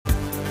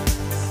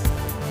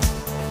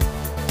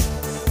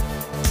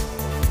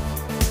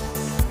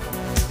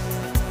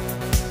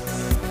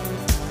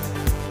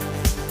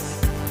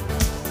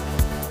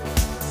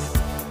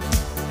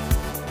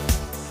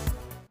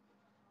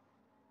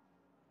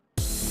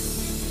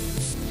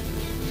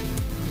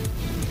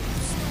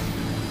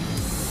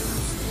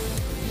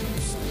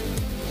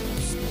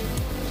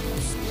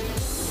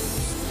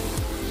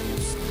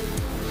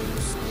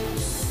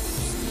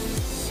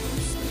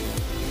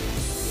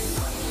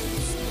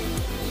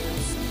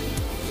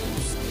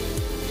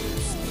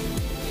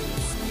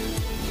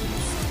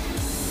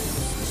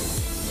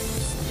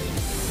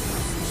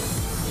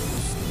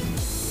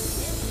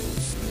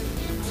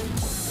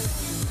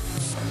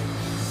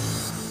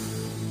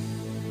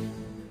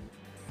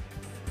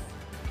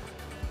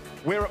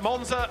We're at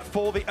Monza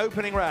for the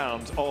opening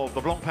round of the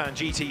Blancpain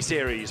GT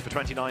series for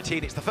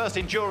 2019. It's the first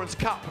Endurance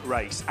Cup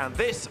race, and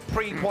this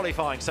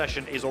pre-qualifying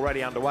session is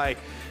already underway.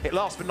 It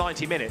lasts for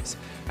 90 minutes,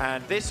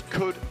 and this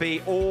could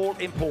be all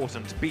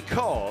important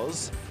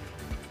because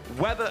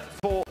weather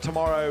for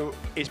tomorrow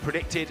is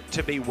predicted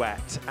to be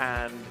wet,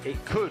 and it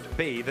could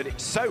be that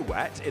it's so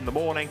wet in the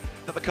morning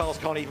that the cars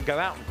can't even go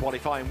out and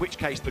qualify, in which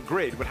case the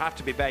grid would have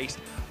to be based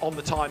on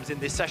the times in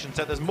this session.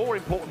 So there's more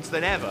importance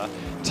than ever.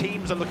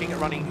 Teams are looking at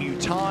running new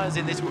tyres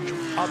in this, which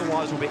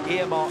otherwise will be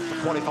earmarked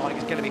for qualifying.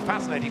 It's going to be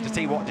fascinating to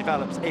see what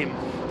develops in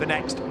the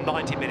next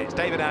 90 minutes.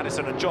 David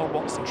Addison and John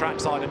Watson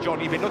trackside. And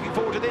John, you've been looking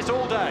forward to this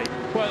all day.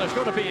 Well, it's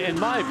going to be, in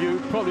my view,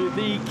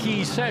 probably the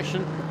key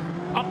session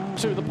up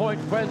to the point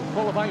when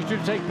qualifying is due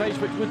to take place,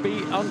 which would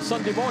be on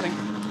Sunday morning.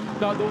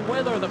 Now, the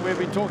weather that we've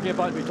been talking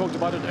about, we talked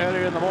about it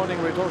earlier in the morning,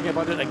 we're talking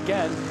about it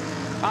again.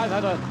 I've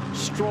had a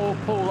straw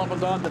poll up and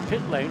down the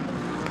pit lane,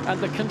 and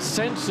the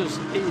consensus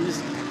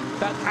is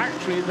that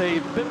actually the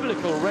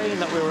biblical rain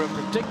that we were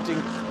predicting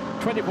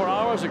 24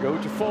 hours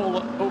ago to fall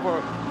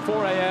over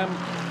 4 a.m.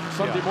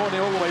 Sunday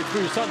morning all the way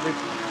through Sunday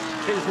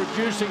is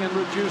reducing and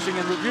reducing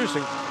and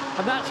reducing.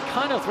 And that's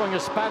kind of throwing a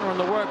spanner in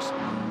the works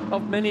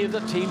of many of the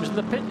teams in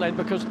the pit lane,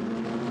 because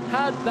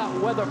had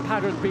that weather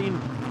pattern been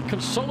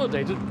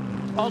consolidated,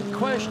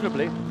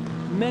 unquestionably,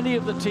 many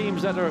of the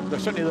teams that are,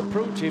 certainly the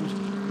pro teams,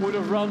 would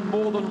have run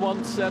more than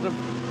one set of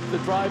the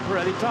dry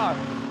Pirelli tyre,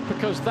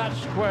 because that's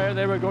where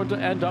they were going to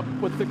end up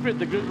with the grid.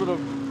 The grid would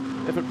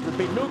have, if it had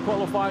been no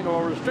qualifying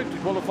or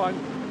restricted qualifying,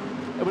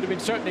 it would have been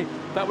certainly,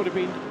 that would have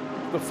been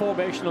the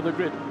formation of the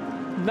grid.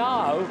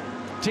 Now,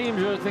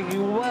 teams are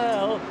thinking,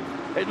 well,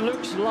 it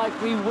looks like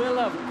we will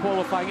have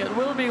qualifying. It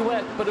will be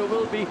wet, but it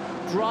will be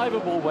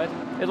drivable wet.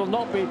 It'll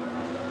not be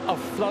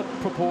of flood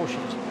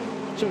proportions.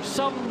 So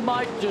some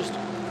might just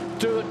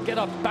do it, get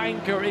a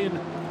banker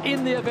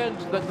in the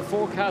event that the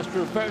forecast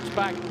reverts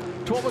back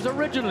to what was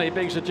originally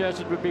being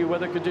suggested would be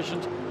weather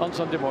conditions on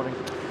Sunday morning.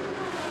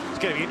 It's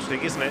going to be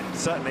interesting, isn't it?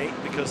 Certainly,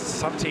 because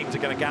some teams are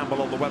going to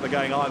gamble on the weather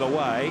going either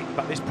way.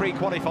 But this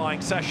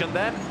pre-qualifying session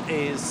then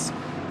is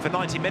for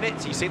 90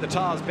 minutes. You see the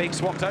tyres being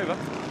swapped over.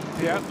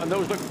 Yeah, and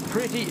those look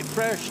pretty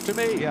fresh to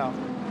me. Yeah.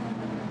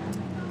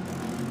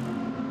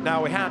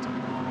 Now, we had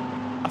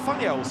a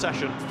funny old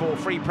session for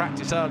free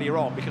practice earlier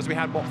on, because we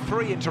had, what,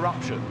 3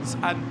 interruptions,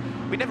 and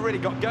we never really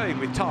got going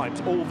with times,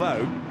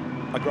 although,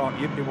 I grant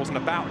you, it wasn't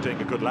about doing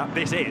a good lap.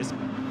 This is.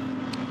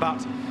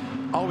 But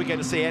are we going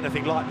to see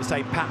anything like the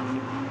same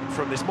pattern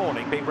from this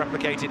morning being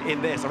replicated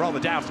in this? I rather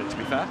doubt it, to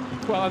be fair.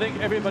 Well, I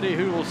think everybody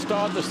who will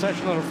start the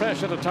session on a fresh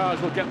set of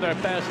tyres will get their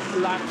best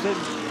laps in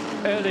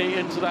early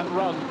into that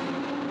run.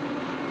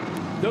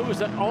 Those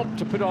that opt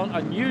to put on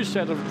a new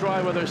set of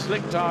dry weather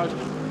slick tyres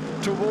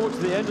towards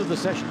the end of the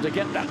session to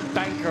get that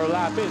banker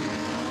lap in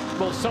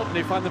will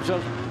suddenly find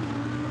themselves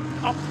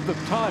up the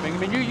timing. I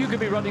mean, you could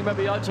be running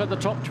maybe outside the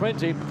top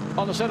 20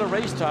 on a set of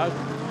race tyres,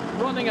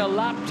 running a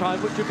lap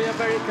time which would be a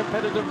very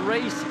competitive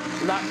race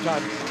lap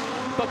time.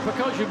 But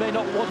because you may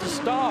not want to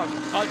start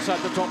outside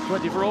the top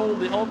 20 for all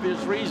the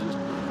obvious reasons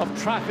of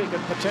traffic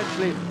and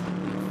potentially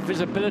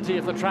visibility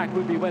if the track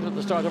would be wet at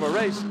the start of a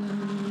race,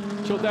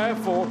 so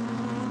therefore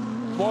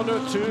one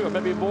or two or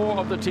maybe more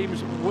of the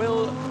teams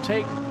will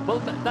take, well,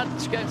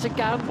 it's a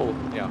gamble.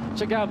 Yeah,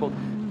 it's a gamble.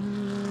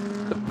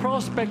 The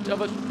prospect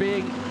of it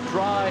being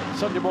dry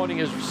Sunday morning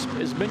is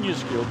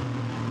minuscule.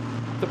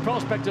 The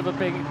prospect of it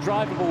being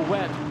drivable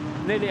wet,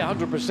 nearly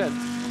 100%.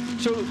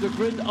 So the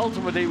grid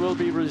ultimately will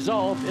be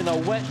resolved in a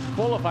wet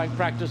qualifying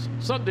practice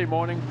Sunday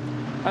morning,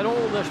 and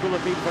all this will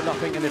have been for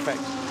nothing in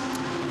effect.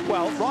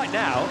 Well, right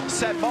now,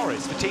 Seb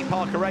Morris for Team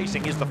Parker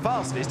Racing is the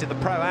fastest in the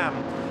Pro-Am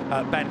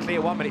Bentley,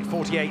 a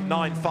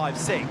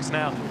 1:48.956.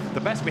 Now,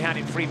 the best we had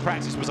in free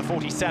practice was a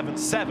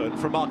 47.7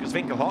 from Marcus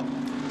Winkelhock.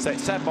 So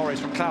it's Seb Morris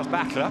from Klaus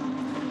Bachler,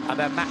 and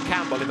then Matt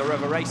Campbell in the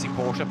Rover Racing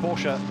Porsche.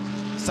 Porsche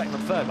second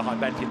and third behind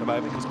Bentley at the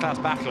moment, because Klaus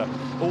Bachler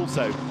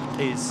also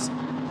is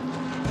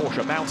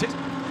Porsche mounted.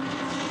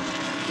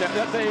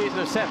 Yeah,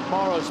 the Seb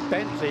Morris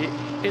Bentley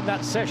in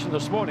that session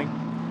this morning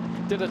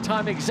did a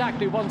time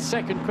exactly 1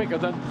 second quicker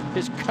than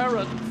his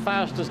current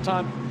fastest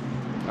time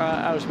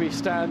as we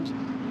stand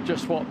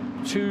just, what,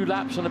 2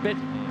 laps and a bit.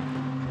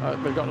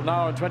 We've got an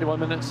hour and 21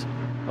 minutes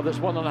of this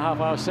 1.5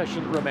 hour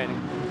session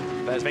remaining.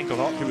 There's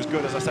Winkelhock, who was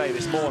good, as I say,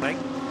 this morning.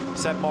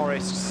 Seb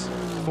Morris,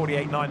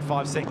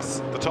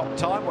 48.956, the top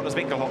time. What does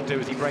Winkelhock do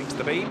as he breaks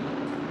the beam?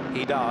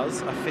 He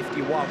does a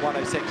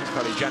 51.106. It's a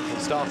fairly gentle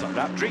start-up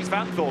lap. Dries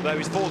Van Thor, though,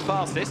 is 4th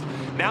fastest.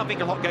 Now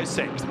Winkelhock goes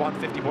 6th,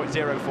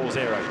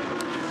 1:50.040.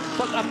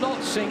 But I'm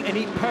not seeing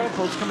any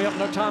purples coming up in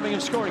their timing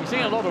and scoring.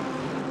 Seeing a lot of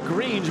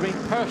greens being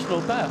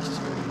personal bests.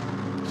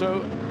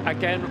 So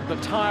again, the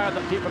tyre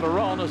that people are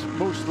on is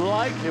most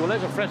likely, well,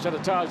 there's a fresh set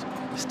of tyres,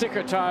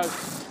 sticker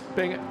tyres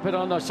being put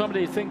on. Now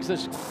somebody thinks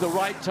this is the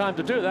right time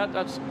to do that.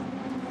 That's,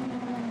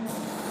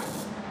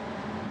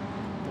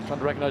 I'm trying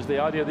to recognise the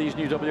idea of these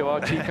new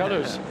WRT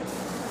colours.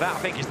 That, I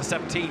think, is the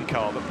 17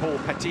 car that Paul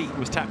Petit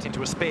was tapped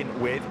into a spin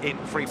with in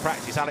free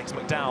practice. Alex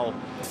McDowell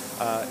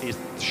is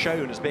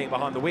shown as being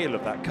behind the wheel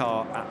of that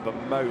car at the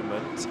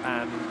moment,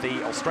 and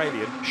the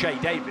Australian, Shea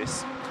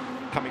Davis,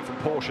 coming from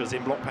Porsche's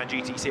in Blancpain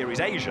GT Series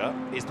Asia,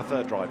 is the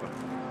third driver.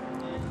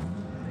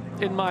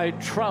 In my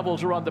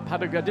travels around the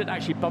paddock, I did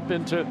actually bump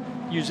into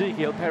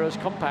Ezequiel Perez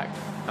Compact.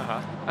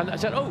 And I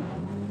said, oh,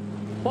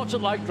 what's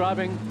it like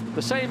driving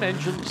the same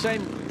engine,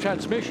 same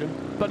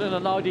transmission, but in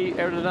an Audi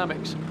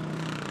aerodynamics?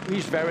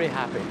 He's very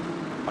happy.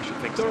 I should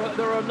think so.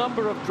 There are a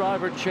number of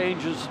driver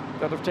changes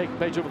that have taken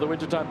place over the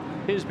wintertime,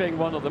 his being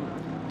one of them.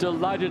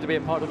 Delighted to be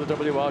a part of the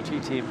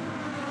WRT team.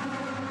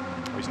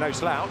 He's no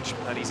slouch,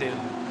 and he's in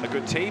a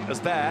good team, as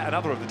there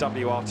another of the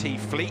WRT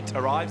fleet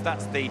arrives.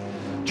 That's the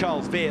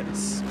Charles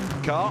Weertz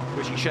car,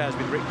 which he shares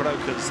with Rick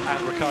Brokers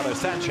and Ricardo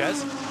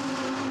Sanchez.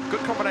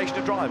 Good combination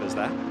of drivers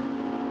there.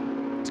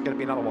 It's going to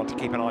be another one to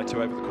keep an eye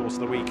to over the course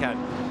of the weekend.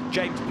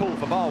 James Poole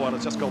for Barwell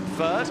has just gone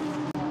third,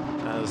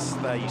 as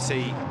there you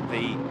see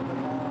the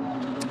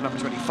number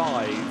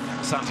 25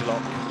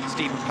 Santilloc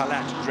Stephen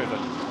Pallat driven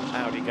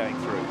Audi going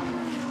through.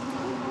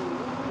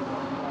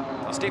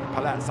 Now, Stephen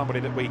Pallat, somebody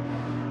that we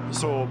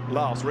saw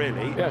last,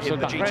 really, in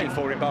the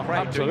GT4 in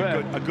Bahrain,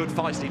 doing a good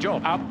feisty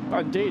job.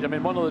 Indeed, I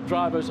mean, one of the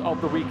drivers of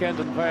the weekend,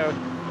 and where,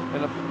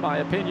 in my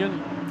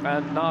opinion,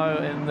 and now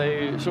in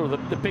the sort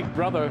of the big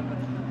brother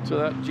to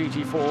that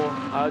GT4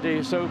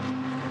 Audi. So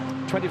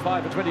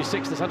 25 and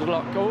 26, the centre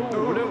lock. Oh,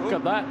 look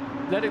at that,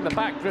 letting the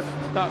back drift.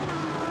 Now,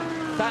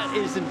 that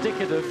is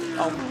indicative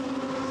of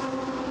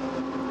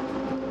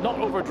not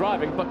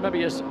overdriving, but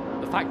maybe it's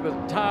the fact that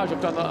the tyres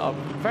have done a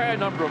fair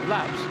number of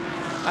laps,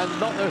 and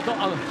there's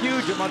not a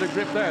huge amount of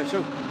grip there.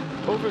 So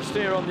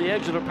oversteer on the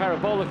edge of the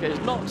parabolic is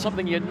not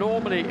something you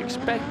normally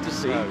expect to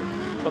see. No.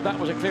 But that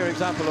was a clear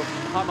example of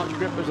how much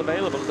grip is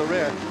available at the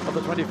rear of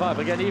the 25.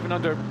 Again, even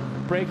under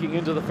braking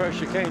into the first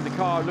chicane, the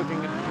car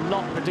looking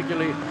not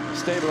particularly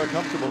stable or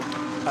comfortable.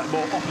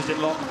 More opposite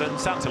lock than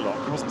Santa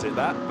lock, wasn't it,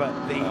 that? But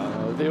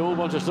the old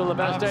ones are still the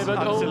best, David.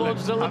 The old ones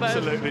are still the best.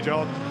 Absolutely,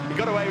 John. He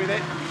got away with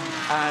it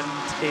and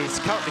is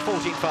currently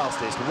 14th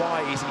fastest.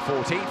 Why is he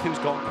 14th? Who's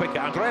gone quicker?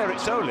 Andrea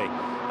Rizzoli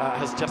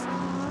has just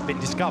been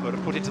discovered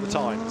and put into the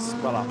times.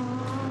 Well up.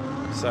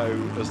 So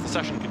as the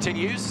session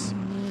continues,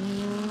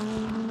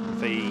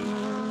 the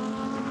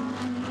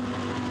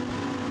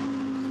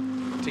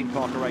Team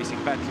Parker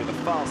Racing Bentley the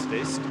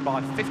fastest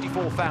by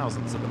 54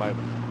 thousandths at the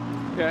moment.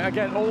 Yeah,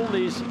 again, all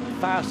these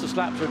fastest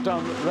laps are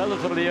done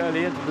relatively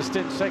early into the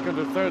stint, second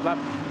or third lap.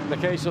 In the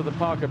case of the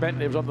Parker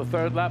Bentley, it was on the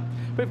third lap.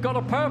 We've got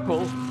a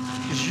purple.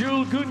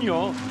 Jules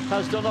Gounon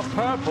has done a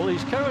purple.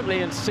 He's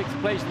currently in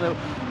 6th place in the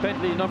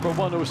Bentley number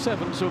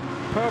 107. So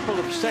purple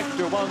of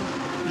Sector 1,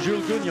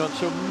 Jules Gounon.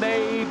 So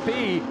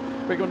maybe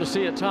we're going to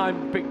see a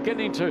time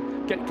beginning to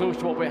get close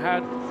to what we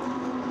had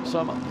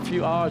some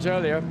few hours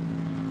earlier.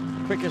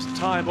 Quickest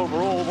time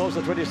overall was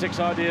the 26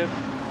 Audi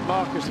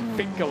Marcus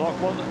Winkelhock,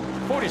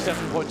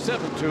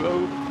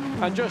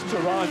 47.720, and just to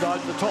round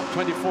out the top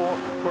 24,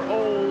 we're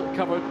all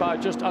covered by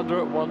just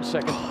under 1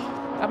 second.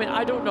 I mean,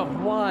 I don't know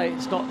why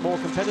it's not more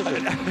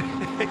competitive.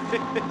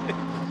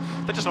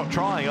 They're just not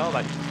trying, are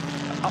they?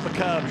 Up the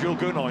curb, Jules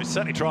Gounon is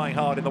certainly trying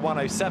hard in the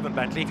 107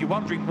 Bentley. If you're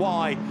wondering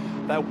why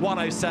they're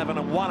 107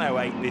 and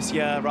 108 this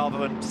year rather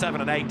than 7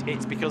 and 8,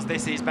 it's because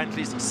this is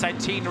Bentley's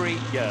centenary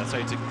year.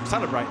 So to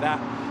celebrate that,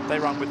 they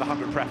run with the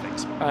 100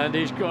 prefix. And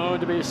he's going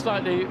to be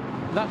slightly...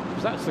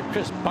 That's the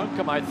Chris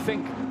Buncombe, I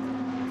think,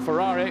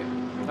 Ferrari.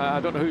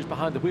 I don't know who's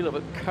behind the wheel of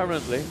it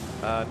currently.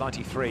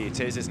 93 it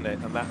is, isn't it?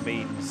 And that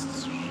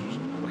means,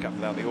 look up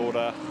without the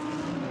order,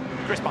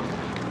 Chris Buncombe.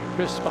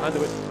 Chris behind the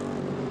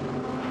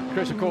wheel.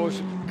 Chris, of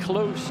course,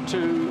 close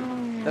to,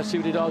 let's see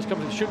what he does,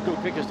 should go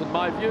quickest in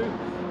my view.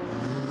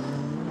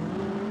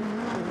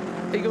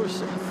 He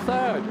goes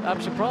third,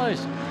 I'm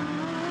surprised.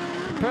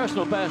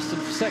 Personal best in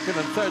second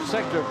and third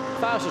sector,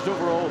 fastest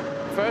overall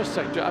first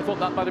sector. I thought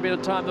that might have been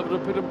a time that would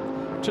have put him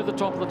to the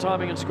top of the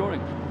timing and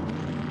scoring.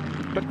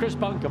 But Chris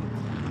Buncombe,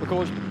 of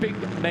course, big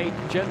mate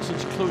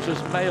Jensen's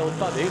closest male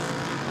buddy,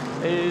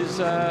 is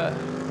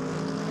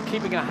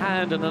keeping a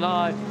hand and an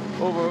eye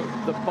over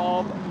the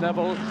Bob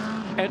Neville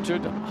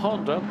entered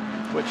Honda,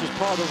 which is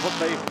part of what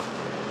they,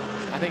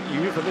 I think,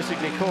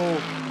 euphemistically call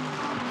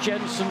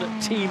Jensen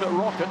Team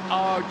Rocket,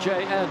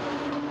 RJN.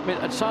 I mean,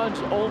 it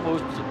sounds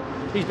almost,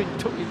 he's been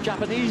totally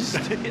Japanese.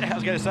 I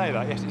was going to say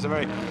that, yes, it's a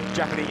very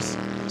Japanese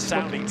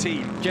sounding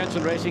team.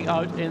 Jensen Racing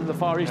out in the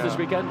Far East this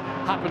weekend,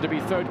 happened to be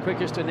third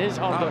quickest in his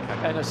Honda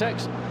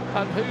NSX,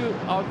 and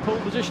who are pole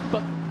position,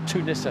 but to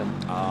Nissan.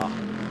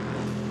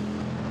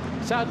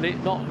 Sadly,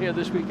 not here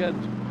this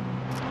weekend.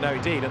 No,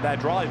 indeed, and their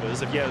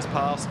drivers of years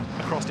past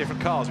across different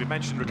cars. We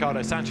mentioned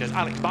Ricardo Sanchez.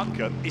 Alex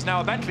Buncombe is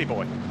now a Bentley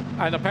boy.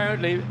 And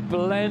apparently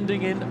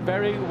blending in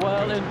very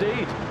well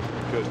indeed.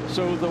 Good.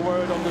 So the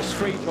word on the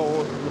street,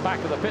 or the back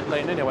of the pit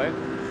lane anyway.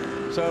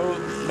 So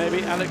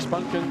maybe Alex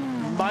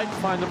Buncombe might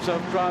find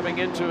himself driving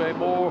into a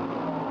more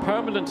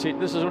permanent seat.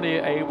 This is only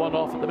a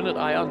one-off at the minute,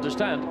 I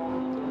understand.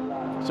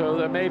 So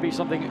there may be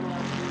something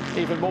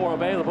even more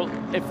available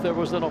if there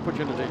was an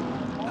opportunity.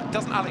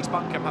 doesn't Alex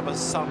Buncombe have a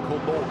son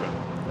called Morgan?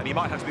 And he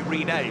might have to be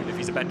renamed if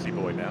he's a Bentley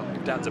boy now.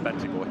 If Dad's a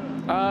Bentley boy.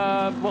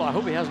 Well, I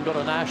hope he hasn't got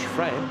an Ash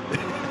frame.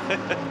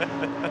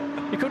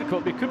 He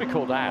could be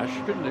called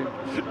Ash, couldn't he?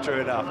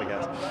 True enough, I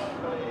guess.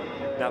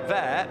 Now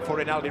there, for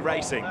Rinaldi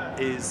Racing,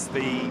 is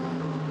the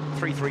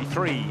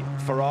 333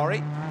 Ferrari,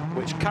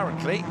 which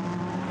currently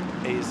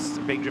is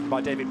being driven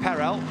by David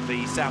Perel,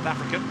 the South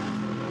African.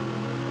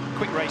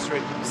 Quick racer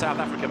in South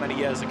Africa many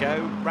years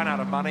ago, ran out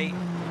of money,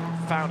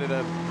 founded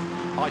a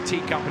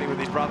IT company with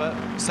his brother,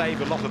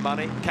 saved a lot of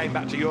money, came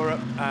back to Europe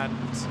and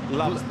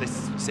loves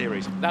this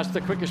series. That's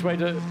the quickest way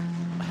to...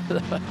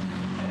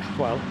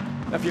 well,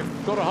 if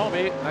you've got a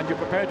hobby and you're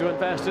prepared to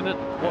invest in it,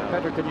 what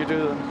better can you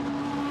do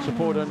than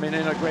support him in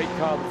a great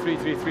car, the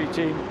 333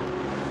 team,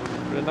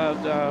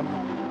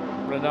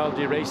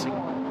 Rinaldi Racing.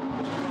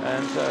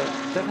 And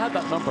they've had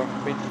that number,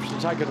 I mean,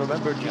 since I can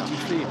remember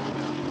GT3.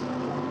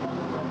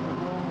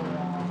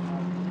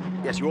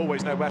 Yes, you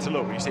always know where to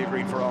look when you see a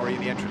green Ferrari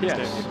in the entrance.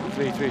 Yes,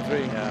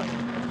 333. Yeah.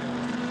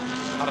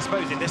 And I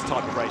suppose in this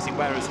type of racing,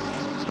 whereas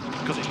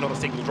because it's not a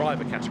single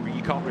driver category,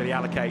 you can't really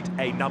allocate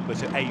a number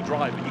to a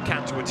driver. You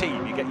can to a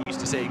team. You get used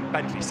to seeing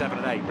Bentley 7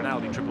 and 8,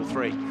 Rinaldi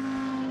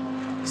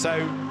 333.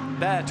 So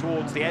there,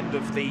 towards the end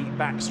of the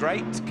back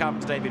straight,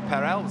 comes David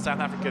Perel. The South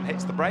African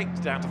hits the brakes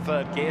down to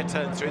third gear,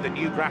 turns through the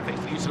new graphics,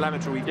 the new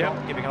telemetry we've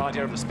got, giving an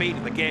idea of the speed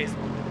of the gears.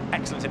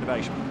 Excellent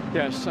innovation.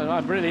 Yes, and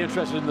I'm really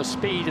interested in the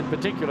speed in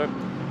particular,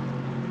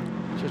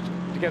 just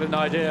to get an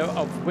idea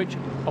of which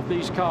of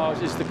these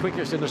cars is the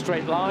quickest in a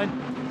straight line.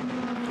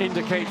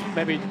 Indicate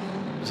maybe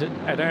is it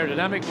an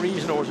aerodynamic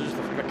reason, or is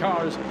it the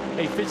car is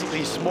a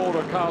physically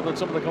smaller car than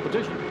some of the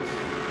competition.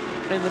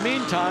 In the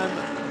meantime,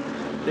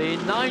 the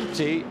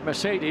 90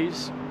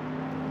 Mercedes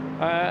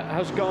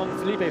has gone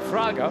Felipe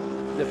Fraga,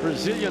 the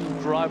Brazilian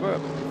driver,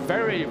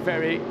 very,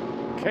 very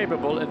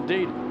capable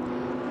indeed.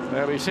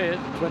 There we see it,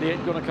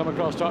 28 going to come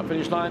across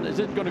start-finish line. Is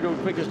it going to go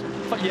quickest?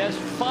 But yes,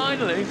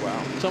 finally,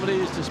 somebody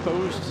is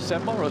disposed,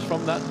 Seb Morris,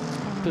 from that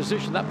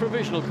position, that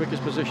provisional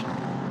quickest position.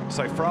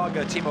 So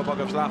Fraga, Timo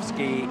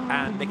Bogoslavski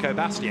and Nico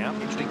Bastian,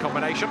 interesting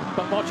combination.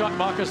 But watch out,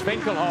 Marcus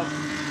Winkelhoff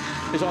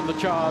is on the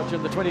charge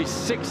in the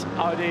 26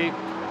 Audi,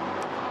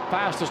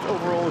 fastest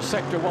overall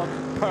Sector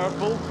 1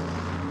 purple.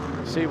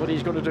 See what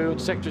he's going to do in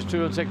Sectors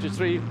 2 and Sector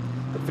 3.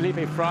 But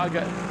Felipe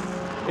Fraga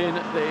in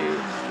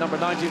the number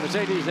 19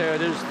 Mercedes, there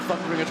it is,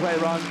 thundering its way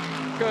around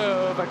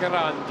Curva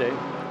Grande,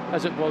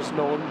 as it was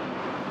known.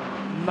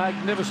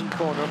 Magnificent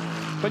corner.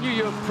 When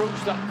you approach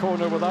that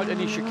corner without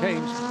any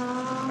chicanes,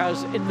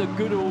 as in the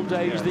good old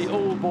days, the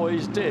old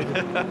boys did.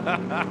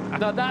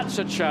 Now that's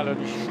a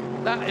challenge.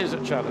 That is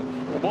a challenge.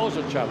 It was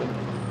a challenge.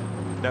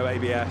 No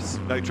ABS,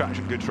 no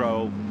traction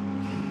control,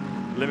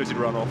 limited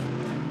runoff.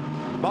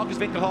 Marcus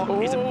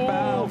Winkelhoff is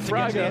about to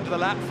get to the end of the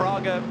lap.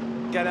 Fraga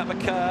get up the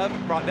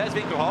curve. Right, there's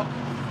Winkelhoff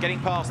getting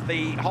past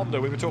the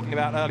Honda we were talking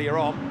about earlier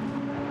on.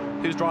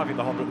 Who's driving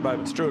the Honda at the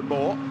moment? Stuart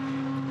Moore.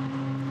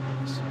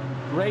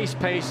 Race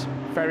pace,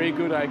 very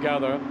good, I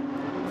gather,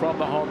 from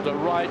the Honda,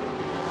 right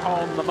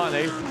on the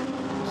money.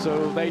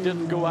 So they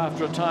didn't go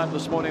after a time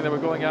this morning. They were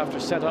going after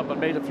setup and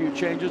made a few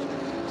changes.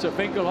 So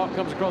Winkelhoff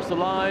comes across the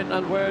line,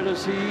 and where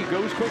does he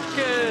goes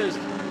quickest?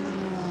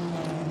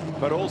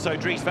 But also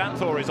Dries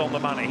Vanthoor is on the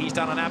money. He's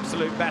done an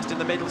absolute best in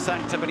the middle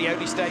sector, but he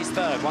only stays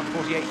third.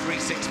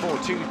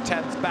 1:48.364, 2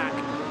 tenths back,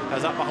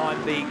 as up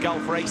behind the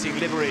Gulf Racing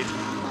liveried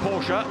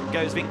Porsche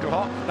goes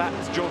Winkelhoff.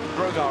 That's Jordan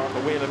Grogar at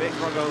the wheel of it.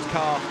 Grogar's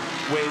car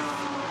with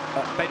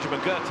Benjamin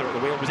Goethe at the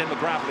wheel was in the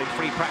gravel in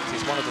free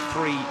practice, one of the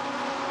 3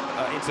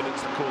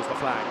 incidents that caused the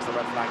flags, the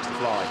red flags to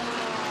fly.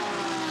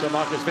 So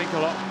Marcus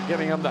Winkelhoff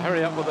giving him the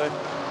hurry up with a...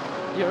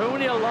 You're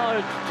only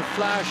allowed to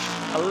flash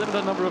a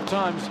limited number of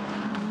times.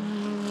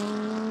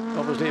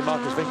 Obviously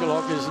Marcus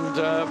Winkelhoff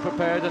isn't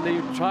prepared, and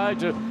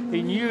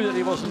he knew that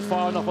he wasn't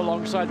far enough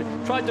alongside.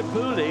 Tried to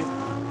bully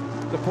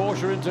the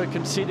Porsche into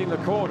conceding the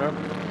corner,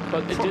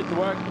 but it didn't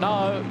work.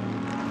 Now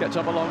gets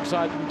up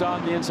alongside and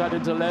down the inside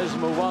into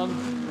Lesmo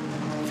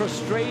 1.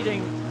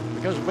 Frustrating,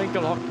 because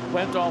Winkelhoff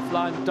went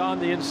offline down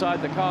the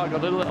inside. The car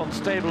got a little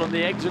unstable on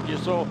the exit. You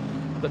saw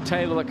the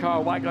tail of the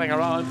car waggling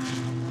around.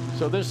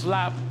 So this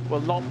lap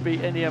will not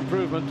be any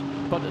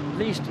improvement, but at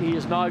least he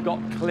has now got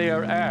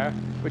clear air,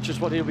 which is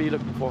what he'll be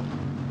looking for.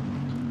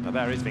 Now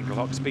there is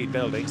Winkelhoff, speed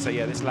building. So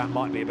yeah, this lap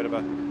might be a bit of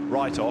a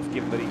write-off,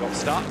 given that he got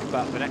stuck,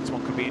 but the next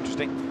one could be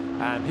interesting.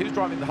 And who's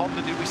driving the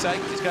Honda, did we say?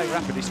 Because it's going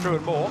rapidly.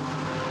 Struan Moore,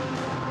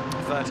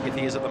 30th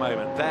he is at the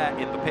moment. There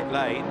in the pit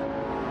lane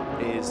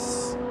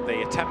is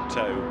the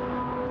Attempto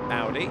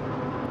Audi.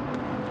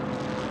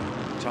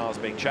 Tires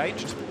being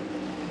changed.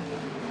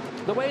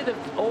 The way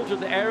they've altered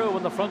the aero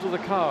in the front of the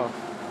car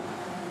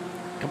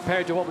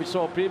compared to what we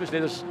saw previously,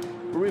 there's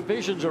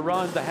revisions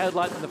around the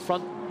headlight and the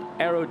front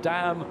aero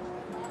dam,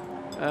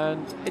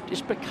 and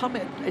it's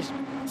becoming,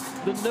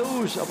 the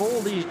nose of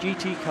all these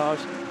GT cars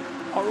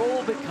are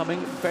all becoming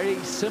very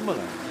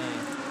similar.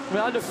 I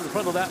mean, I looked at the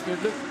front of that, and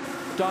you look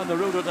down the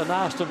road at an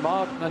Aston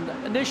Martin,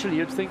 and initially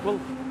you'd think, well,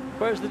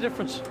 where's the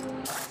difference?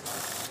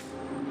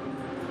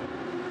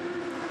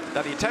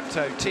 Now the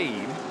Attempto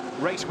team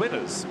race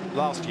winners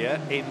last year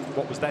in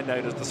what was then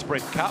known as the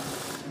Sprint Cup.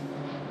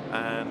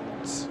 And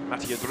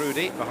Mattia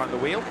Drudi behind the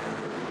wheel.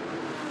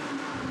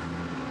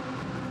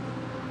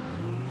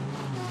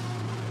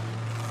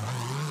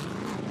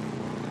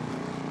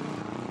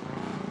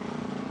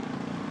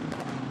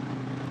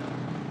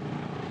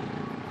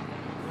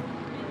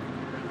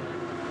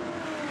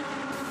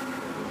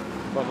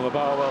 From the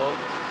Barwell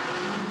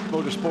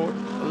Motorsport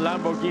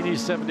Lamborghini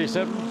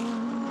 77.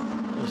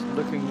 Just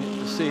looking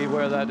to see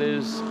where that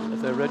is,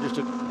 if they're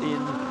registered in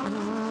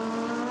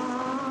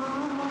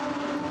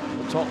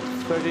the top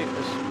 30.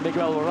 Is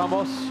Miguel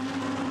Ramos.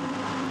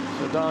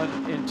 So down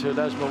into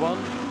Lesmo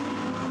 1.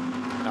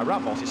 Now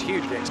Ramos is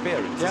hugely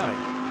experienced, isn't he?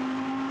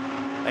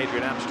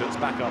 Adrian Amsterd's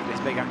back after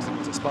his big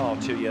accident at Spa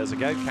 2 years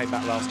ago, came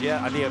back last year.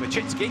 And Leo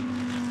Machinsky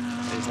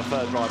is the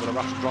third driver, the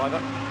Russian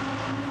driver.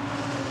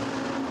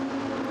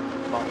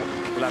 Mark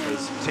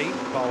Lemmer's team,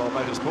 Barwell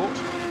Motorsport.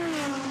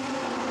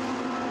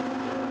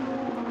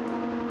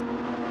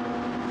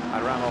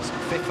 And Ramos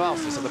fifth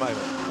fastest at the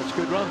moment. That's a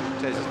good run.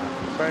 It is.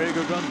 Very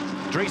good run.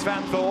 Dries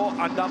van Thor,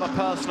 another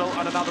personal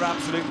and another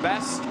absolute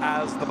best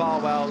as the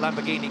Barwell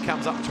Lamborghini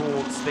comes up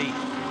towards the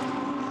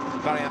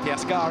Variante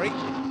Ascari.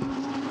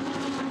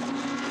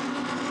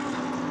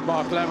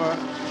 Mark Lemmer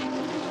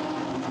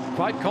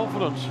quite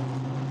confident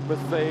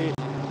with the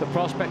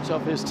prospects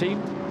of his team.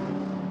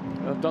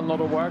 Done a lot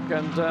of work,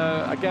 and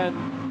again,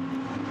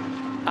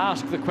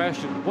 ask the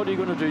question, what are you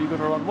going to do? You're going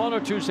to run 1 or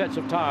 2 sets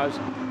of tyres?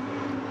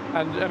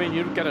 And I mean,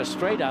 you don't get a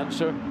straight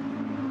answer.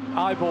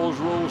 Eyeballs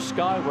roll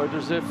skyward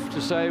as if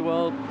to say,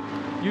 well,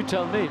 you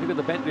tell me. Look at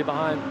the Bentley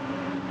behind,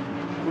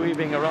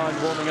 weaving around,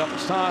 warming up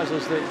its tyres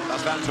as they...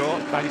 That's Van Thor,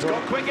 and he's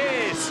got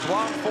quickest,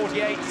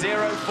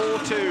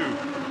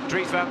 1:48.042.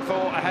 Dries van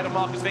Thor ahead of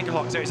Marcus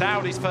Winkelhock, so it's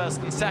Audi's first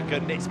and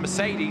second, it's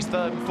Mercedes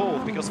third and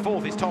fourth, because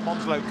fourth is Tom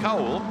Onslow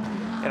Cole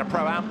in a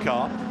Pro-Am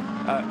car.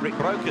 Rick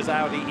Broker's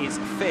Audi is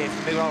fifth,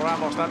 Miguel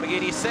Ramos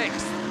Lamborghini is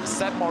sixth,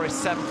 Seb Morris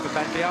seventh for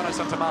Bentley, Arno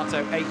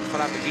Santamato eighth for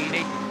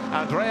Lamborghini,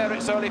 Andrea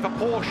Rizzoli for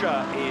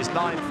Porsche is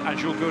ninth, and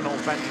Jules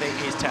Gounod's Bentley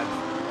is 10th.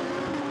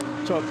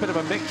 So a bit of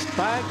a mixed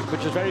bag,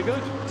 which is very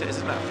good. It is,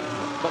 isn't it?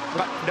 But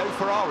no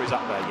Ferraris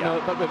up there yet. No,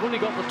 but we've only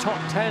got the top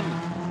 10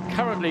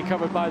 currently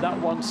covered by that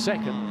 1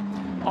 second.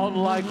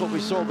 Unlike what we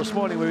saw this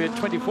morning, where we had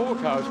 24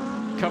 cars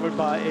covered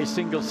by a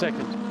single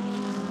second.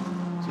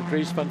 So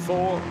Dries van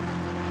Thor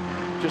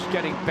just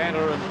getting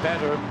better and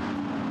better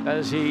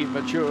as he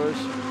matures,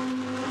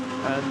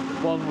 and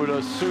one would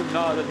assume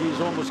now that he's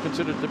almost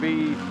considered to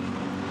be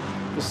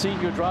the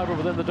senior driver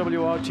within the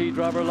WRT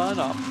driver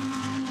lineup.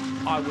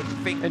 I would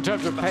think in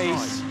terms of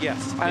pace, right.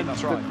 Yes, and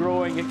that's right. The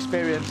growing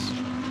experience.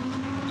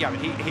 Yeah, I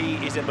mean, he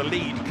is in the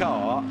lead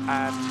car,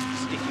 and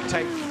if you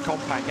take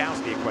compact out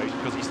of the equation,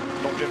 because he's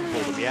not driven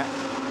for them yet,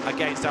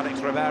 against Alex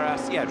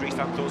Riveras, yeah, Dries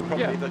van Thor's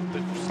probably the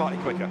slightly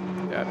quicker.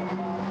 Yeah.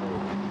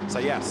 So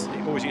yes,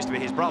 it always used to be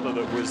his brother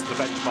that was the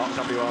benchmark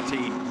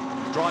WRT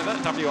driver.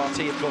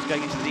 WRT, of course,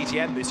 going into the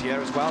DTM this year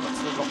as well. That's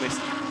still got this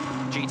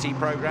GT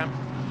program.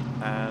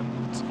 And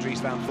Dries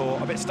van Thor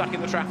a bit stuck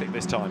in the traffic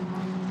this time.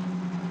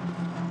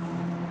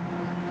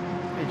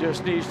 He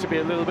just needs to be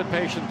a little bit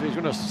patient. He's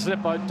going to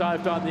slip out,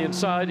 dive down the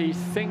inside. He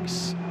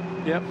thinks,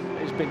 yep,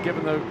 he's been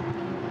given the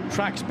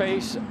track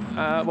space.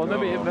 Well,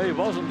 maybe it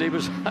wasn't. He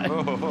was.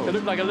 It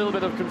looked like a little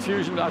bit of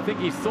confusion. I think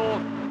he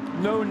thought,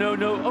 no, no,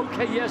 no.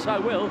 Okay, yes, I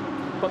will.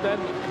 But then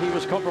he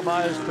was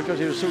compromised because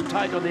he was so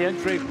tight on the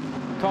entry.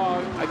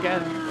 Car,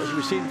 again, as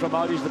we've seen from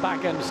Audi's, the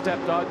back end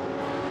stepped out.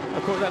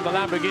 Of course, then the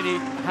Lamborghini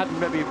hadn't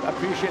maybe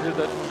appreciated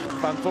that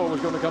Van Thor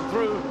was going to come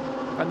through,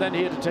 and then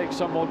he had to take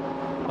somewhat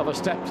of a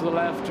step to the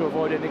left to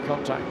avoid any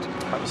contact.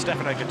 That was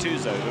Stefano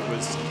Gattuso that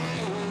was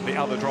the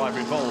other driver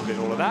involved in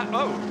all of that.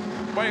 Oh,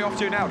 where are you off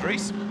to now,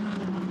 Dries?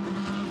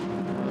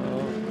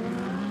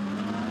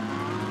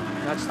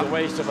 That's the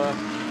waste of a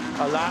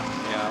lap.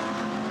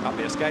 Yeah, up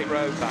the escape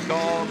road, back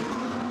on.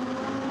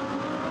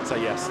 So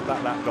yes,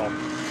 that lap gone.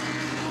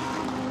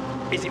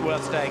 Is it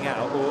worth staying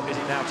out, or is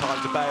it now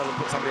time to bail and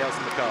put somebody else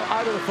in the car?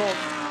 I would have thought,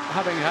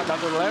 having had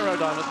that little aero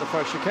down at the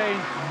first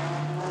chicane,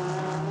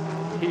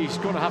 he's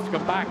going to have to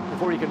come back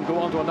before he can go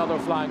on to another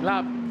flying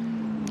lap.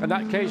 In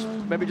that case,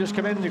 maybe just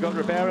come in. You've got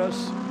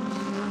Riberas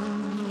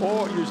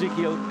or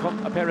Ezequiel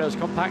Perez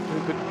Compact, who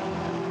could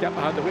get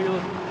behind the wheel.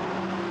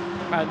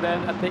 And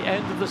then at the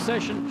end of the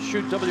session,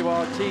 should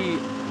WRT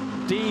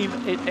deem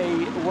it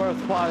a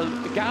worthwhile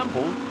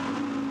gamble,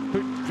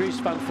 put Dries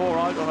van Thor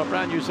out on a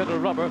brand new set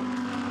of rubber,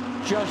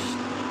 just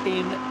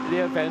in the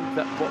event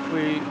that what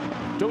we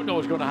don't know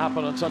is going to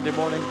happen on Sunday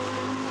morning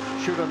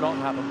should or not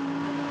happen.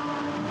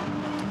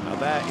 Now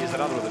there is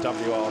another of the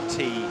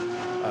WRT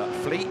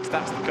fleet.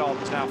 That's the car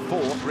that's now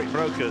fourth. Rick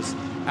Brokers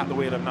at the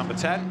wheel of number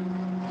 10.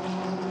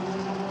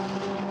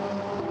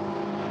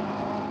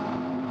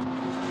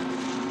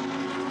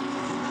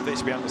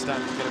 This, we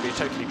understand, is going to be a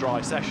totally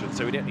dry session,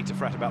 so we don't need to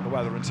fret about the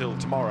weather until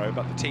tomorrow,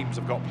 but the teams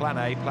have got plan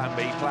A, plan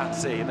B, plan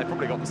C, and they've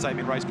probably got the same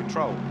in race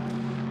control.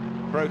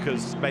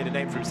 Brokers made a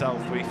name for himself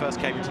when he first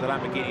came into the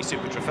Lamborghini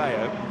Super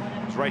Trofeo.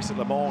 He's raced at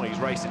Le Mans, he's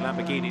raced in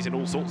Lamborghinis in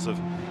all sorts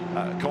of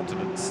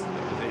continents, in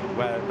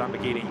where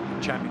Lamborghini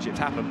championships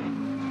happen,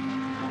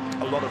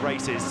 a lot of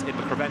races in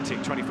the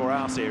Creventic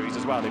 24-hour series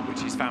as well, in which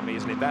his family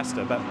is an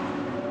investor, but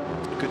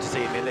good to see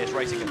him in this,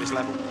 racing at this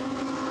level.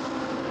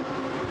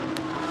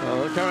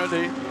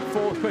 Currently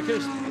 4th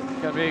quickest.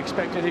 Can we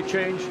expect any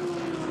change?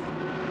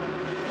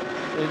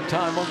 In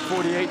time on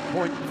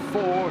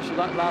 48.4, so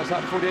that lasts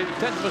that 48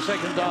 tenths of a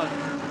second down.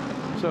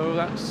 So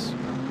that's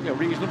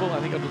reasonable, I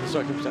think, under the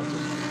circumstances.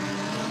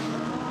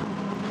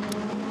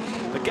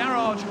 The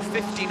Garage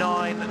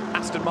 59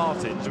 Aston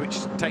Martins, which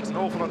takes an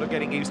awful lot of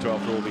getting used to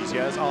after all these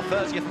years, are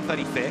 30th and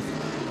 35th.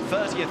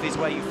 30th is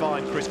where you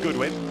find Chris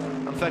Goodwin,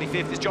 and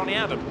 35th is Johnny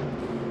Adam.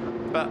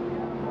 But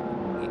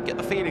you get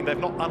the feeling they've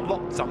not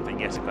unlocked something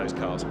yet in those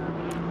cars.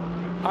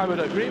 I would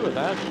agree with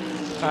that.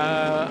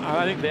 And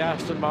I think the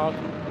Aston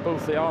Martin,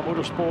 both the SRO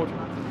Motorsport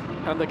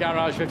and the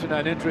Garage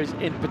 59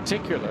 Intros in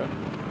particular,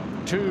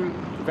 two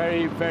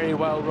very, very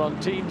well-run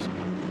teams,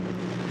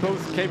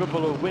 both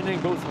capable of winning,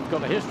 both have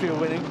got a history of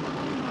winning.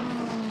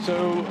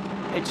 So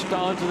it's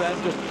down to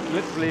them, just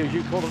literally, as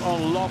you call it,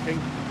 unlocking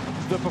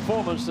the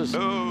performance as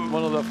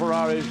one of the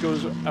Ferraris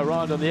goes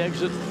around on the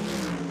exit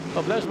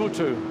of Lesmo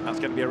 2. That's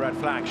going to be a red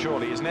flag,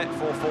 surely, isn't it?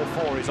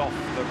 444 is off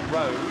the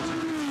road.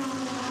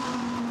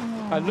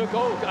 And look,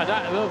 and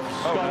that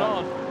look's gone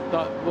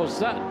on. Was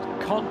that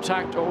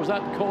contact or was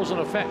that cause and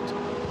effect?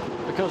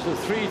 Because the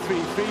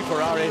 333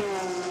 Ferrari,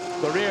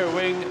 the rear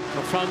wing,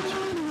 the front,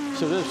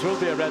 so this will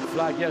be a red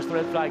flag. Yes, the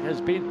red flag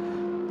has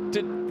been.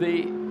 Did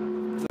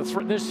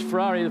this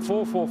Ferrari, the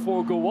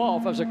 444, go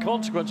off as a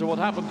consequence of what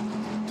happened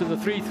to the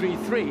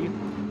 333?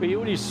 We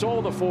only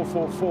saw the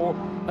 444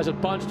 as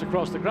it bounced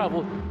across the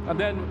gravel, and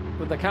then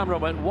when the camera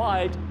went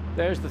wide,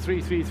 there's the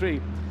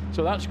 333.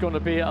 So that's going to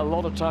be a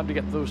lot of time to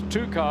get those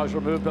two cars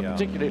removed, but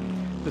particularly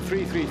the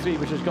 333,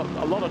 which has got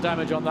a lot of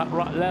damage on that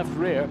left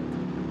rear,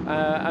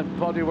 and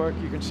bodywork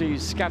you can see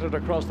scattered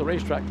across the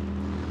racetrack.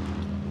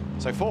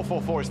 So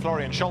 444 is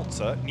Florian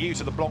Scholzer, new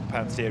to the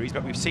Blancpain series,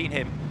 but we've seen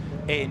him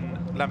in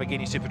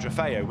Lamborghini Super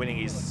Trofeo winning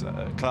his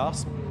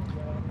class,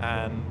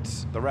 and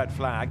the red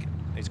flag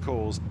is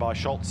caused by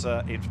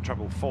Scholzer in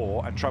treble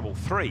 4 and treble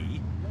 3,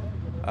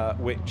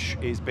 which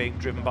is being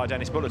driven by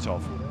Denis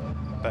Bulatov.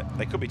 But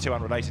they could be two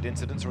unrelated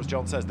incidents, or as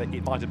John says,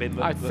 it might have been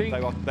that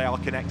they are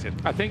connected.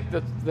 I think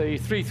that the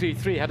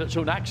 333 had its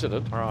own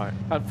accident, right,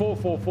 and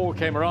 444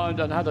 came around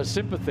and had a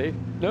sympathy.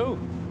 No.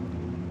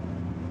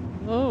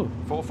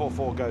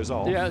 444 goes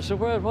off. Yeah, so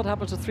what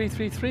happens to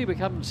 333? We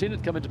haven't seen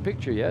it come into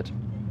picture yet.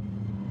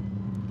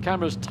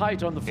 Camera's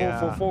tight on the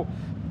 444.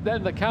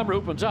 Then the camera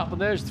opens up, and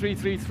there's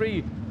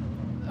 333.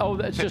 Oh,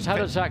 it's just had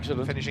its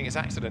accident. Finishing its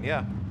accident,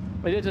 yeah.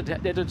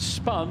 It had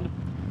spun.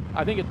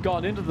 I think it had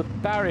gone into the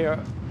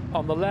barrier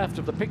on the left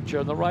of the picture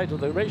and the right of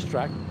the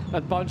racetrack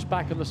and bounced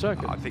back in the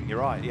circuit. I think you're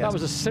right, yes. That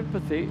was a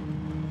sympathy,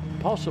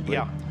 possibly.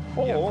 Yeah.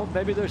 Or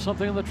maybe there's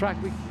something on the track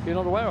you're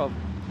not aware of.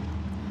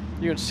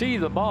 You can see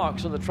the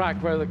marks on the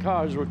track where the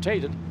car is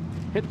rotated,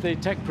 hit the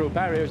Tech Pro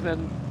barriers, and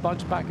then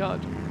bounce back out.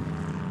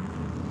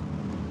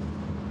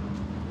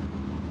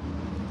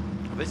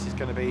 This is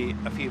going to be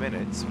a few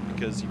minutes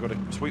because you've got to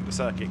sweep the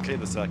circuit, clear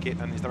the circuit,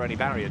 and is there any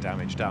barrier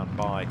damage done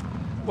by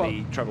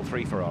the treble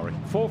 3 Ferrari?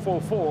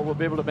 444 will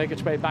be able to make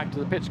its way back to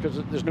the pits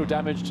because there's no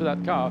damage to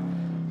that car.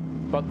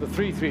 But the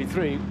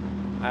 333,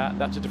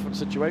 that's a different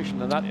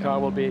situation, and that car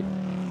will be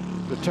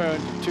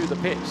returned to the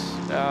pits.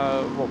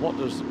 Well, what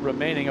is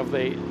remaining of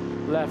the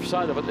left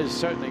side of it is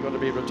certainly going to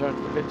be returned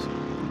to the pits.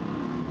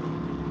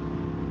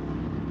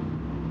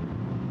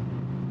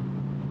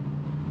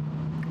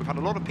 We've had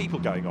a lot of people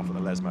going off at the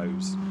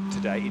Lesmos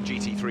today in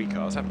GT3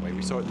 cars, haven't we?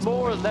 We saw it this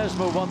more morning. at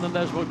Lesmo 1 than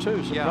Lesmo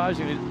 2,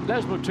 surprisingly. Yeah.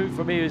 Lesmo 2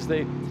 for me is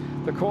the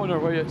corner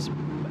where it's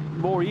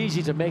more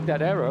easy to make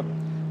that error.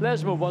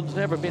 Lesmo 1's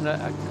never been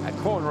a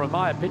corner, in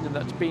my opinion,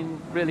 that's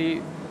been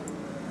really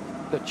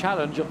the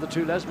challenge of the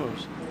two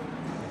Lesmos.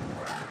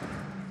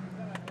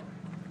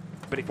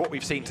 But if what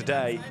we've seen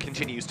today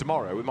continues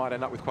tomorrow, we might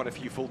end up with quite a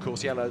few full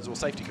course yellows or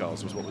safety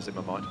cars, was what was in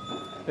my mind.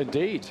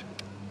 Indeed.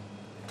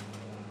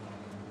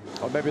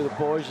 Or maybe the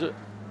boys.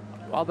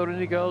 Are there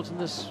any girls in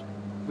this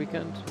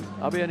weekend?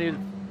 Are there any?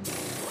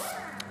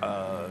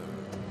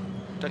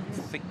 Don't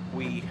think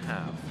we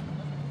have.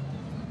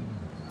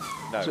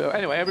 No. So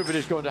anyway,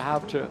 everybody's going to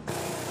have to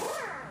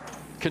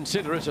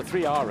consider it's a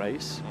 3-hour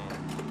race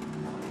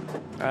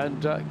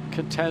and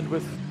contend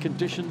with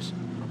conditions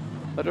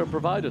that are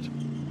provided.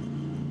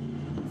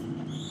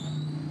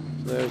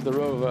 There's the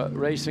Rover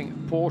Racing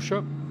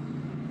Porsche.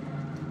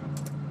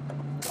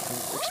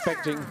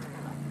 Expecting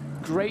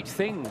great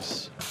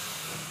things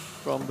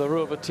from the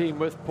Rover team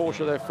with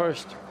Porsche, their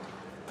first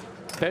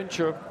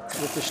venture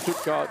with the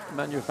Stuttgart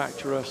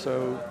manufacturer.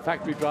 So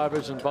factory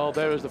drivers involved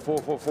there as the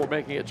 444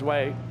 making its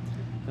way,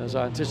 as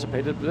I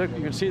anticipated. But look,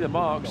 you can see the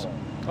marks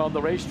on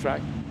the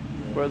racetrack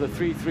where the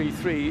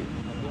 333,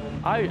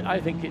 I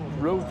think it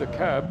rode the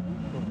curb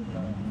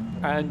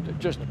and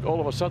just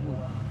all of a sudden,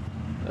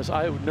 as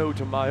I would know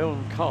to my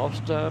own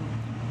cost,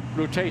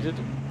 rotated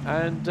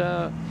and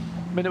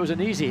I mean, it was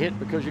an easy hit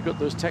because you got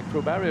those Tech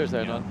Pro barriers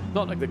there. Yeah.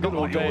 Not like the good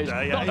old days.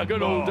 Not the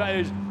good old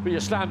days, but you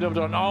slammed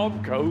over an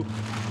Armco,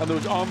 and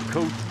those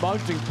Armco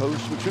mounting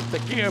posts would strip the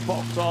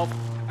gearbox off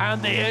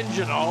and the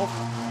engine off.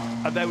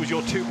 And there was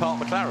your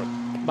two-part McLaren.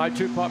 My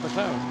two-part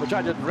McLaren, which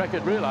I didn't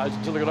realise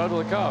until I got out of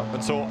the car.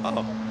 And saw,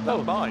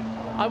 that's mine.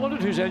 I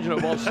wondered whose engine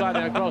it was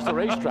sliding across the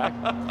racetrack.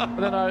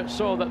 And then I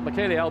saw that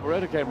Michele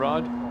Alboreto came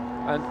round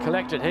and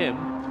collected him.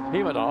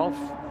 He went off.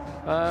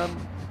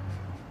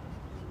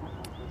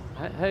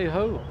 Hey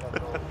ho,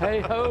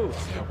 hey ho.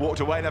 Walked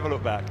away, never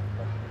looked back.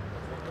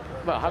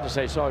 Well, I had to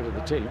say sorry to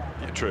the team.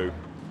 Yeah, true.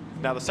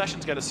 Now the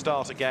session's going to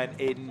start again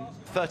in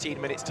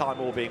 13 minutes' time,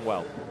 all being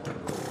well.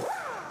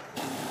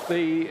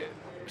 The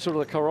sort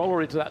of the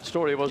corollary to that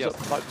story was Yes.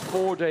 that about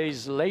 4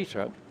 days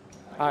later,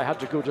 I had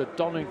to go to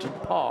Donington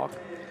Park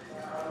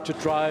to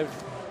drive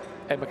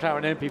a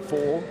McLaren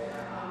MP4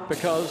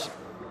 because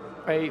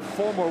a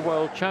former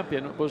world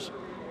champion was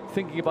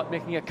thinking about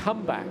making a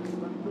comeback.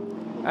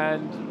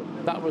 And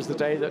that was the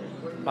day that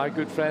my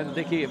good friend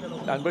Nicky,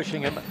 and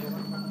wishing him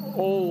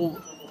all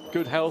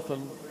good health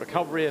and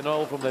recovery and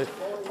all from the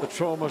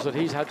traumas that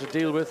he's had to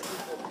deal with.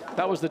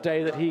 That was the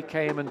day that he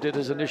came and did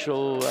his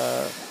initial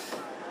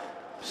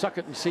suck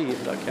it and see, if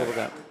you don't care about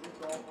that.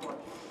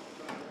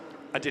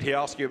 And did he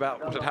ask you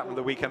about what had happened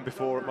the weekend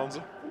before at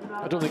Monza?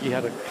 I don't think he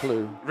had a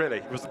clue.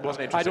 Really? Wasn't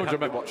interested? I don't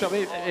remember. So, I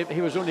mean,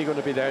 he was only going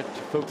to be there to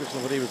focus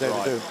on what he was there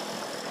to do.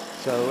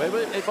 So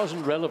it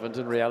wasn't relevant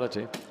in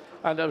reality.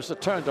 And as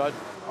it turned out,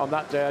 on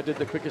that day, I did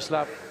the quickest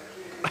lap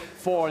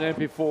for an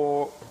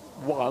MP4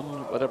 1,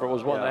 whatever it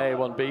was, 1A,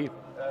 1B,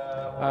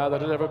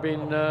 that had ever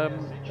been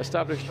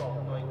established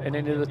in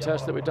any of the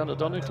tests that we'd done at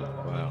Donington.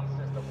 Wow.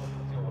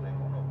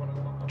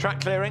 Track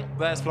clearing.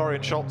 There's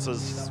Florian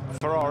Scholz's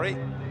Ferrari.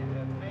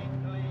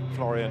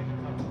 Florian,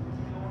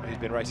 who's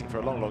been racing for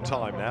a long, long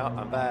time now,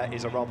 and there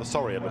is a rather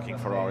sorrier-looking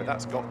Ferrari.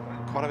 That's got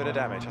quite a bit of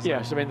damage, hasn't it?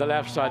 Yes, I mean, the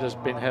left side has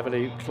been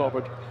heavily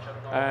clobbered,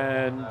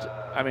 and,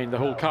 I mean, the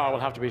whole car will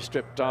have to be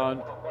stripped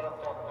down.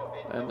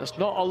 And there's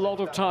not a lot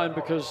of time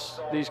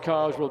because these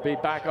cars will be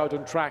back out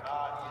on track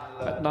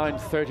at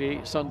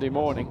 9:30 Sunday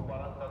morning.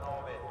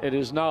 It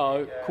is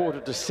now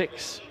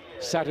 5:45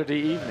 Saturday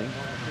evening.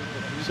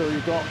 So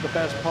you've got the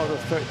best part of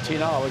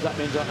 13 hours. That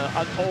means an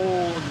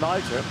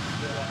all-nighter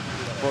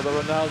for the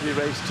Rinaldi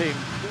race team.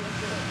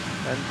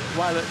 And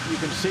while you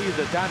can see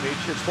the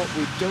damage, it's what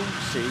we don't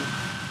see.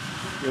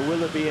 Will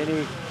there be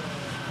any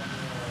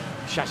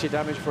chassis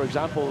damage, for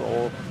example,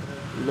 or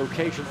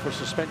location for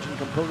suspension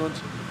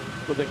components?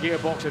 Will the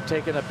gearbox have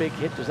taken a big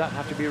hit? Does that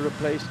have to be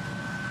replaced?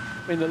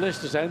 I mean, the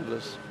list is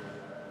endless.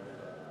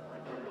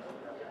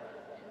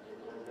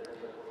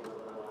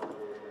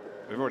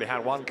 We've already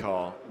had one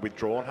car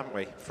withdrawn, haven't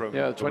we? From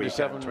the the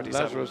 27 weekend.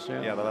 Lazarus.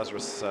 Yeah, the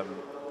Lazarus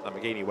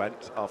Lamborghini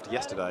went after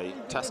yesterday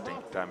testing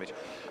damage.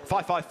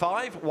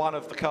 555, one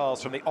of the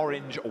cars from the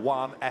Orange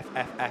 1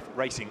 FFF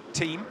racing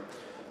team.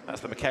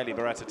 That's the Michele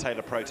Beretta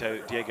Taylor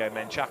Proto Diego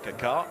Menchaca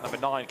car. Number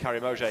 9, Carrie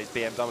Moget's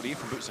BMW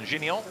from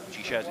Boutsen-Gignon.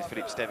 She shares with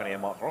Philippe Steveny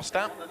and Marc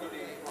Rostin.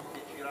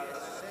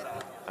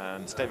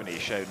 And Steveny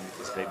is shown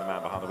as being the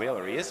man behind the wheel.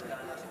 There he is.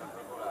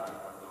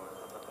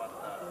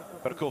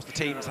 But of course the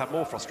teams have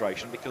more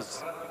frustration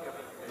because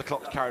the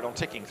clock's carried on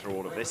ticking through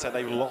all of this, so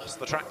they've lost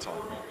the track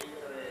time.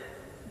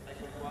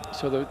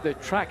 So the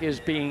track is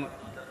being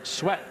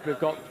swept. We've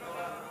got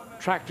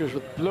tractors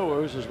with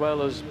blowers as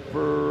well as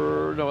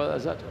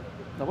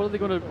now what are they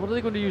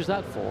going to use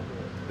that for?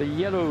 The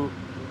yellow,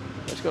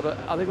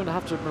 are they going to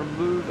have to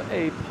remove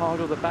a part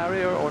of the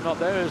barrier or not?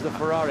 There is the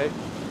Ferrari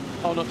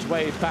on its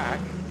way back.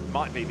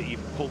 Might be that you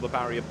pull the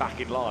barrier back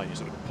in line, you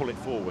sort of pull it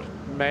forward.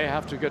 May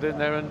have to get in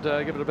there and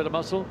give it a bit of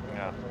muscle.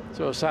 Yeah.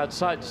 So a sad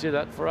sight to see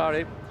that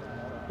Ferrari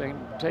being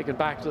taken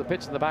back to the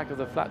pits in the back of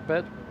the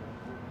flatbed.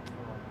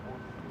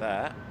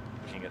 There,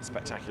 looking at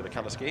spectacular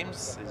colour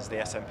schemes, is the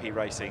SMP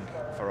Racing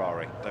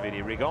Ferrari.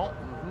 Davide Rigon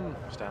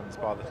stands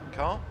by the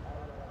car,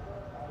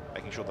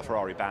 making sure the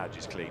Ferrari badge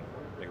is clean.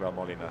 Miguel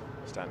Molina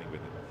standing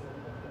with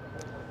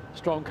it.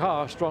 Strong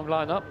car, strong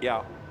lineup.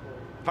 Yeah,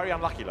 very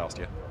unlucky last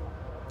year.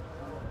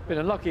 Been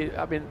unlucky.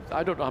 I mean,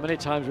 I don't know how many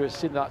times we've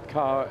seen that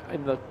car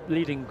in the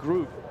leading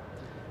group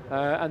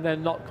and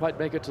then not quite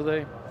make it to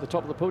the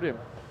top of the podium.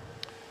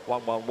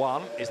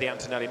 111 is the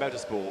Antonelli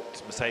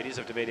Motorsport Mercedes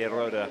of Davide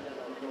Roda,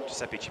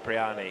 Giuseppe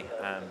Cipriani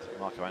and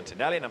Marco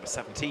Antonelli. Number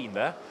 17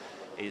 there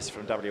is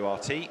from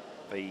WRT,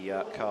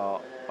 the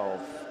car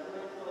of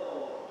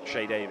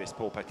Shea Davis,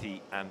 Paul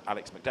Petit and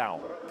Alex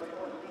McDowell.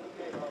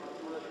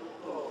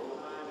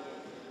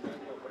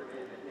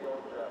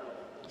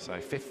 So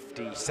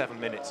 57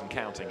 minutes and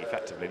counting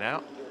effectively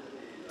now.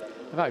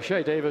 In fact,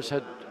 Shea Davis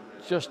had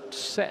just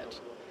set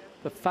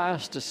the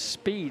fastest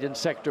speed in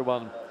Sector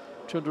 1,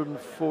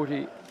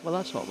 240. Well,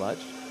 that's not right.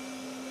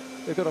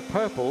 They've got a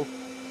purple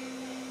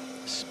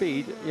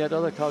speed, yet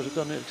other cars have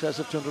done in excess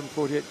of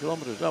 248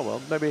 kilometers. Oh,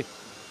 well, maybe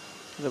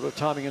they were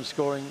timing and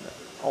scoring,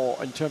 or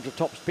in terms of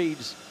top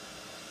speeds,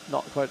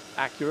 not quite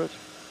accurate.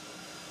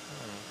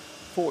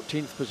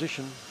 14th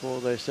position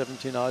for the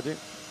 17 Audi.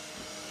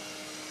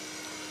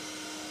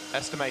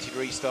 Estimated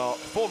restart,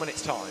 4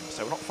 minutes time,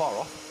 so we're not far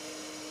off.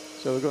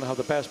 So they're going to have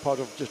the best part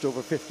of just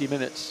over 50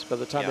 minutes by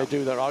the time they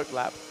do their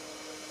outlap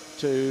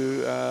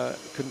to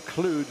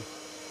conclude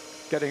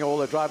getting all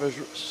the drivers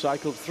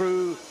cycled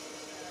through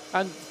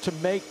and to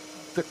make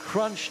the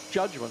crunch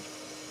judgment.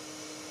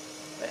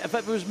 If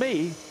it was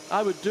me,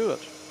 I would do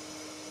it.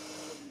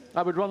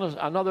 I would run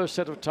another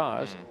set of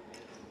tyres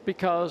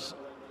because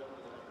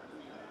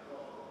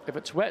if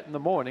it's wet in the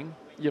morning,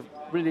 you've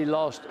really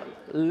lost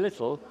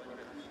little.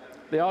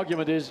 The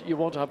argument is you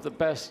want to have the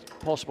best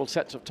possible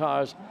sets of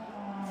tyres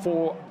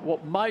for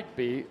what might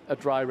be a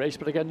dry race,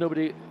 but again,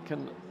 nobody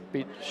can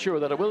be sure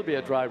that it will be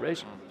a dry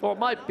race, or it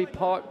might be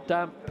part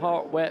damp,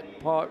 part wet,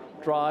 part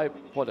dry,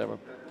 whatever.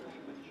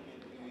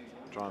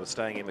 Drivers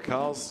staying in the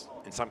cars.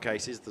 In some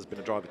cases, there's been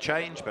a driver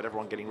change, but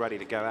everyone getting ready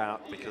to go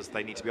out because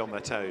they need to be on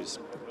their toes.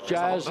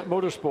 Jazz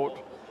Motorsport,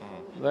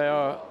 they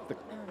are the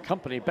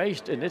company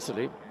based in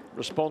Italy,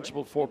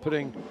 responsible for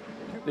putting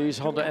these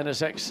Honda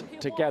NSX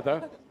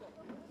together.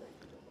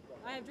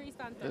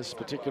 This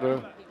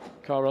particular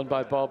car run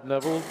by Bob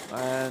Neville,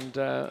 and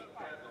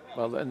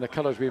well, in the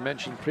colours we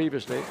mentioned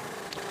previously,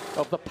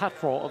 of the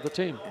patron of the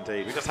team.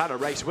 Indeed. We just had a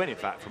race win, in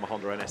fact, from a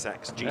Honda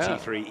NSX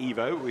GT3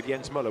 Evo, with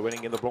Jens Müller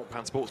winning in the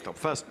Blancpain Sports Club.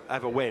 First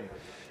ever win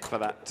for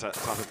that type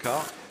of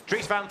car.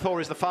 Dries Van Thor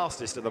is the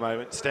fastest at the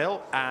moment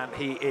still, and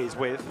he is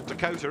with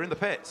Dakota in the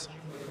pits.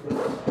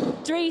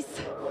 Dries,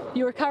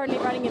 you are currently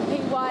running in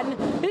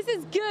P1. This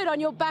is good on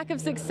your back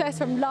of success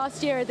from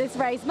last year at this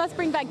race. Must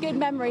bring back good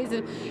memories.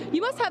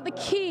 You must have the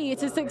key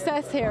to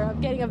success here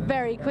of getting a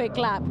very quick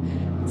lap.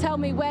 Tell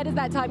me, where does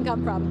that time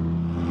come from?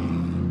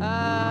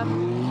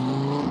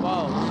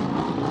 Well,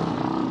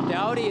 the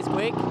Audi is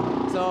quick,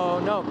 so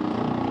no.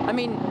 I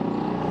mean,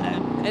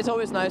 it's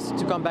always nice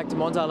to come back to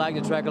Monza. I like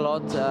the track a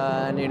lot,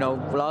 and you know,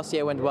 last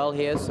year went well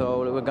here,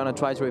 so we're gonna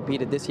try to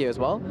repeat it this year as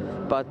well.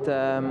 But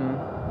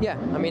yeah,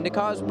 I mean, the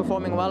car is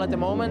performing well at the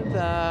moment.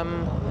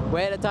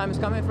 Where the time is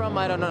coming from,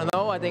 I don't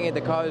know. I think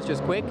the car is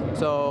just quick,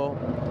 so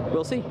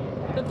we'll see.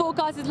 The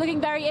forecast is looking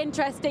very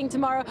interesting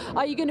tomorrow.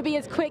 Are you going to be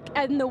as quick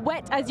in the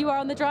wet as you are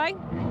on the dry?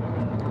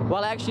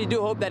 Well, I actually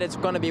do hope that it's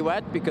going to be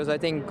wet, because I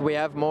think we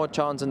have more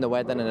chance in the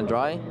wet than in the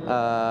dry.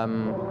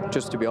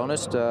 Just to be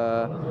honest,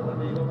 I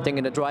think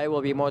in the dry it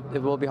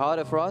will be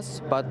harder for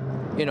us. But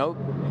you know,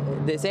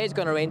 they say it's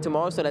going to rain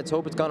tomorrow, so let's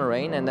hope it's going to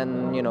rain, and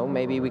then you know,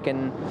 maybe we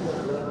can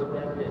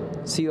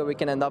see where we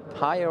can end up,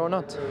 higher or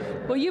not.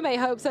 Well, you may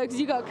hope so, because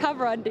you got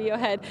cover under your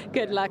head.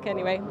 Good luck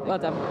anyway. Well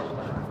done.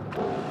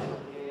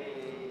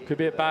 Could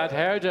be a bad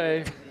hair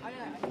day.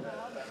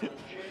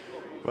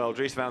 Well,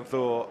 Dries Van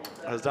Thor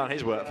has done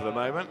his work for the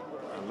moment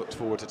and looks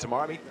forward to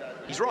tomorrow. I mean,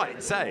 he's right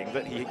in saying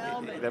that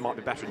they might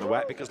be better in the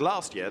wet, because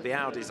last year the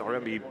Audis, I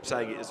remember you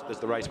saying it as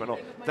the race went on,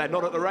 they're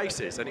not at the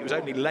races, and it was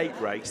only late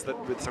race that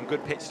with some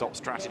good pit stop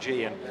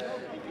strategy and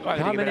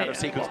getting a bit out of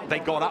sequence, they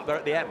got up there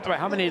at the end.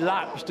 How many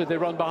laps did they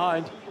run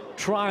behind,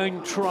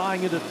 trying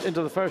it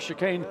into the first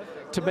chicane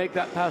to make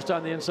that pass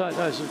down the inside?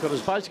 No, he's got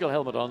his bicycle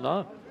helmet on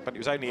now. But it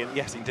was only in,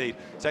 yes, indeed,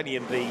 it's only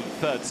in the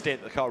third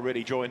stint the car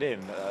really joined in,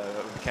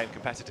 became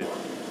competitive.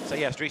 So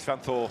yes, Dries Van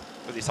Thor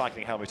with his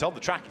cycling helmet on. The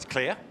track is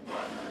clear,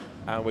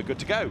 and we're good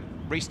to go.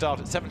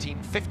 Restart at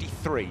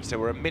 17:53, so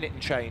we're a minute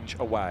and change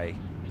away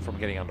from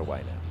getting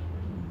underway now.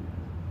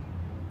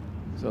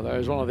 So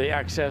there's one of the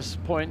access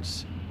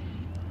points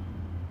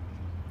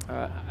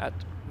down at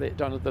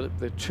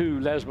the two,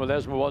 Lesmo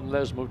 1,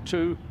 Lesmo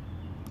 2.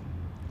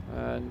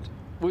 And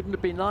wouldn't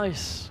it be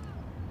nice,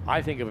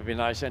 I think it would be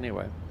nice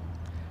anyway,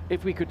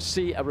 if we could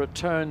see a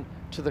return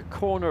to the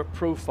corner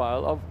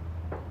profile of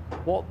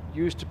what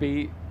used to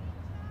be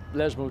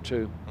Lesmo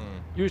 2.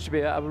 Used to be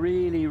a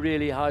really,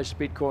 really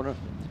high-speed corner,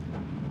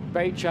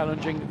 very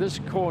challenging. This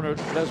corner,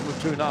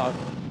 Lesmo 2 now,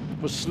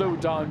 was slowed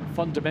down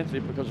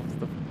fundamentally because of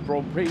the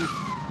Grand Prix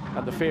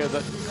and the fear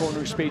that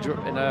cornering speeds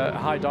in a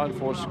high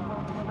downforce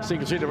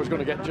single-seater was going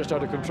to get just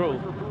out of control.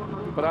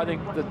 But I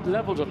think the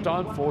levels of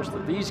downforce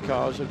that these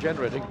cars are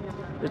generating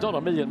is not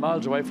a million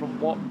miles away from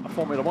what a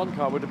Formula One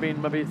car would have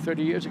been maybe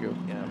 30 years ago.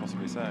 Yeah,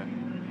 possibly so.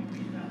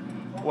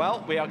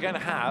 Well, we are going to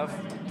have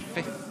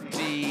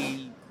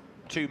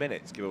 52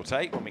 minutes, give or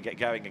take, when we get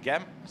going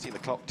again. See the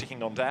clock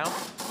ticking on down.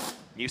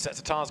 New sets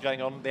of tyres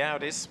going on the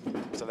Audis,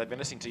 so they've been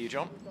listening to you,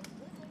 John.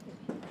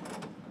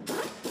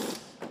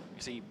 You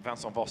see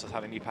Vincent Voss has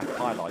had a new pack of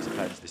highlighter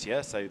pens this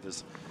year, so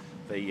there's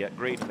the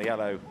green and the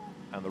yellow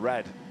and the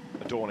red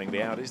adorning the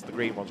Audis. The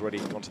green one's already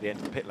gone to the end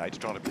of the pit lane to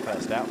try to be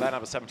first out. Then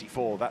number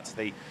 74, that's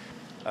the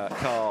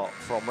car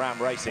from Ram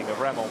Racing of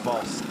Raymond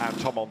Voss and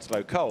Tom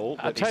Onslow Cole.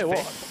 I'll tell you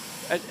what,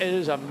 it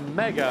is a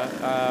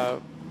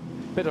mega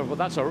bit of, well,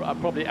 that's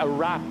probably a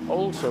wrap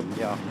also.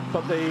 Yeah.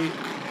 But the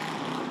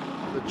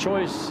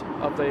choice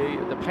of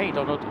the paint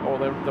on it, or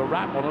the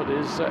wrap on it,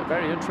 is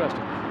very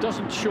interesting.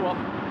 Doesn't show up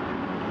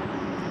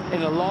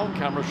in a long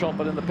camera shot,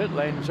 but in the pit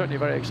lane, certainly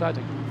very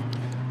exciting.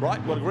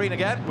 Right, well, green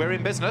again, we're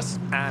in business,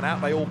 and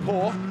out they all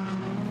pour.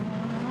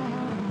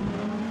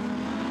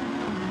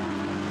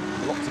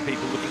 Lots of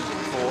people looking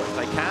for, if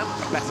they can,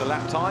 a better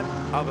lap time.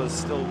 Others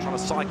still trying to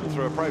cycle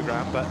through a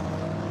programme, but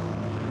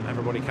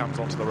everybody comes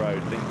onto the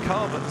road. The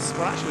car that's,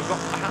 well, actually, we've got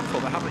a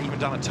handful that haven't even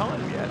done a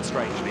time yet,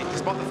 strangely,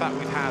 despite the fact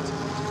we've had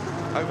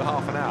over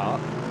half an hour.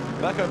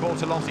 Mirko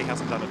Bortolotti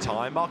hasn't done a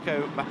time,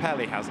 Marco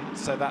Mappelli hasn't,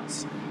 so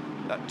that's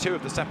two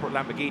of the separate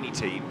Lamborghini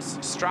teams.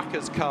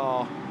 Stracker's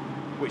car,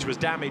 which was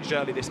damaged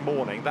early this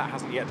morning, that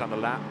hasn't yet done a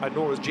lap, and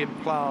nor has Jim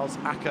Pla's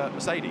Acker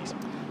Mercedes.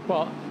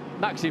 Well,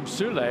 Maxime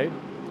Soulet,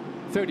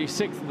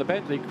 36th in the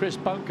Bentley, Chris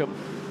Buncombe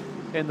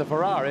in the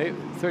Ferrari,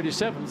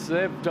 37th.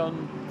 They've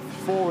done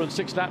 4 and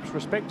 6 laps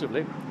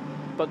respectively,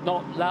 but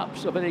not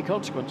laps of any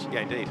consequence. Yeah,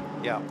 indeed,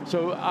 yeah.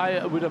 So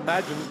I would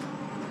imagine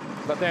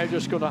that they're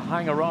just going to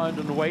hang around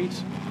and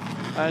wait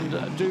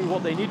and do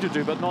what they need to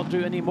do, but not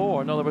do any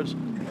more. In other words,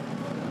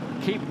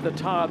 keep the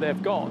tyre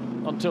they've got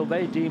until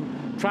they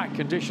deem track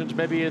conditions,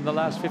 maybe in the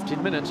last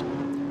 15 minutes,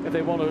 if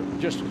they want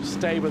to just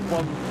stay with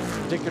one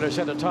particular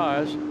set of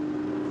tyres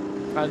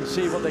and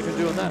see what they can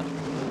do on that.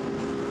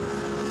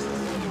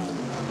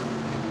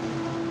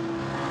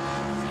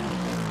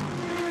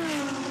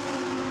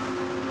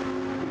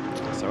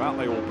 So out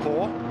they all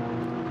pour.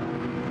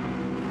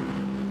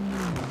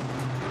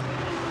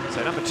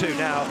 So number 2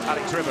 now,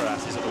 Alex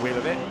Riveras is at the wheel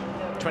of it.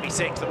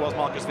 26, that was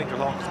Marcus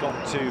Winkelhock, has gone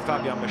to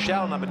Fabien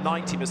Michel. Number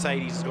 90,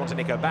 Mercedes, has gone to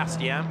Nico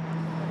Bastian.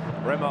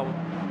 Raymond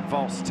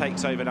Vos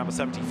takes over number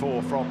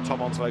 74 from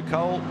Tom Onslow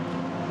Cole.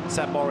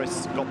 Seb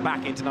Morris got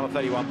back into number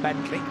 31,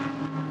 Bentley.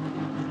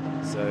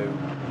 So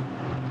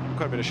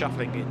quite a bit of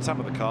shuffling in some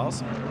of the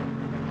cars.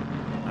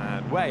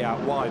 And way out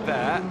wide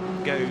there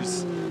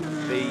goes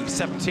the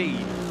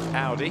 17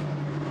 Audi.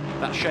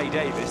 That's Shea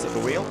Davis at the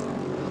wheel.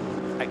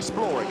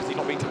 Exploring, because he's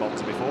not been to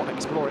Monza before,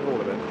 exploring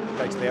all of it.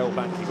 Goes to the old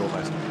banking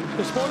almost.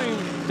 This morning,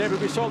 David,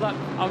 we saw that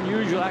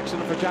unusual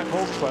accident for Jack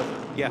Hawksworth.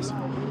 Yes.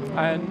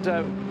 And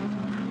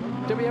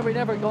we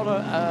never got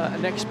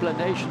an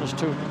explanation as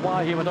to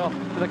why he went off.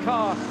 The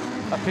car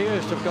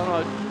appears to have gone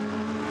out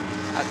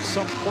at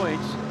some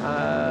point,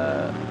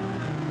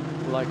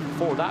 like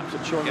 4 laps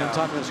at showing the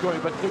time and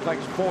scoring, but it looked like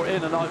it's 4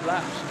 in and out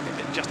laps.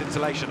 Just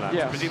installation laps,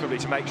 yes. Presumably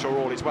to make sure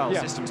all is well,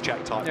 systems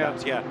check type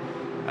laps,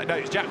 no,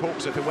 it's Jack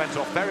Hawksworth who went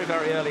off very,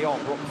 very early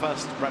on, brought the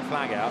first red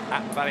flag out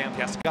at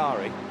Variante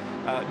Ascari.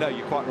 No,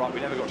 you're quite right,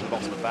 we never got to the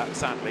bottom of that,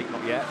 sadly,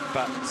 not yet,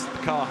 but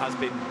the car has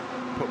been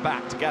put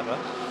back together,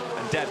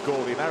 and Dev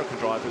Gore, the American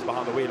driver, is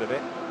behind the wheel of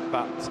it,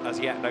 but as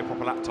yet, no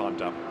proper lap time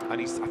done. And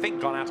he's, I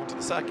think, gone out onto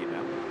the circuit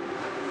now.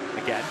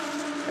 Again.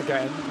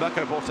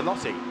 Mirko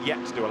Bortolotti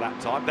yet to do a lap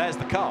time. There's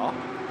the car,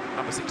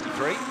 number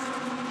 63.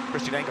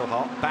 Christian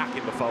Engelhardt back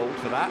in the fold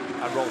for that,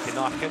 and Rolf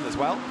Nijken as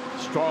well.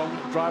 Strong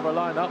driver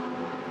lineup.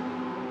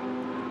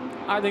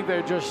 I think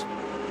they're just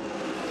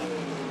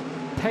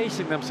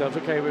pacing themselves.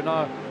 Okay, we're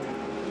now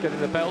getting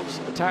the belts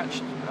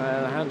attached,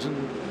 hands and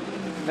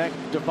neck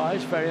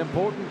device, very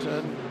important.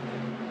 And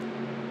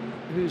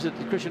who's it,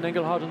 Christian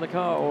Engelhardt in the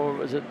car,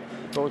 or is it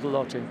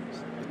Bortolotti?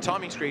 The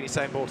timing screen is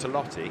saying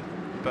Bortolotti,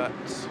 but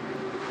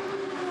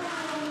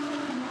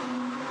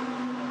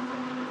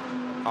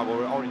well,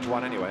 we're orange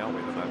one anyway, aren't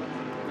we, at the moment?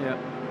 Yeah.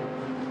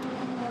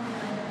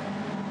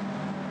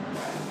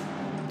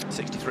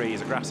 63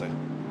 is a Grasso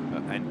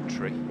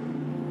entry.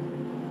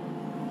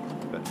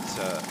 But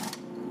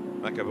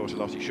Mirko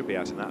Bortolotti should be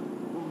out in that.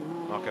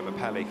 Marco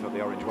Mappelli for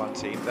the Orange One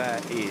team. There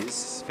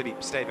is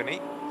Philippe Steveny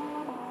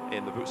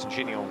in the Boots and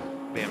Chignon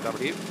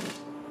BMW.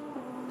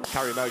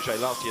 Carrie Moget,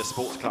 last year's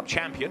Sports Club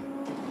champion.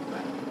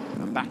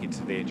 And back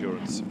into the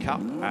Endurance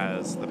Cup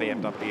as the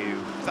BMW.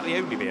 Is that the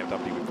only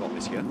BMW we've got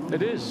this year?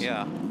 It is.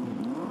 Yeah.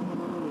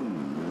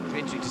 It's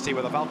interesting to see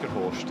whether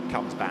Valkenhorst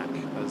comes back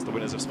as the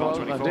winners of Spa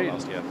 24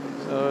 last year.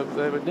 So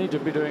they would need to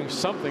be doing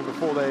something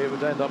before they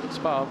would end up at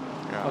Spa.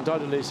 Yeah.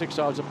 Undoubtedly, 6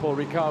 hours of Paul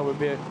Ricard would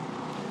be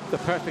the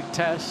perfect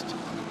test,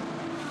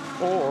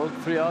 or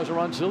 3 hours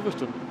around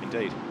Silverstone.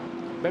 Indeed.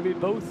 Maybe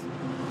both.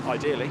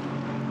 Ideally.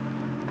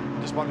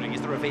 Just wondering, is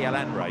there a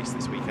VLN race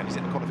this weekend? Is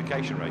it a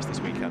qualification race this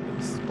weekend?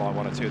 That's why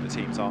 1 or 2 of the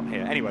teams aren't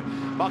here. Anyway,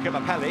 Marco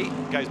Mappelli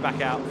goes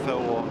back out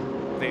for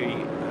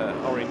the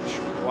Orange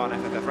One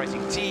FFF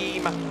Racing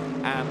team,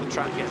 and the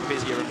track gets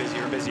busier and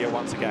busier and busier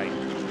once again.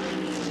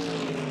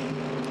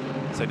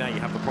 So now you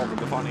have the problem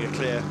of finding a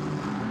clear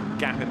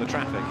gap in the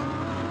traffic.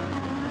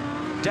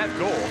 Dev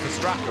Gore for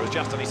Stracker has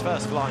just done his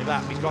first flying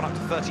lap. He's gone up to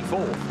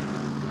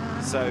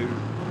 34th. So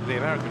the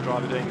American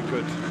driver doing a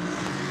good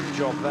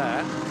job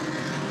there.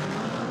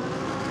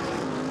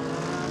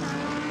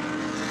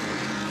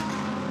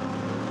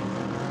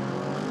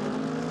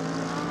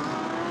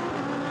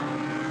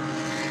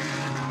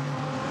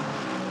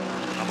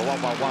 Number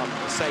 111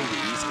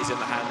 Mercedes is in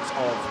the hands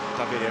of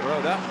Davide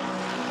Roda.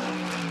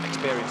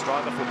 Experienced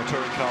driver, former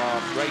touring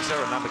car racer,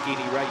 a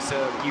Lamborghini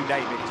racer, you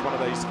name it. He's one of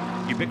those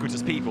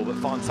ubiquitous people that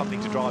find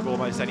something to drive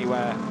almost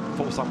anywhere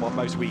for someone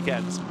most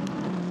weekends.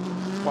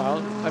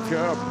 Well, if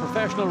you're a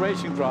professional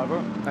racing driver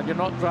and you're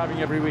not driving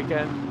every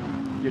weekend,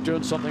 you're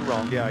doing something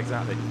wrong. Yeah,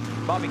 exactly.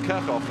 Marvin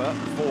Kirchhofer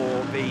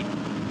for the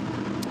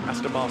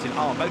Aston Martin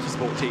R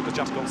Motorsport team has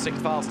just gone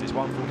 6th fastest,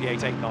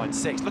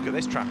 1:48.896. Look at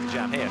this traffic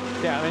jam here.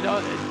 Yeah, I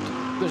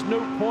mean, there's no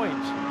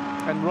point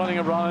in running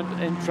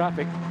around in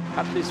traffic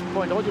at this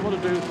point. All you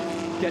want to do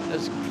get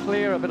as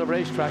clear a bit of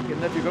racetrack,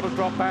 and if you've got to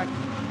drop back,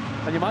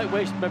 and you might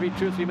waste maybe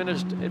 2 or 3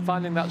 minutes in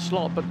finding that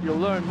slot, but you'll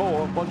learn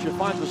more once you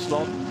find the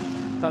slot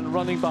than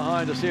running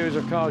behind a series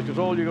of cars, because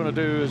all you're going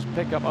to do is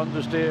pick up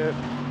understeer,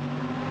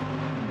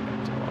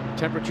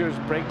 temperatures,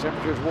 brake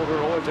temperatures, water,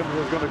 oil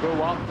temperatures are going to go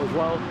up as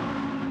well.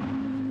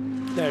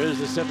 There is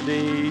the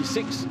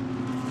 76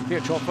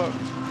 Kirchhoffer,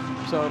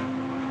 so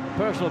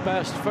personal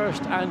best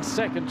first and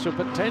second, so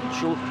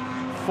potential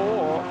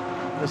for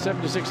the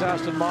 76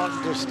 Aston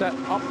Martin to step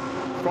up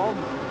from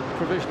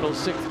provisional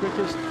 6th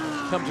quickest.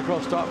 Comes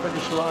across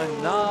start-finish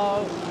line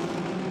now.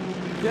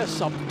 Yes,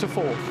 up to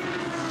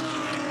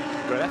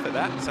 4th. Great effort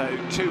that. So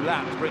 2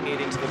 laps bringing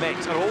it into the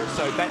mix, and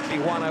also Bentley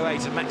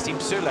 108 and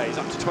Maxime Soulet is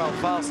up to 12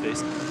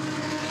 fastest.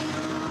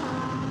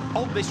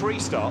 On this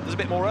restart, there's a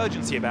bit more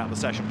urgency about the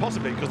session,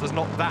 possibly because there's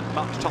not that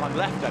much time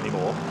left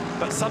anymore.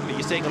 But suddenly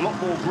you're seeing a lot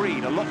more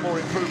green, a lot more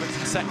improvements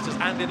in sectors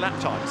and in lap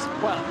times.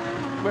 Well,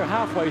 we're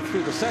halfway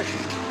through the session.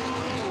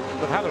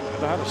 They've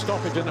had a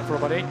stoppage in it for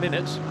about 8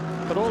 minutes.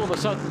 But all of a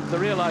sudden, the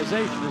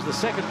realization is the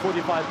second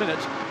 45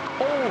 minutes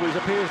always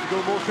appears to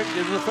go more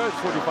quickly than the first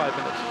 45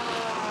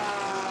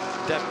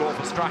 minutes. Dev Gore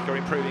for Stracker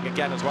improving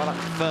again as well, up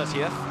to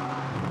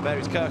 30th. There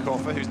is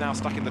Kirchhoffer, who's now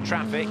stuck in the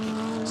traffic.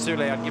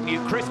 Soulet, I'd give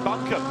you Chris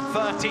Buncombe,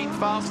 13th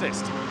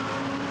fastest.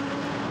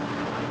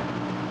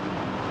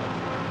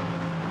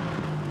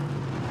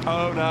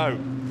 Oh no,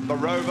 the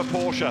Rover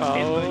Porsche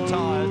in the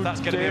tyres. That's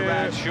going to be a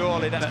red,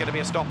 surely that's going to be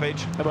a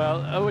stoppage.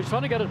 Well, he's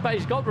trying to get it back.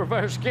 He's got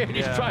reverse gear.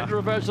 He's trying to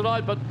reverse it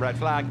out, but red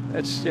flag.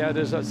 It's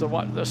that's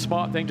the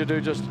smart thing to do.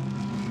 Just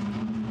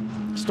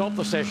stop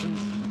the session,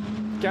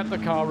 get the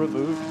car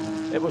removed.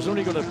 It was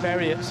only going to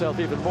bury itself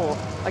even more.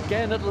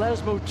 Again at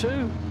Lesmo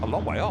 2. A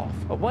long way off.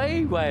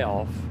 Way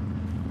off.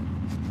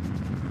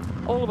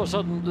 All of a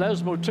sudden,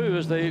 Lesmo 2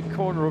 is the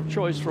corner of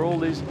choice for all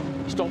these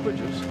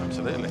stoppages.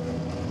 Absolutely.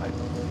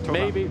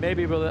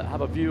 Maybe we'll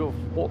have a view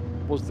of what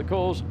was the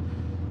cause,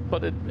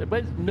 but it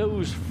went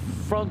nose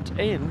front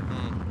in.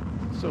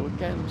 So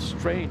again,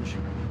 strange.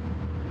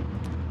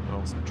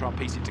 We'll try and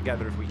piece it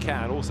together if we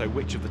can. Also,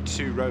 which of the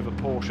 2 Rover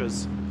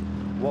Porsches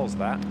was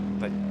that?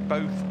 They'd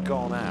both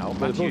gone out.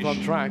 They were both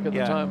on track at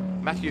the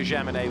time. Mathieu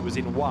Jaminet was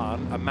in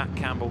one, and Matt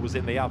Campbell was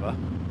in the other.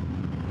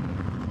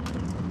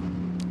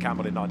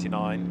 Campbell in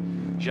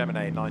 99,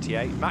 Jaminet in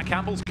 98. Matt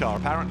Campbell's car,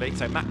 apparently.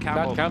 So Matt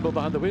Campbell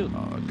behind the wheel.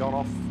 Gone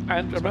off.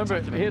 And remember,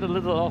 he had a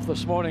little off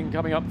this morning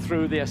coming up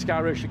through the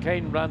Escaro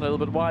chicane, ran a little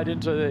bit wide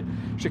into the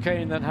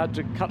chicane, then had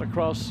to cut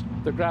across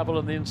the gravel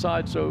on the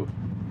inside. So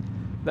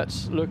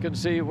let's look and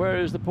see, where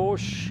is the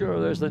Porsche? Or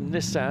there's the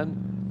Nissan.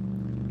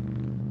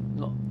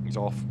 No. He's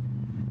off.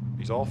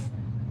 He's off.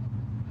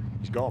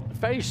 He's gone.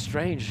 Very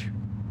strange.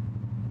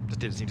 Just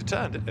didn't seem to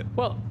turn, did it?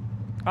 Well,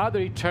 either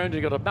he turned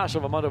and got a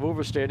massive amount of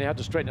oversteer and he had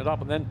to straighten it up,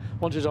 and then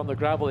once he's on the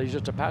gravel, he's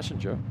just a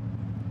passenger.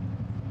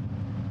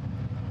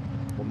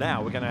 Well,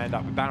 now we're going to end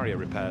up with barrier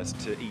repairs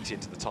to eat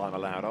into the time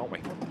allowed, aren't we?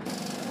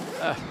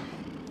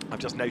 I've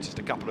just noticed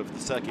a couple of the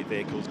circuit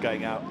vehicles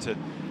going out to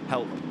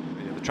help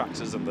the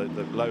tractors and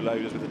the low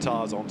loaders with the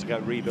tyres on to go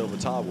and rebuild the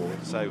tyre wall.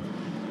 So,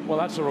 well,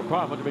 that's a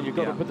requirement. I mean, you've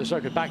got to put the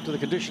circuit back to the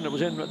condition it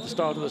was in at the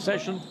start of the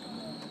session.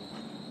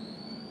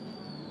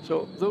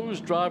 So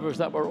those drivers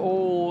that were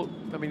all,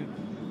 I mean,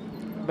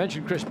 I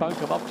mentioned Chris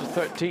Buncombe up to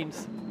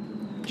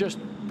 13th, just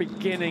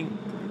beginning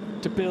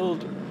to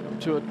build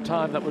to a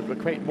time that would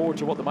equate more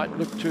to what they might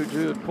look to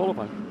do at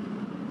qualifying.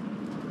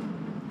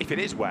 If it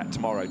is wet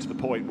tomorrow to the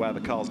point where the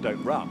cars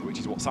don't run, which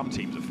is what some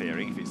teams are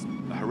fearing, if it's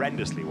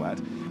horrendously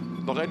wet,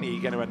 not only are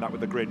you going to end up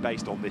with a grid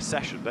based on this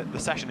session, but the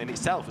session in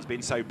itself has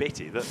been so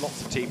bitty that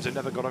lots of teams have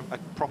never got a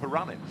proper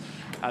run in.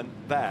 And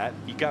there,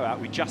 you go out,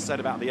 we just said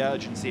about the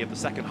urgency of the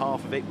second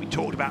half of it, we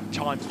talked about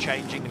times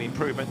changing and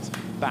improvements,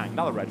 bang,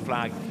 another red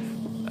flag.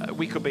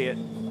 We could be at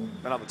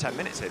another 10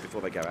 minutes here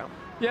before they go out.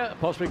 Yeah,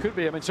 possibly could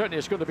be. I mean, certainly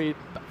it's going to be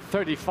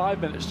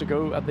 35 minutes to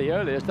go at the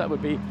earliest. That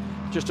would be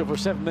just over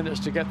 7 minutes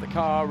to get the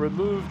car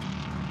removed.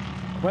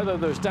 Whether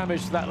there's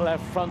damage to that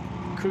left front,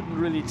 couldn't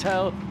really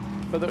tell.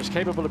 Whether it's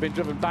capable of being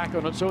driven back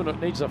on its own, it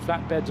needs a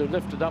flatbed to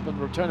lift it up and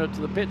return it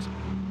to the pit.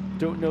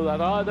 Don't know that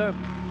either.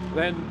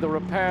 Then the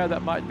repair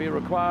that might be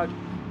required,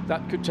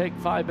 that could take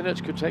 5 minutes,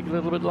 could take a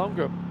little bit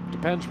longer.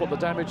 Depends what the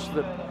damage to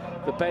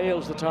the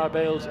bales, the tyre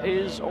bales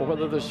is, or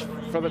whether there's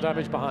further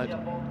damage behind.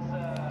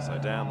 So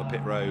down the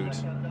pit road.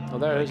 Oh,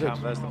 there's the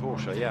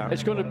Porsche, yeah.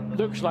 It's going to,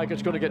 looks like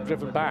it's going to get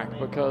driven back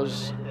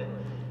because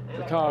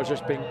the car is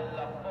just being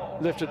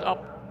lifted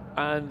up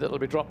and it'll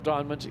be dropped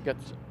down once it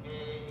gets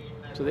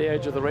to the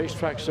edge of the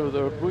racetrack. So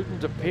there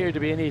wouldn't appear to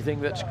be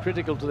anything that's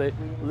critical to the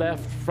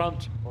left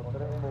front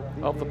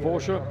of the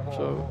Porsche.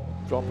 So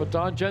drop it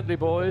down gently,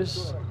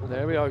 boys.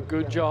 There we are,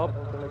 good job.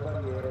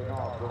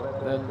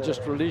 Then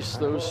just release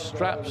those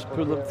straps,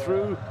 pull them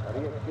through,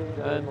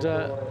 and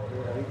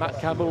Matt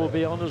Campbell will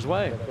be on his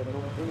way.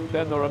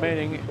 Then the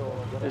remaining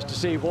is to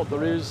see what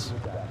there is.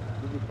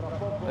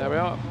 There we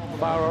are,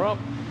 fire her up.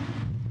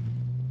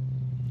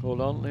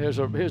 Hold on, here's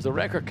the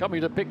wrecker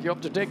coming to pick you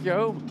up to take you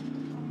home.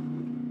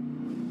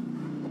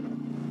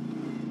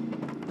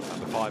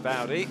 Number 5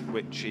 Audi,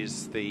 which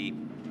is the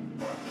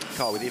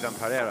car with Ivan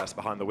Pereiras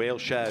behind the wheel,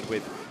 shared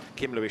with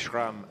Kim Louis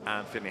Schramm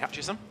and Finlay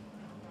Hutchison.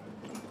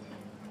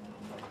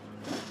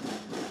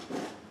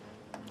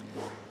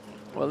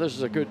 Well, this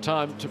is a good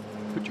time to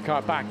put your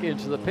car back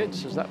into the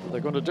pits. Is that what they're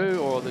going to do,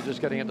 or they're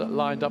just getting it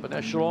lined up in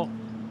echelon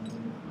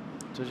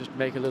to just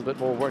make a little bit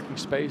more working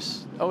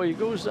space? Oh, he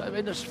goes. I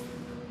mean,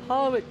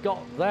 how it got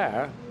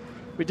there,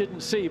 we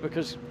didn't see,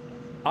 because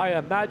I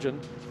imagine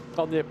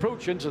on the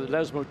approach into the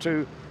Lesmo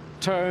 2,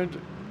 turned,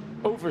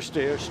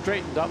 oversteer,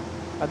 straightened up,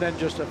 and then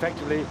just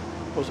effectively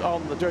was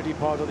on the dirty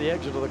part of the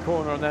exit of the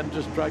corner and then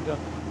just dragged on.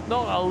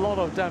 Not a lot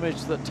of damage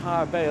to the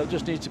tyre bale,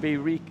 just needs to be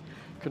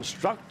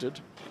reconstructed.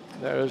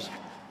 There's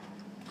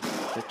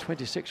the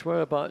 26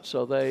 whereabouts,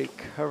 are they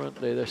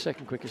currently? They're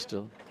second quickest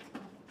still.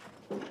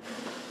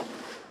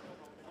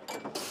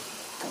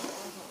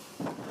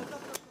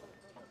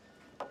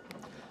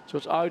 So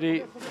it's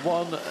Audi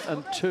 1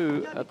 and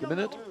 2 at the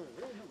minute.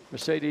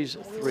 Mercedes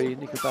 3,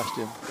 Nico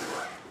Bastian.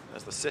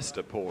 That's the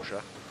sister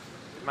Porsche.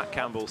 If Matt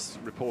Campbell's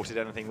reported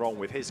anything wrong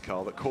with his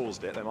car that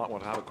caused it, they might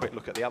want to have a quick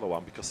look at the other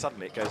one, because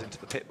suddenly it goes into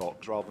the pit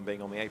box rather than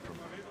being on the apron.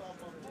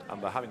 And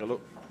they're having a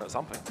look at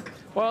something.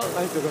 Well,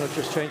 I think they're going to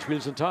just change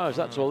wheels and tyres,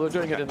 that's all. They're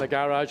doing it in the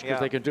garage because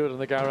they can do it in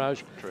the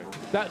garage. True.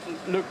 That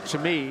looked to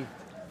me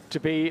to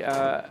be what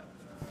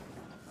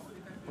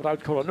I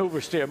would call an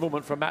oversteer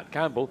moment from Matt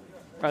Campbell.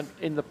 And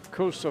in the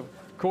course of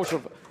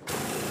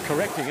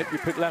correcting it, you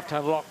put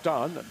left-hand lock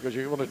down because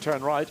you want to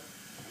turn right.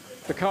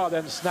 The car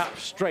then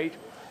snaps straight,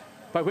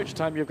 by which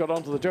time you've got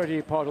onto the dirty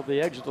part of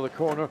the exit of the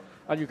corner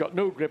and you've got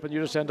no grip and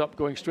you just end up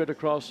going straight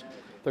across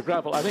the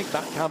gravel. I think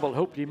Matt Campbell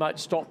hoped he might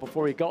stop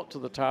before he got to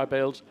the tyre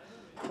bales.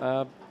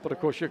 But of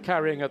course you're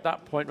carrying at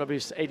that point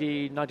maybe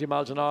 80, 90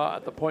 miles an hour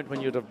at the point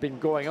when you'd have been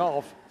going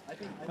off,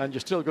 and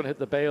you're still going to hit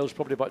the bales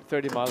probably about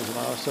 30 miles an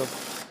hour. So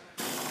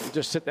you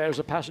just sit there as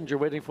a passenger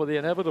waiting for the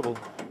inevitable.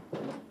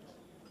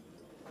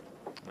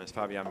 There's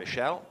Fabian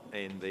Michel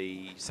in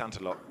the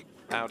Santalok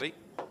Audi.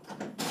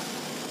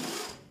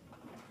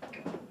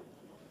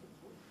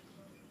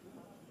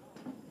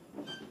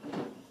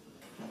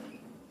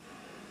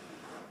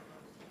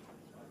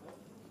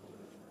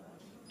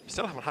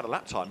 Still haven't had a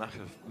lap time of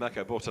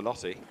Mirko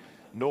Bortolotti,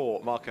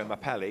 nor Marco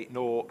Mappelli,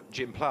 nor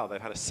Jim Plough.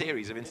 They've had a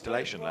series of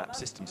installation laps,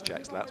 systems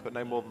checks laps, but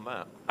no more than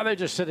that. And they're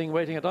just sitting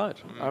waiting it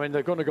out. I mean,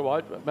 they're going to go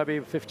out,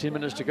 maybe 15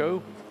 minutes to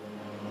go.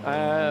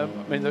 I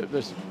mean,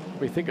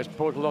 we think it's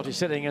Bortolotti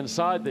sitting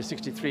inside the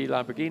 63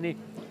 Lamborghini.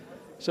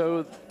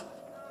 So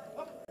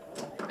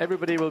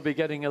everybody will be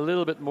getting a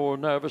little bit more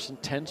nervous and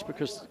tense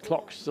because the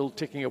clock's still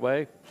ticking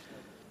away.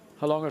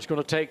 How long it's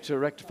going to take to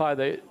rectify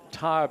the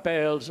tyre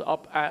bales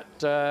up at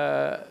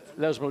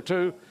Lesmo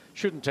 2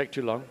 shouldn't take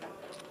too long.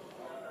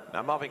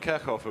 Now, Marvin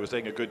Kirchhofer was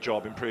doing a good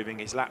job improving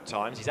his lap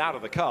times. He's out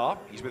of the car.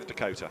 He's with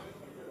Dakota.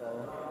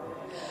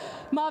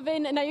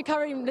 Marvin, now you're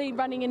currently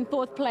running in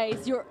 4th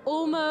place. You're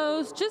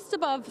almost just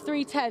above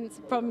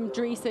 3/10 from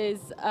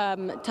Dries's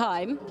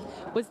time.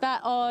 Was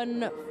that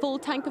on full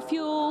tank of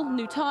fuel,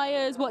 new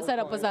tyres? What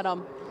setup was that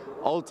on?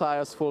 Old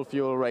tyres, full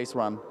fuel, race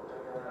run.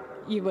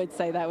 You would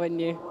say that, wouldn't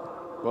you?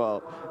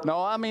 Well,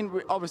 no, I mean,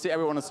 obviously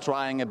everyone is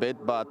trying a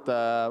bit,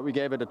 but we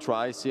gave it a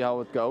try, see how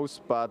it goes.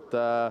 But,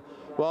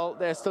 well,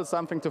 there's still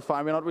something to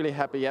find. We're not really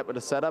happy yet with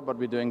the setup, but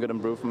we're doing good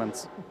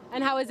improvements.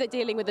 And how is it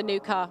dealing with the new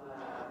car?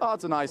 Oh,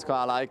 it's a nice car.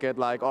 I like it.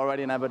 Like,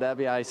 already in Abu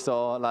Dhabi, I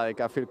saw, like,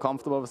 I feel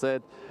comfortable with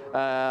it.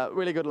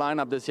 Really good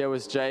lineup this year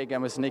with Jake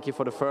and with Nicky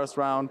for the first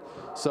round.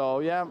 So,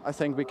 yeah, I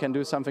think we can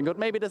do something good.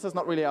 Maybe this is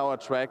not really our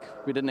track.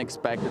 We didn't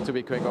expect it to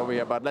be quick over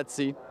here, but let's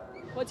see.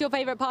 What's your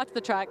favorite part of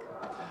the track?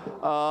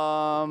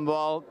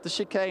 Well, the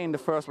chicane, the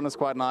first one is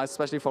quite nice,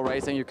 especially for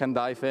racing. You can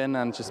dive in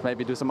and just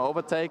maybe do some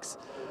overtakes.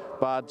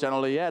 But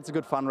generally, yeah, it's a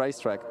good fun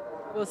racetrack.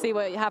 We'll see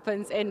what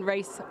happens in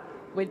race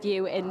with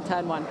you in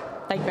turn 1.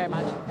 Thank you very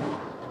much.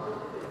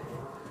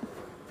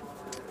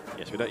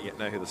 Yes, we don't yet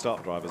know who the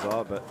start drivers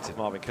are, but if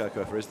Marvin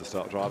Kirchhofer is the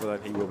start driver,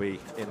 then he will be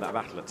in that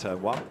battle at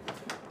turn 1.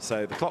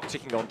 So the clock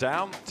ticking on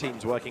down,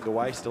 teams working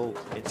away still,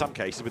 in some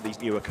cases, with these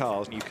new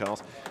cars,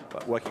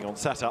 but working on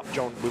setup.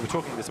 John, we were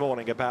talking this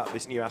morning about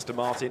this new Aston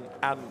Martin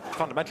and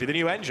fundamentally the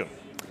new engine.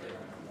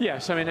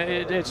 Yes, I mean,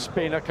 it's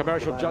been a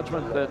commercial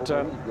judgment that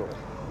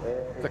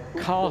the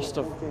cost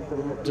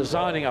of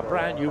designing a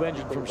brand new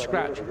engine from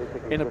scratch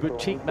in a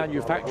boutique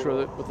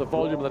manufacturer with the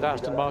volume that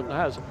Aston Martin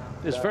has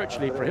is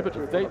virtually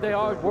prohibitive. They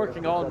are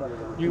working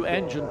on new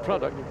engine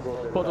product,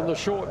 but in the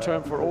short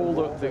term, for all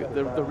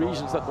the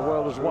reasons that the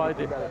world is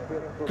widely,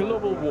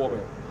 global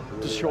warming,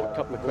 to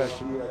shortcut the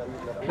question.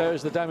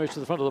 There's the damage to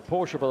the front of the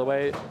Porsche, by the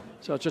way,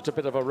 so it's just a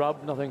bit of a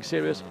rub, nothing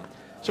serious.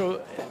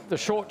 So the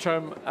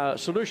short-term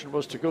solution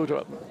was to go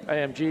to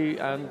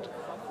AMG and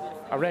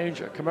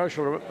arrange a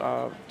commercial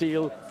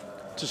deal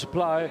to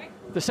supply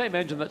the same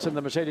engine that's in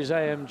the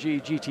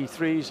Mercedes-AMG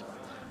GT3s.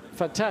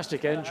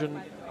 Fantastic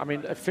engine, I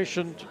mean,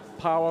 efficient,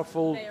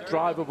 powerful,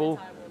 drivable,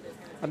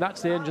 and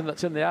that's the engine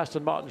that's in the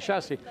Aston Martin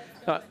chassis.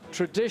 Now,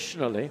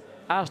 traditionally,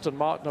 Aston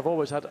Martin have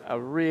always had a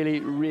really,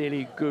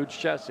 really good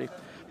chassis,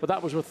 but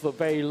that was with the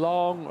very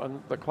long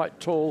and the quite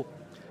tall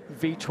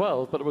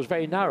V12, but it was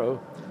very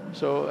narrow,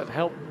 so it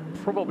helped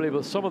probably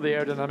with some of the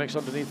aerodynamics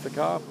underneath the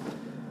car,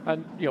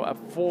 and you know, a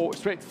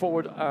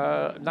straightforward,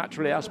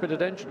 naturally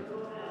aspirated engine.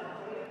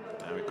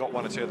 And we've got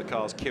one or two of the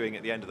cars queuing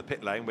at the end of the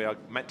pit lane. We are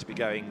meant to be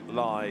going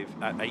live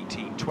at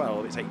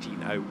 18:12. It's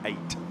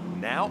 18:08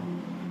 now.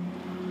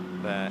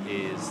 There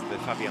is the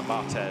Fabien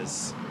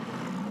Barthez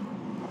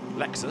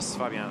Lexus.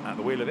 Fabien at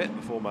the wheel of it,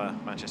 the former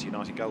Manchester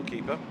United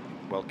goalkeeper,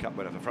 World Cup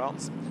winner for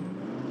France.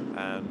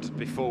 And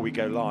before we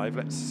go live,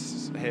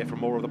 let's hear from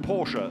more of the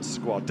Porsche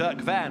squad.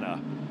 Dirk Werner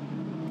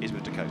is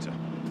with Dakota.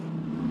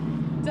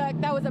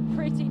 Dirk, that was a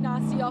pretty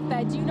nasty off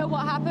there. Do you know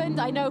what happened?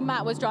 I know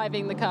Matt was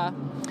driving the car.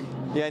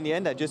 Yeah, in the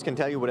end, I just can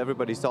tell you what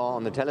everybody saw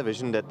on the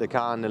television, that the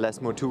car in the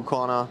Lesmo 2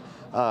 corner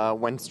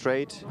went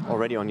straight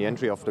already on the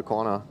entry of the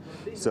corner.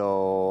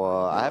 So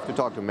I have to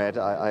talk to Matt.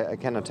 I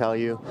cannot tell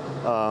you.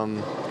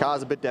 Car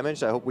is a bit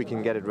damaged. I hope we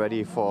can get it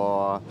ready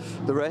for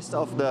the rest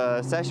of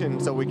the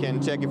session so we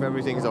can check if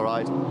everything's all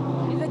right.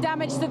 Is the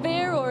damage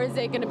severe, or is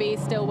it going to be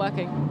still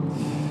working?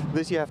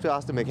 This you have to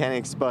ask the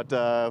mechanics, but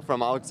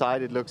from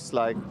outside it looks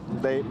like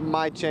they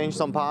might change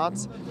some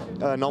parts.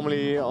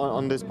 Normally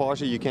on this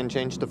Porsche you can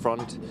change the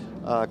front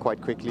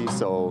quite quickly,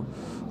 so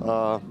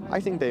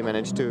I think they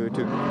managed to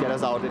get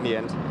us out in the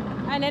end.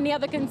 And any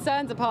other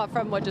concerns apart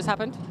from what just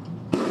happened?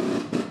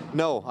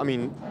 No, I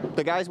mean,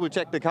 the guys will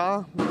check the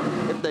car.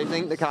 If they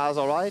think the car is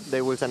all right,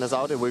 they will send us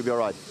out, it will be all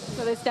right.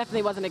 So this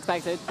definitely wasn't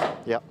expected.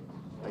 Yeah.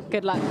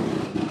 Good luck.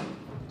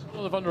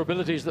 One of the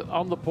vulnerabilities that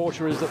on the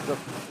Porsche is that the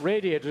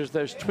radiators,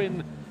 there's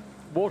twin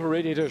water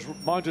radiators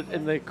mounted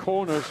in the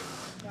corners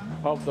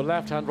of the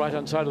left-hand,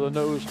 right-hand side of the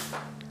nose,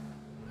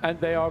 and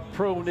they are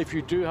prone, if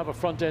you do have a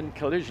front-end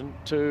collision,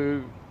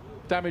 to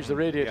damage the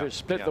radiators,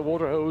 split the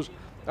water hose,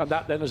 and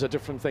that then is a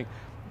different thing.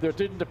 There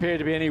didn't appear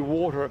to be any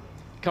water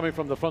coming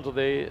from the front of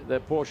the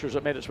Porsches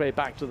that made its way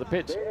back to the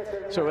pits.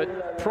 So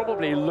it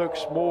probably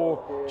looks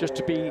more just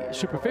to be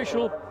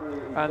superficial,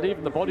 and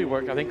even the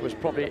bodywork I think was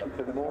probably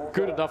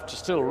good enough to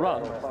still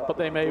run, but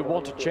they may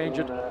want to change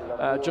it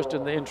just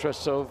in the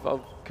interests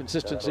of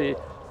consistency,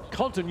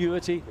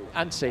 continuity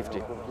and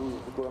safety.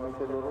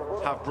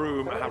 Have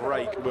Broom, have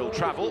Rake will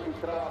travel.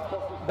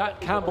 That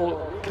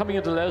Campbell coming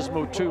into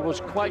Lesmo 2 was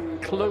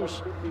quite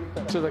close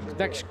to the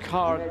next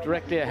car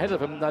directly ahead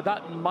of him. Now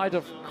that might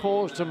have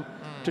caused him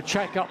to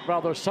check up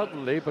rather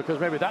suddenly, because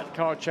maybe that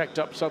car checked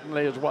up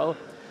suddenly as well.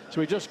 So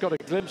we just got a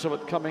glimpse of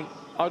it coming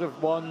out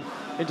of 1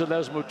 into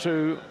Lesmo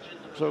 2.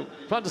 So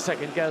plan to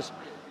second guess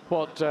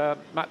what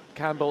Matt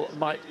Campbell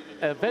might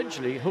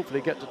eventually,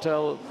 hopefully, get to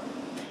tell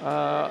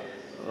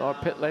our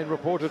pit lane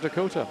reporter,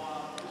 Dakota.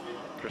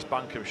 Chris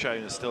Buncombe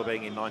shown as still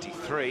being in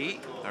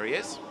 93. There he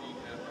is.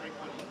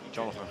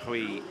 Jonathan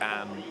Hui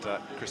and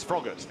Chris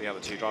Froggatt, the other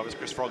two drivers.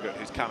 Chris Froggatt,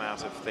 who's come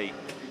out of the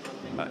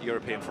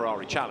European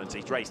Ferrari Challenge.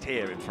 He's raced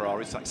here in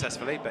Ferrari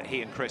successfully, but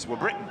he and Chris were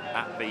Britain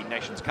at the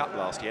Nations Cup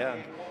last year,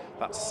 and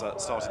that's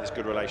started this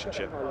good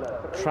relationship.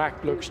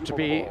 Track looks to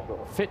be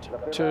fit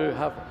to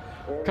have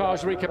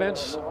cars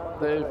recommence.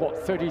 The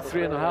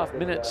 33.5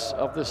 minutes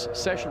of this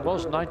session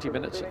was 90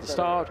 minutes at the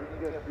start.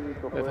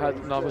 We've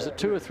had, now was it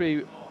 2 or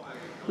 3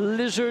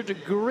 lizard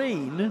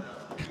green?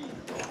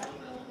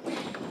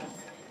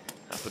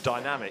 That's the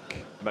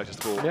dynamic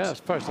motorsport. Yeah,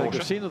 it's the first thing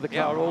we've seen of the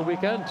car all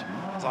weekend.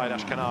 Zaid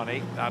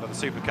Ashkanani out of the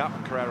Super Cup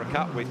and Carrera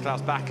Cup with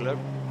Klaus Bachler,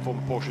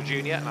 former Porsche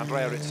Junior, and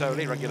Andrea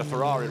Rizzoli, regular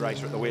Ferrari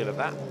racer at the wheel of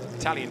that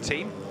Italian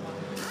team.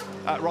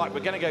 Right, we're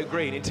going to go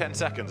green in 10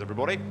 seconds,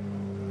 everybody.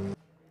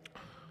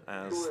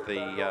 As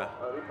the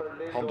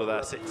Honda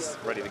there sits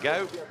ready to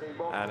go.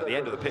 And at the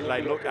end of the pit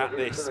lane, look at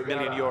this €1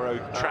 million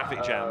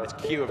traffic jam, this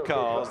queue of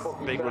cars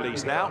being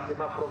released now.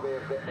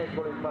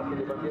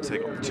 So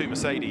they've got the 2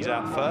 Mercedes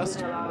out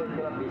first.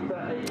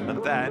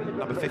 And then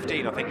number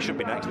 15, I think, should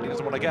be next, but he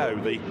doesn't want to go.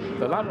 The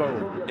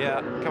Lambo.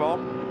 Yeah, come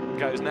on,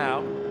 goes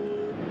now.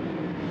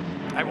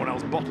 Everyone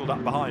else bottled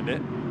up behind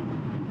it.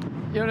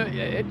 You know,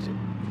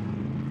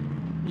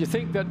 you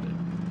think that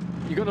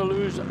you're going to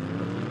lose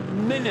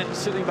minutes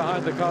sitting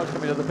behind the cars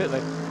coming to the pit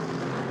lane.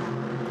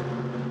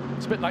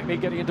 It's a bit like me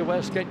getting into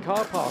Westgate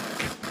car park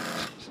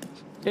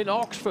in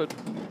Oxford.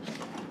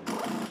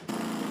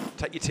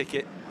 Take your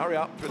ticket, hurry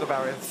up through the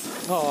barrier.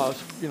 Oh,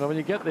 you know, when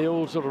you get the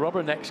old sort of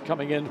rubbernecks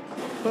coming in,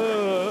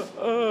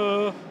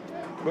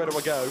 where do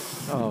I go?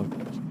 Oh,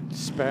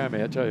 spare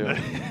me, I tell you.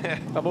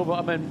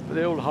 I mean,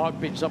 the old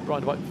heartbeat's up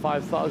around about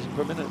 5,000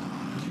 per minute.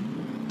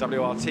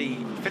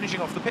 WRT finishing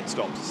off the pit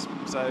stops,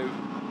 so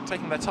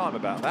taking their time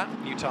about that.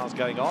 New tyres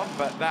going on,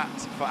 but that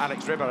for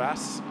Alex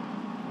Riberas.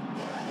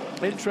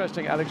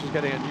 Interesting, Alex is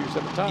getting a new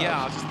set of tyres.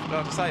 Yeah, I just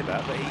wanted to say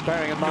that, but he,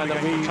 bearing in mind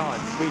that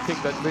we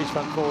think that Dries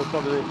van Voor is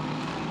probably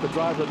the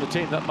driver of the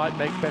team that might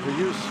make better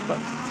use, but,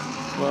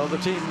 well, the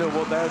team know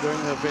what they're doing.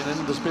 They've been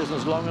in this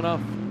business long enough.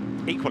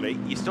 Equally,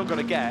 you've still got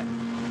to get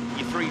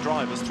your 3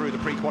 drivers through the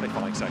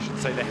pre-qualifying session,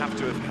 so they have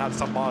to have had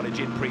some mileage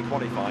in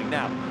pre-qualifying.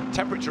 Now,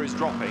 temperature is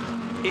dropping.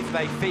 If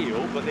they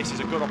feel that this is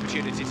a good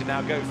opportunity to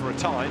now go for a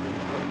time,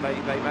 they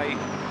may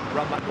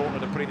run that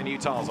gauntlet and putting the new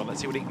tyres on.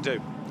 Let's see what he can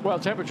do. Well,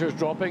 temperature is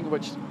dropping,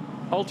 which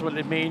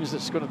ultimately means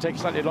it's going to take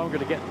slightly longer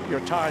to get your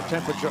tyre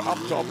temperature up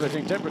to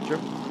operating temperature.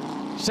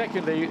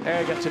 Secondly,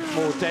 air gets it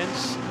more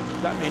dense.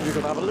 That means you're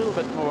going to have a little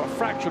bit more, a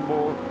fraction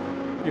more,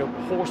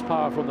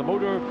 horsepower from the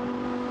motor.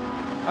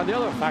 And the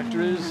other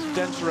factor is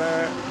denser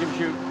air gives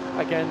you,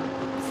 again,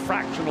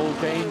 fractional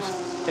gains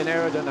in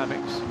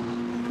aerodynamics.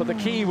 But the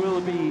key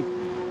will be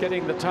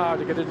getting the tire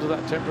to get into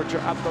that temperature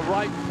at the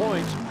right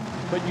point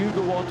when you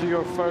go on to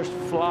your first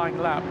flying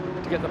lap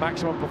to get the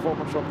maximum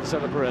performance from the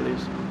set of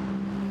Pirellis.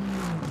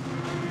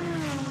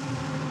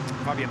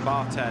 Fabian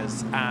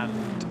Barthez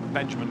and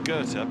Benjamin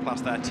Goethe,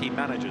 plus their team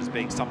managers,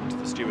 being summoned to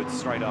the stewards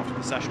straight after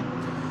the session.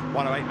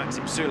 108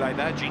 Maxime Soulet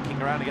there, jinking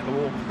around to get the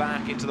walk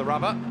back into the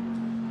rubber.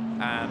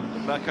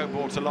 And Mirko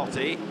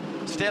Bortolotti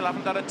still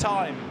haven't done a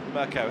time.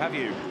 Mirko, have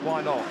you?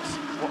 Why not?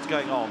 What's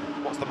going on?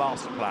 What's the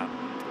master plan?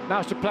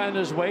 Master plan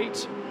is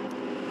wait,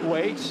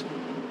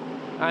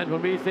 and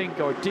when we think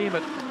or deem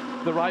it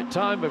the right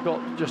time, we've got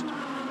just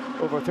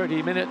over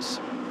 30 minutes,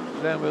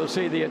 then we'll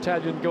see the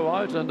Italian go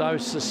out, and I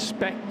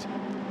suspect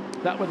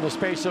that in the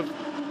space of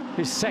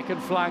his second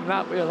flying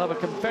lap, we'll have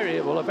a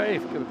very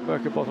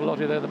Mirko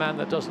Bortolotti there, the man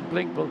that doesn't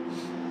blink, well,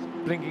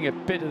 blinking a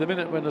bit in the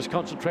minute when his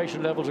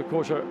concentration levels, of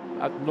course, are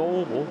at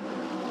normal.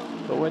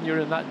 But when you're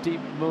in that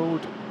deep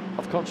mode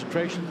of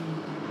concentration,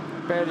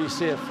 barely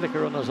see a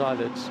flicker on his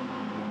eyelids.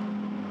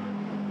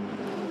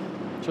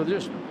 So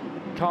just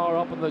car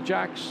up on the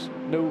jacks,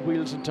 no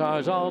wheels and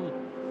tires on.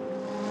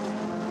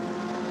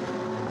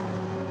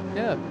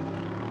 Yeah,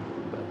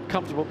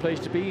 comfortable place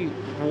to be,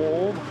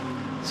 warm.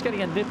 It's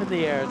getting a nip in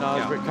the air now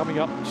as we're coming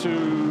up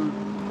to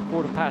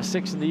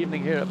 6:15 in the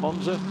evening here at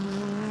Monza.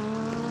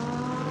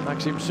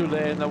 Maxime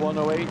Soulet in the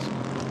 108.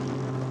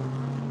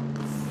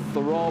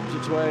 The robs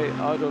its way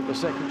out of the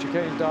second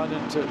chicane down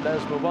into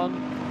Lesmo 1.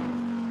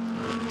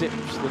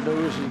 Dips the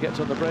nose as he gets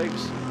on the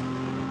brakes.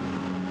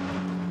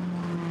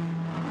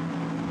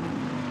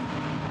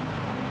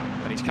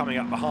 And he's coming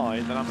up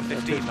behind the number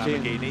 15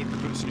 Lamborghini, the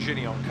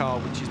Boussaginion car,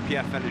 which is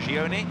Pierre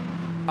Fellagione.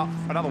 Up,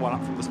 another one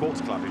up from the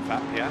sports club, in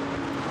fact, yeah.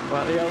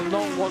 Well, he'll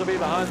not want to be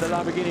behind the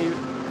Lamborghini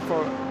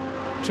for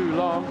too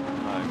long.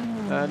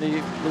 No. And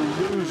he will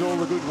lose all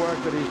the good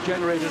work that he's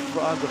generated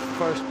throughout the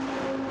first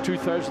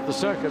two-thirds of the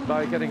circuit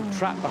by getting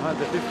trapped behind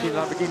the 15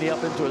 Lamborghini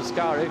up into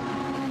Ascari.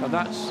 And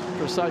that's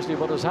precisely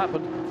what has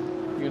happened.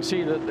 You can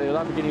see that the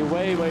Lamborghini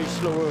way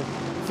slower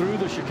through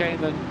the chicane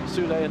than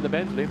Soulet and the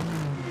Bentley.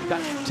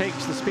 That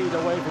takes the speed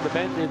away from the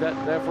Bentley, that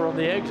therefore on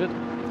the exit,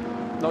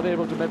 not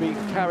able to maybe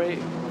carry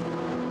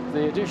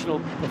the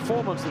additional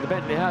performance that the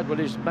Bentley had, but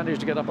he's managed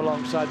to get up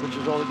alongside, which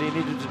is all that he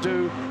needed to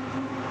do.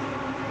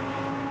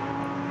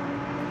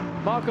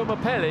 Marco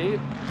Mappelli,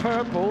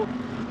 purple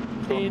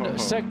in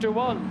Sector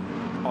 1.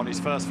 On his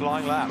first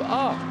flying lap.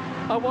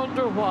 I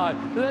wonder why.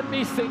 Let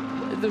me think.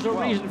 There's a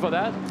reason for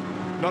that.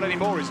 Not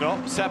anymore, he's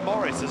not. Seb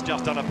Morris has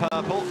just done a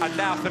purple, and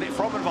now Philip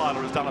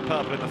Frommenweiler has done a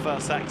purple in the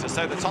first sector.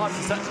 So the times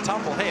are set to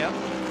tumble here.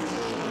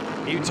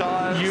 New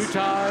tyres. New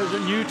tyres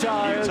and new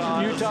tyres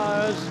and new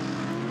tyres.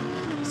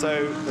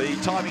 So the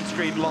timing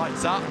screen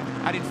lights up,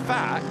 and in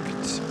fact,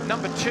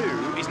 number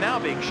 2 is now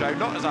being shown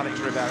not as Alex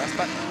Riveras,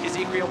 but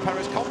Ezequiel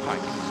Perez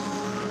Compact.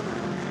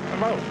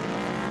 Well,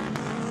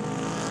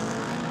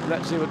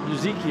 let's see what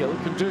Ezequiel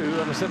can do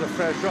on a set of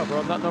fresh rubber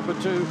on that number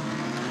 2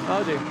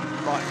 Audi.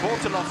 Right,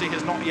 Bortolotti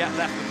has not yet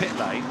left the pit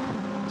lane.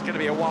 It's going to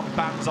be a one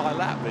banzai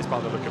lap, this by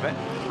the look of it.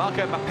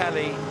 Marco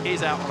Mappelli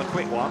is out on the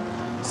quick one.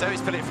 So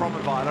is Philip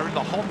Frommenweiler in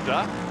the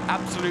Honda.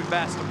 Absolute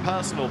best and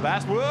personal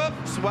best.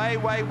 Whoops, way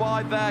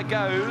wide there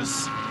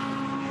goes.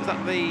 Was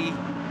that the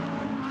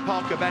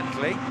Parker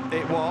Bentley?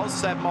 It was.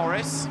 Seb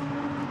Morris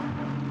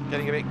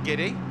getting a bit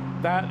giddy.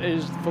 That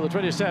is for the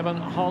 22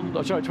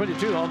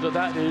 Honda,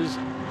 that is,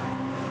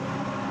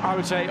 I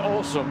would say,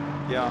 awesome.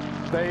 Yeah.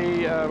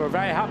 They were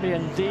very happy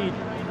indeed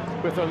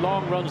with their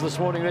long runs this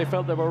morning. They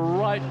felt they were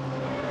right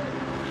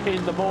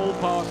in the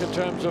ballpark in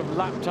terms of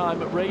lap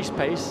time at race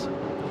pace.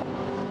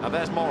 And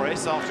there's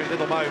Morris after a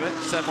little moment.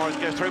 Seb Morris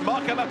goes through.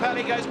 Marco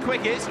Mappelli goes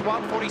quickest,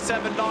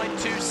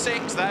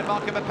 1:47.926. Then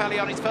Marco Mappelli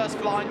on his first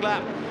flying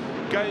lap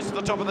goes to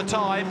the top of the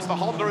times. The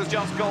Honda has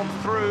just gone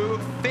through.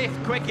 5th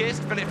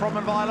quickest, Philip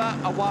Frommenweiler,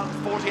 a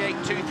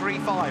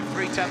 1:48.235,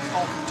 3/10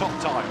 off top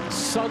time.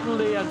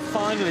 Suddenly and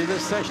finally,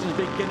 this session is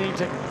beginning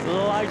to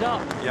light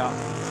up. Yeah,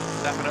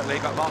 definitely.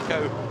 But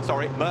Mirko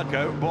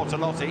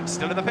Bortolotti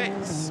still in the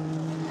pits.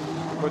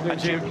 And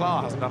Jim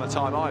Clark hasn't done a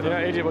time either. Yeah,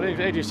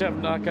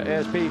 87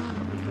 ASP.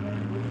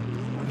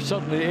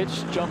 Suddenly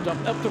it's jumped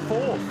up to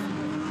 4th.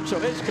 So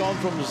it's gone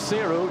from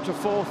 0 to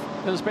 4th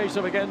in the space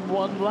of, again,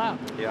 1 lap.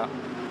 Yeah.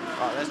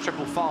 Right, there's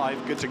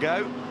 555, good to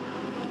go,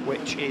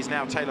 which is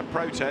now Taylor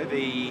Proto,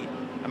 the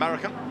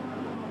American.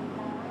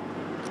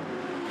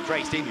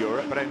 Raced in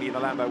Europe, but only in the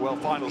Lambo World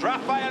Finals.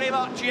 Raffaele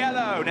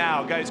Marciello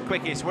now goes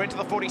quickest. We're into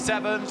the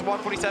 47s,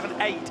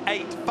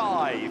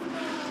 1:47.885.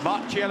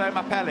 Marciello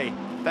Mappelli.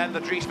 Then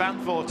the Dries Van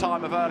Voor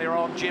time of earlier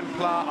on. Jim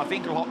Pla, a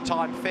Winkelhock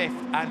time 5th,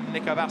 and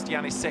Nico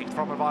Bastiani 6th,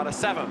 from Frommenweiler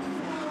 7th.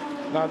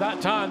 Now that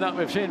time that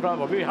we've seen,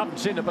 well, we haven't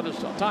seen it, but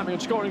it's timing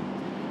and scoring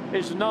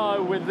is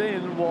now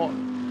within, what,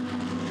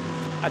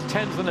 a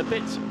 10th and a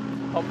bit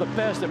of the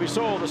best that we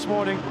saw this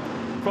morning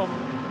from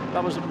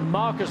That was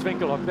Marcus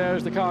Winkelhock.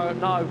 There's the car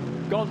now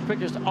gone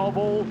quickest of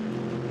all.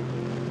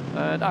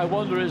 And I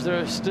wonder, is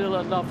there still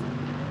enough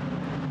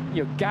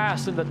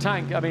gas in the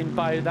tank, I mean,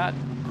 by that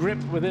grip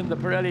within the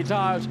Pirelli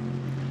tyres,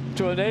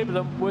 to enable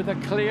them with a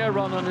clear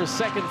run on his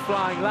second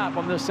flying lap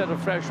on this set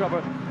of fresh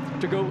rubber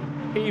to go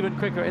even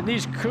quicker. In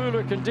these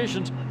cooler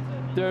conditions,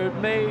 there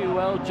may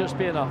well just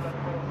be enough.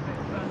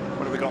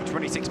 What have we got?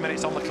 26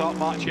 minutes on the clock.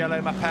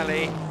 Marciello,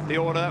 Mapelli, the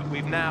order.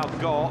 We've now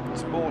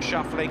got more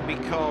shuffling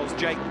because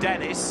Jake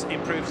Dennis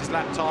improves his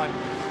lap time,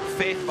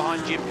 5th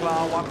behind Jim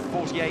Clark,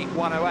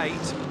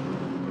 1:48.108.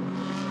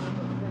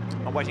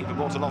 I'm waiting for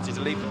Bortolotti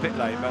to leave the pit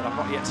lane, but I've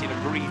not yet seen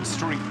a green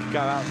streak go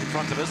out in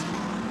front of us.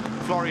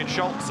 Florian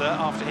Scholzer,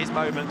 after his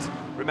moment,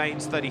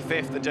 remains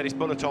 35th, and Denis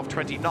Bulatov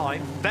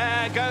 29th.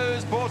 There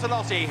goes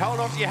Bortolotti. Hold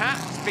on to your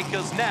hats,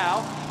 because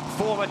now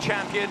former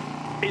champion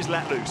is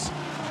let loose.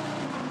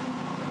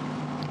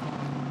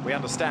 We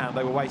understand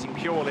they were waiting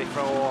purely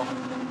for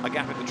a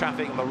gap in the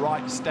traffic on the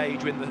right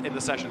stage in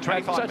the session.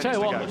 25 minutes to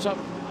go. It's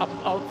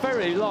a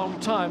very long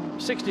time,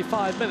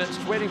 65 minutes,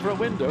 waiting for a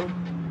window.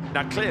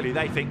 Now, clearly,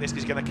 they think this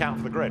is going to count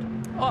for the grid.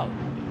 Oh,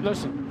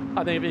 listen,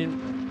 I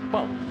mean,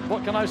 well,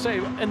 what can I say?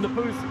 In the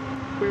booth,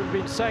 we've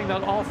been saying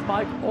that off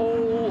mic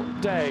all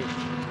day.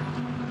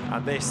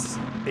 And this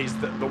is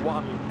the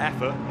one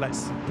effort.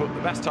 Let's put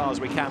the best tyres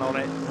we can on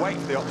it, wait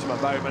for the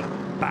optimum moment,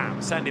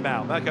 bam, send him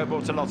out. Mirko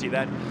Bortolotti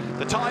then.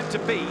 The time to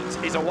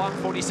beat is a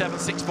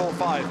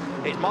 1:47.645.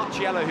 It's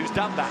Marciello who's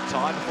done that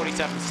time,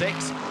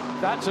 47.6.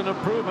 That's an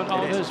improvement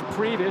on his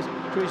previous,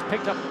 so he's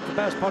picked up the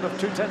best part of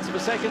 0.2 of a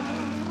second.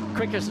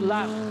 Quickest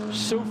lap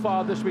so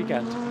far this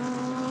weekend.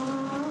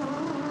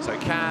 So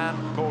can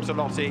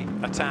Bortolotti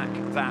attack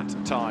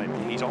that time?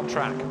 He's on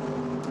track.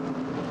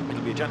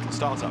 It'll be a gentle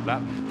start-up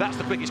lap. That's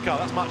the quickest car.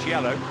 That's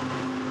Marciello,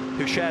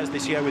 who shares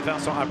this year with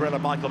Vincent Abril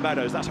and Michael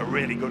Meadows. That's a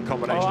really good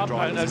combination of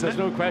drivers. There's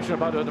no question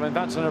about it. I mean,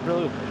 Vincent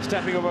Abril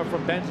stepping over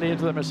from Bentley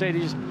into the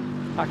Mercedes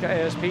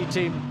AKA ASP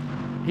team.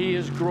 He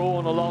has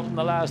grown a lot in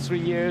the last 3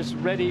 years,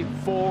 ready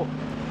for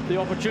the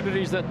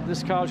opportunities that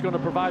this car is going to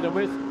provide him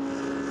with.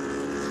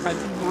 And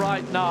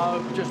right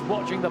now, just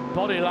watching the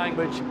body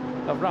language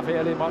of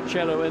Raffaele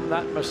Marciello in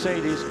that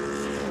Mercedes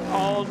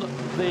on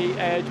the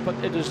edge, but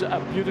it is a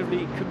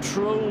beautifully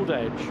controlled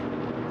edge.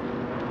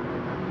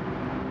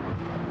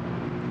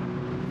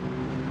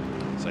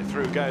 So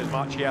through goes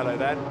Marciello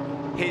then.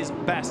 His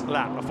best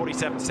lap, a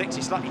 47.6.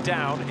 He's slightly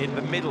down in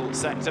the middle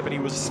sector, but he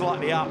was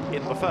slightly up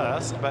in the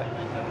first, but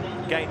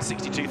gained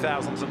 62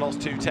 thousandths and lost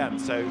 2/10.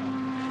 So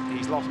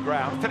he's lost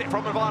ground. Philip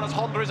Frommenweiler's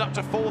Honda is up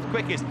to 4th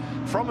quickest.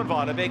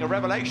 Frommenweiler being a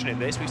revelation in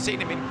this. We've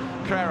seen him in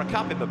Carrera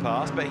Cup in the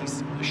past, but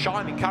he's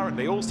shining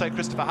currently. Also,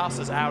 Christopher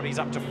Hasse's Audi's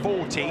up to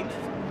 14th.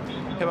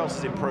 Who else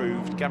has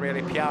improved?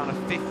 Gabriele Piana,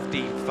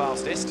 15th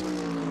fastest.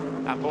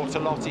 And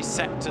Bortolotti's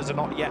sectors are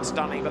not yet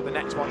stunning, but the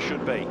next one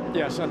should be.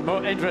 Yes, and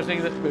more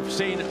interesting that we've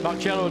seen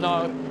Marciello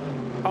now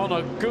on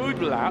a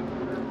good lap,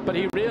 but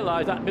he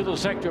realised that middle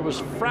sector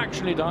was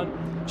fractionally done.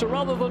 So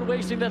rather than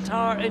wasting the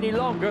tyre any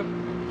longer,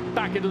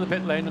 back into the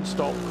pit lane and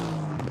stop.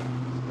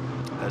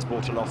 There's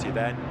Bortolotti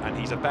then, and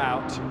he's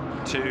about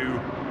to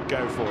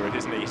go for it,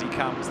 isn't he? As he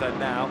comes then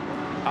now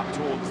up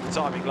towards the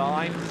timing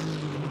line,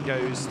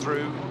 goes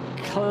through.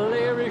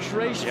 Clearish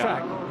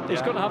racetrack.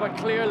 He's going to have a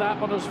clear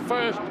lap on his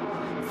first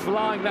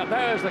flying lap.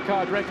 There's the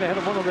car directly ahead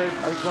of one of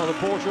the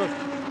Porsche.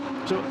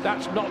 So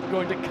that's not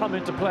going to come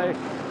into play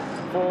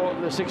for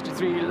the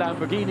 63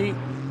 Lamborghini.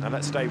 And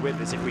let's stay with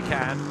this if we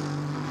can.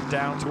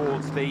 Down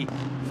towards the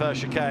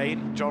first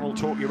chicane. John will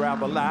talk you around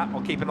the lap.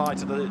 I'll keep an eye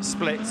to the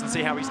splits and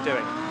see how he's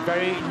doing.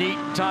 Very neat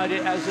and tidy,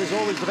 as is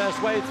always the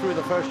best way through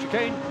the first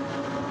chicane.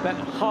 Then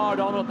hard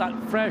on it, that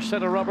fresh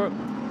set of rubber.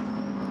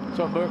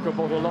 So Mirko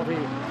Bortolotti,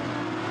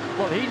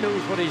 well, he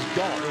knows what he's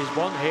got. He's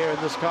won here in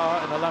this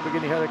car, in the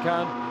Lamborghini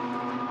Huracan.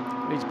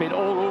 He's been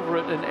all over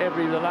it in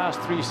the last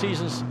 3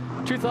 seasons.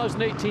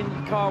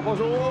 2018 car was,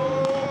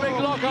 big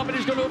lock up, and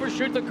he's going to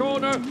overshoot the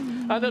corner.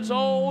 And it's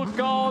all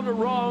gone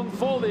wrong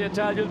for the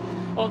Italian,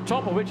 on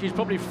top of which he's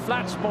probably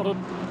flat spotted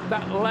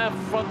that left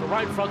front,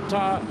 right front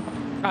tyre.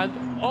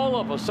 And all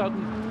of a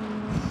sudden,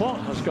 what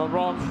has gone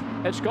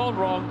wrong? It's gone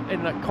wrong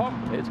in the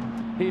cockpit.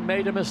 He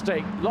made a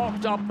mistake,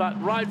 locked up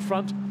that right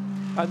front.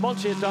 And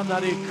once he had done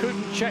that, he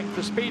couldn't check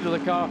the speed of the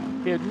car.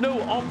 He had no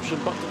option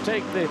but to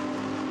take the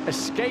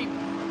escape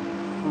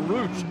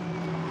route.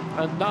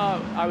 And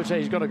now I would say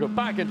he's going to go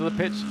back into the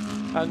pits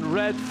and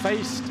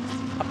red-faced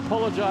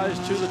apologise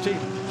to the team.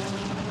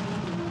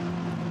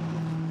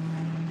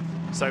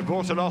 So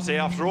Bortolotti,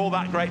 after all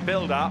that great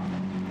build-up,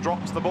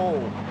 drops the ball,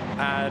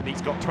 and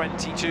he's got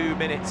 22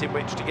 minutes in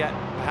which to get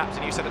perhaps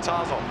a new set of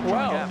tyres on.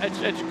 Well,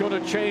 it's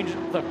going to change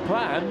the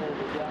plan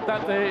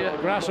that the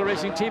Grasso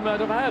Racing team might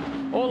have had.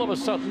 All of a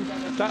sudden,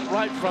 that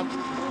right front,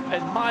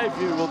 in my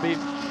view, will be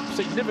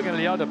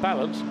significantly out of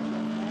balance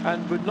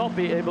and would not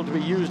be able to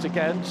be used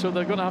again. So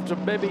they're going to have to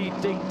maybe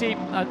dig deep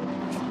and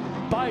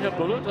bite a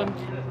bullet and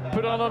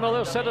put on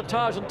another set of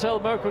tyres and tell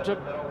Mirko to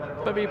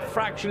maybe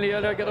fractionally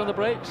earlier get on the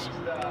brakes.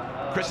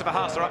 Christopher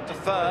Hasse up to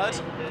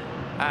 3rd,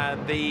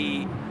 and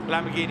the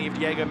Lamborghini of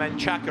Diego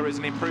Menchaca is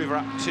an improver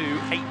up to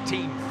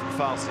 18th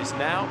fastest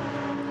now.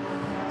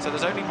 So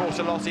there's only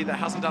Bortolotti that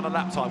hasn't done a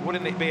lap time.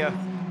 Wouldn't it be a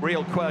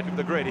real quirk of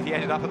the grid if he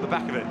ended up at the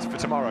back of it for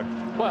tomorrow?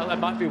 Well, it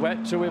might be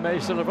wet, so we may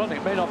still have run it.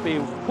 It may not be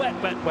wet,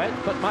 but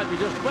might be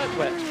just wet.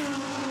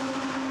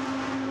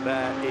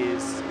 There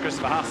is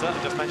Christopher Hasse,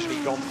 I just mentioned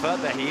he'd gone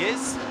third. There he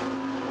is.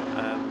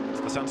 And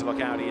the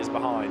Santalok Audi is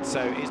behind.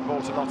 So is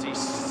Bortolotti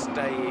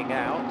staying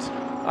out?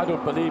 I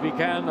don't believe he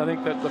can. I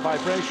think that the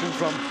vibration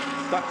from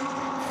that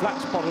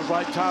flat-spotted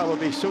right tyre will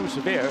be so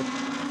severe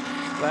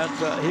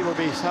that he will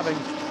be having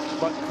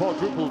what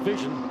quadruple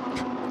vision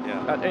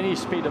at any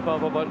speed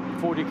above about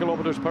 40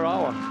 kilometers per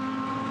hour.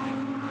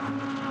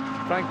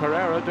 Frank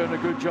Pereira doing a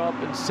good job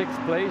in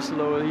 6th place,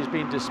 although he's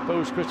been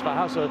disposed. Christopher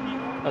Hasse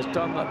has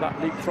done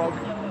that leapfrog.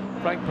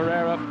 Frank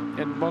Pereira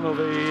in one of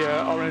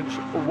the Orange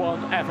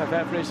 1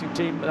 FFF racing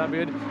team.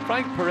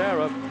 Frank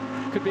Pereira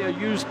could be a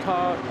used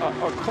car,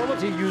 a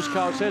quality used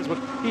car salesman.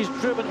 He's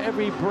driven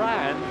every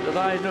brand that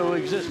I know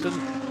exists in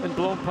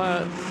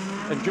Blancpain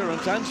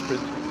endurance and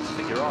sprint. I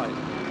think you're right.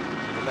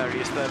 And there he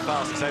is, third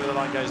fastest. Over the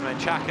line goes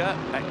Menchaca,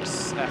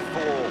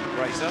 ex-F4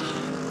 racer,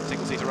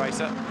 single-seater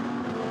racer.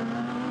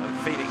 And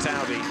Phoenix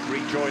Audi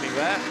rejoining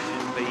there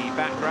in the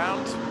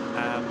background.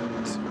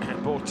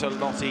 And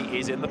Bortolotti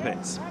is in the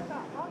pits.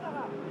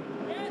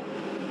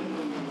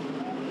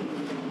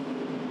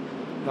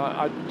 No,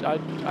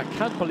 I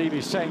can't believe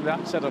he's saying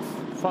that set of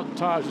front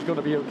tyres is going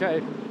to be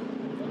okay.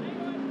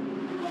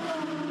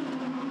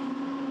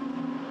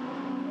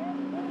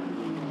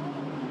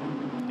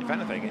 If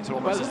anything, it's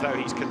almost as though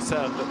he's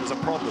concerned that there's a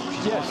problem.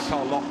 She's got the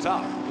car locked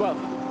up. Well,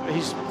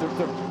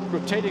 they're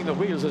rotating the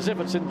wheels as if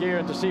it's in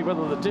gear to see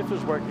whether the diff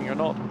is working or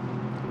not,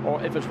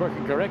 or if it's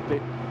working correctly.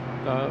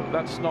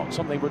 That's not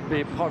something that would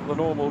be part of the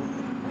normal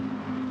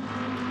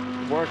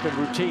work and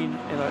routine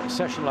in a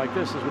session like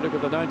this. As we look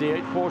at the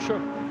 98 Porsche.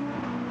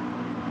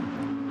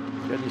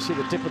 And you see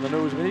the dip in the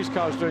nose. I mean, these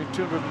cars doing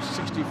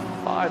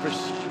 265 or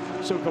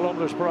so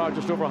kilometers per hour,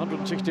 just over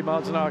 160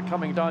 miles an hour,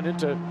 coming down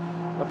into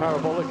the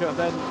parabolica, and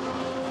then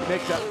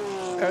make that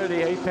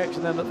early apex,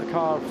 and then let the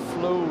car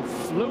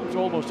float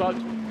almost out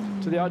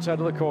to the outside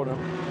of the corner.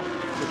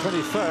 The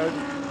 23rd,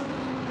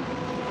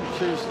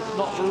 which is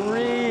not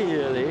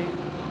really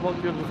what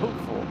you'd hope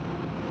for.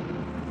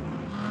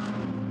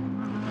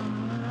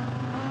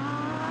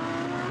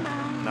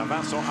 Now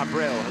Vincent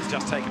Abril has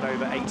just taken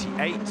over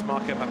 88.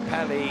 Marco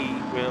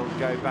Mappelli will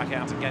go back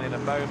out again in a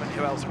moment.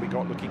 Who else have we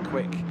got looking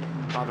quick,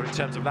 either in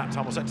terms of lap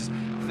time or sectors?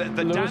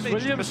 The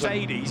damaged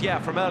Mercedes,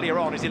 from earlier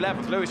on, is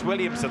 11th. Lewis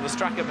Williamson, the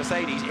Stracker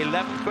Mercedes,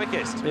 11th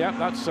quickest. Yeah,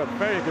 that's a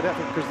very good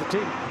effort because the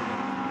team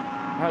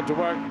had to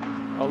work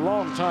a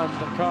long time in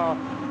the car.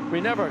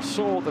 We never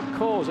saw the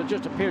cause. It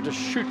just appeared to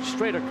shoot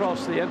straight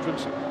across the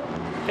entrance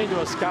into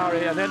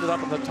Ascari and ended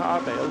up in the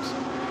tyre bales.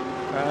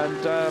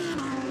 And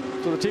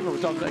so the team have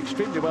done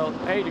extremely well,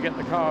 A, to get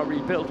the car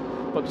rebuilt,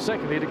 but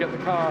secondly, to get the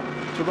car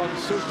to run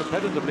so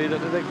competitively that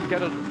they can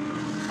get it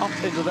up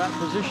into that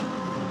position.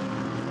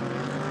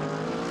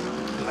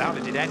 They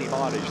hardly did any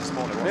mileage this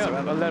morning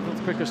whatsoever. Yeah,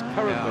 11th quickest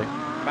currently.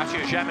 Yeah. Mathieu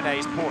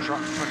Jaminet's Porsche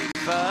up to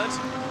 23rd.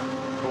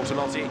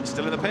 Bortolotti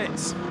still in the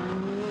pits.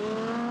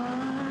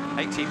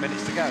 18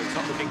 minutes to go. It's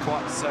not looking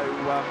quite so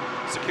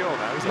secure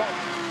now, is it? Not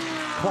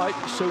quite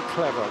so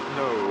clever.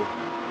 No.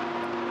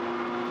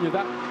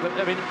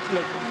 I mean,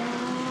 look,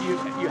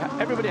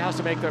 everybody has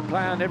to make their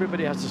plan,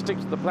 everybody has to stick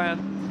to the plan,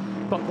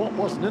 but what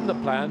wasn't in the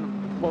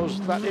plan was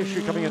that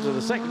issue coming into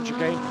the second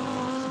chicane,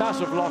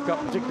 massive lock-up,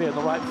 particularly in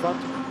the right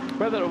front.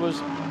 Whether it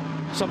was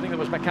something that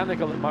was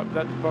mechanical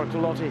that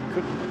Bortolotti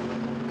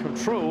couldn't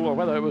control, or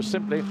whether it was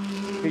simply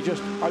he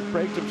just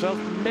outbraked himself.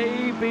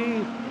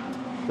 Maybe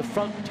the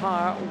front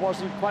tyre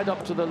wasn't quite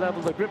up to the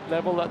level, the grip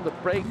level, that the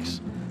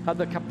brakes had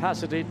the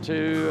capacity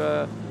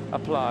to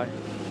apply.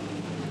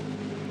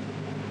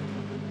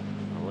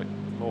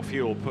 More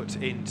fuel put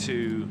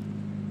into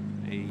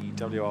the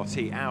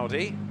WRT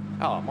Audi.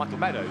 Michael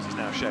Meadows is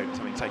now shown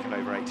having taken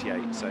over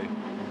 88. So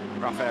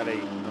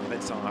Raffaelli and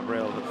Vincent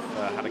Abril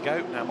have had a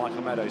go. Now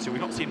Michael Meadows, who we've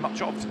not seen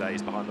much of today,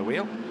 is behind the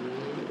wheel.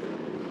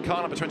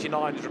 Car number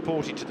 29 is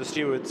reporting to the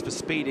stewards for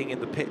speeding in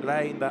the pit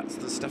lane. That's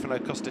the Stefano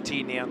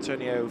Costatini,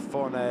 Antonio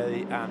Forne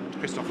and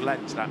Christoph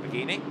Lenz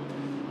Lamborghini.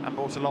 And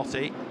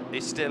Bortolotti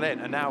is still in,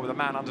 and now with a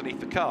man underneath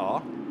the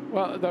car.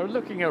 Well, they're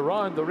looking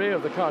around the rear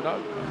of the car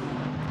now.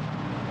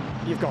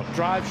 You've got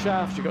drive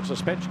shafts, you've got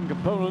suspension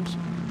components,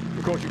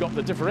 of course you've got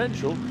the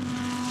differential.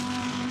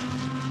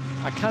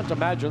 I can't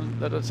imagine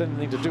that it's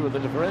anything to do with the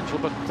differential,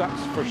 but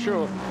that's for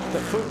sure. The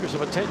focus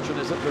of attention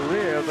is at the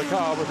rear of the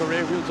car with the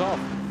rear wheels off.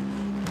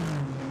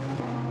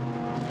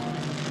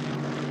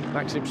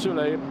 Maxime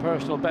Soulet,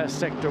 personal best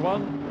Sector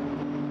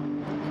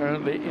 1,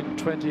 currently in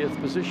 20th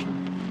position.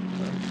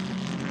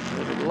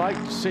 They would like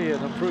to see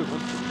an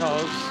improvement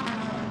because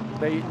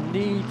they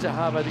need to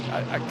have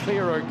a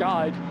clearer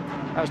guide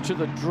as to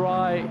the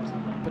dry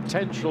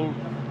potential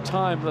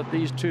time that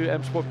these two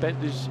M Sport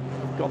Bentleys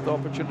have got the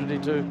opportunity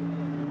to.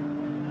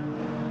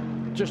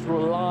 Just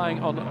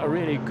relying on a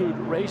really good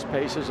race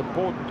pace is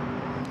important,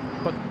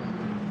 but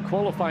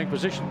qualifying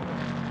position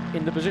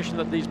in the position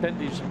that these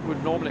Bentleys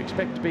would normally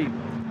expect to be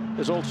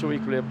is also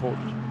equally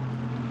important.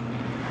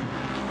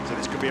 So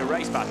this could be a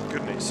race battle,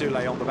 couldn't it?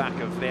 Soule on the back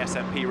of the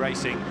SMP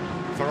Racing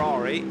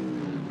Ferrari.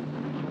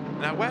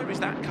 Now, where is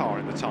that car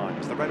in the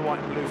times? The red, white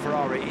and blue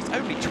Ferrari is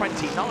only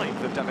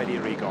 29th of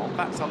Davide Rigon.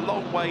 That's a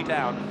long way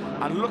down.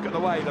 And look at the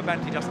way the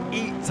Bentley just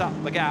eats up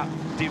the gap,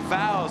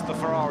 devours the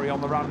Ferrari on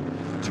the run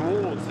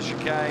towards the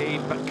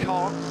chicane, but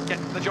can't get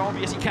the job.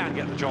 Yes, he can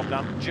get the job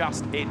done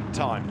just in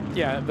time.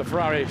 Yeah, the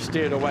Ferrari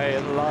steered away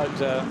and allowed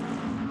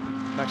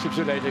Maxime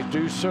Soule to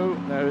do so.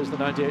 There is the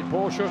 98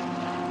 Porsche.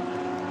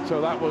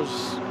 So that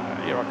was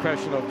a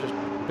question of just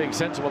being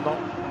sensible, not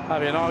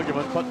having an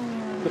argument, but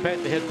the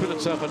Bentley had put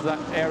itself into that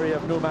area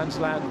of no man's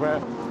land where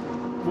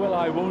will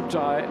I, won't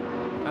I,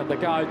 and the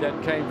guide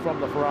then came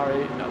from the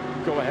Ferrari, no,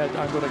 go ahead,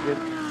 I'm going to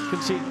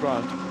concede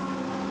ground.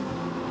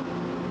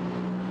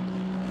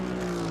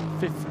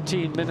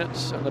 15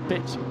 minutes and a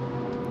bit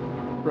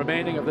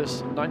remaining of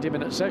this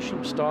 90-minute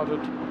session. Started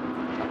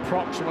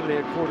approximately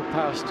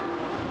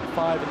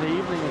 5:15 in the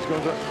evening, is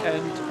going to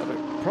end at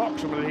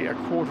approximately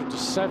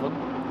 6:45.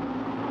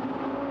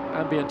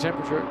 Ambient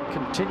temperature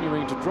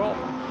continuing to drop.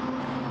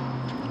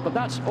 But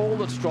that's all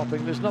that's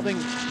dropping. There's nothing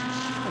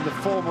in the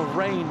form of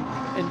rain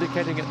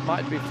indicating it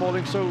might be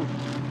falling. So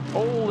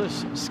all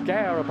this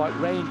scare about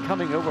rain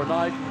coming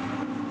overnight,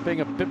 being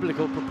of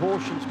biblical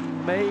proportions,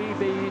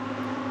 maybe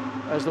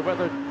as the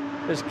weather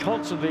is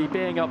constantly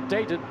being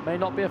updated, may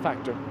not be a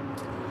factor.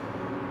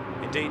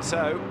 Indeed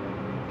so.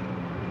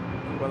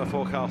 Weather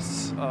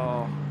forecasts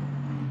are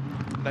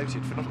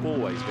noted for not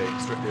always being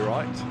strictly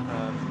right.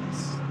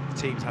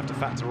 Teams have to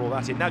factor all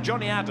that in. Now,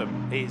 Johnny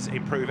Adam is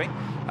improving.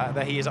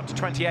 There he is up to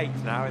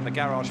 28th now in the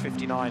Garage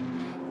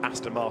 59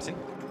 Aston Martin.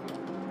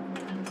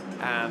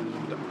 And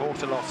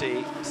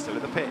Bortolotti still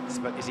in the pits,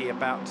 but is he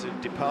about to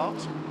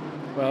depart?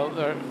 Well,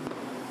 they're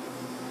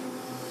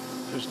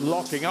just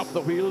locking up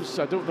the wheels.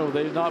 I don't know.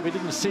 We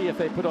didn't see if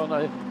they put on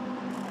a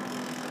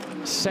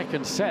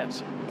second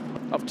set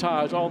of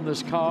tyres on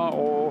this car,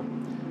 or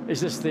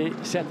is this the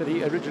set that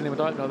he originally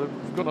went out? Now they're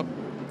going to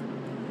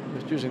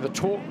using the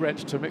torque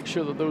wrench to make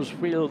sure that those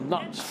wheel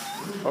nuts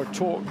are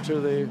torqued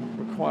to the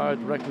required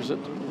requisite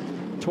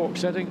torque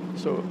setting.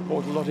 So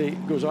Bortolotti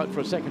goes out for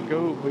a second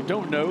go. We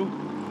don't know,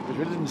 because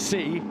we didn't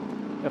see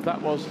if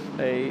that was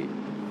a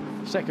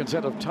second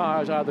set of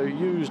tyres, either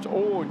used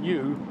or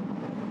new,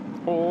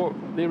 or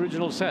the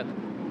original set.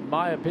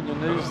 My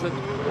opinion is that,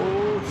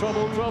 oh,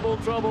 trouble, trouble,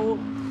 trouble.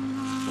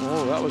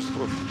 Oh, that was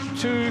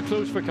too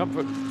close for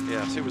comfort.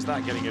 Yes, who was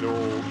that getting it all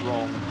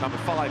wrong? Number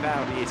 5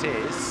 Audi it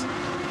is.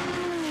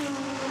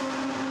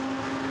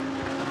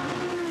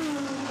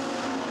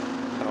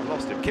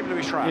 Lost him. Kim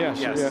Louis Schramm,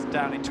 yes,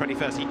 down in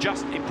 21st. He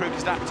just improved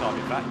his lap time,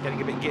 in fact,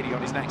 getting a bit giddy on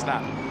his next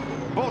lap.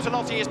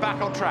 Bortolotti is back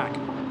on track.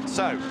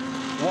 So,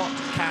 what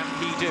can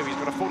he do? He's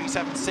got a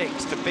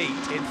 47.6 to beat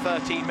in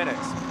 13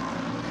 minutes.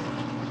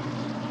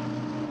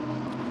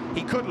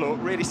 He could look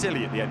really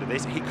silly at the end of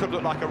this. He could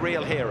look like a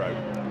real hero.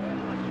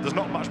 There's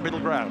not much middle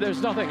ground.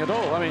 There's nothing at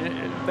all. I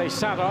mean, they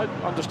sat out,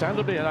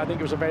 understandably, and I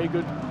think it was a very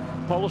good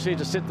policy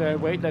to sit there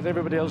and wait, let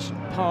everybody else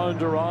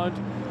pound around.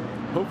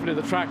 Hopefully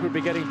the track would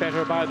be getting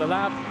better by the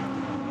lap.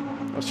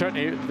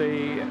 Certainly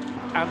the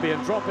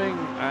ambient dropping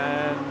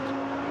and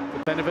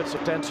the benefits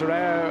of denser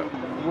air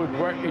would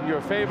work in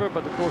your favour,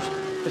 but of course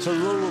it's a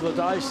roll of the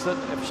dice that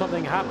if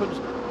something happens,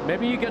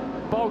 maybe you get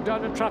bogged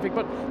down in traffic,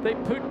 but they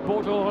put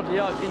Bortolotti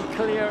out in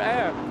clear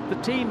air. The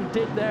team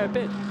did their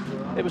bit.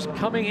 It was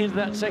coming into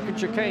that second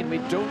chicane. We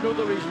don't know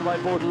the reason why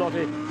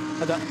Bortolotti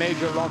had that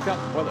major lock-up,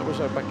 whether it was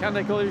a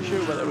mechanical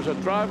issue, whether it was a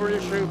driver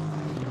issue,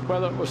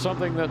 whether it was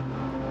something that,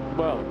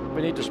 well,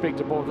 we need to speak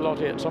to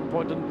Bortolotti at some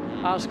point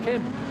and ask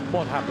him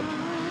what happened.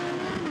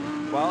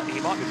 Well, he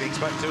might be being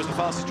spoken to as the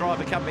fastest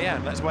driver come the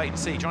end. Let's wait and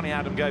see. Johnny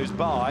Adam goes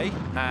by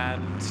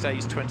and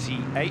stays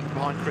 28th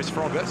behind Chris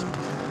Froggatt.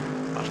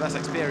 Much less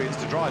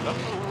experienced a driver.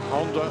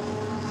 Honda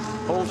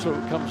also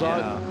comes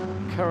out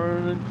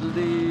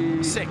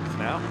currently 6th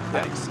now.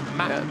 That's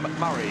Matt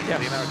Murray, yes,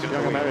 the American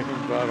young American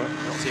driver.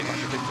 Not seeing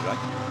much of him today.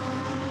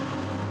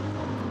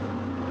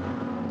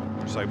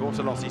 So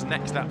Bortolotti's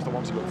next lap's the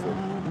one to look for.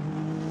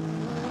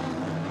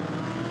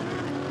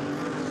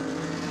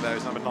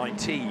 There's number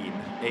 19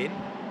 in.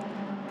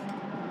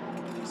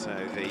 So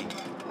the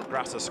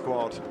Grasser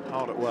squad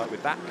hard at work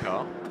with that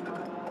car.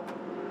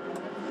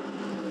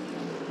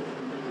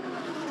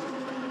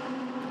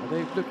 Are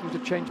they looking to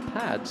change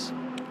pads?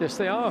 Yes,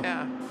 they are.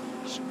 Yeah.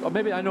 Or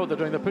maybe I know what they're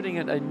doing. They're putting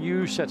in a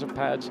new set of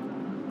pads,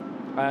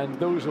 and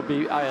those will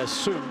be, I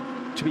assume,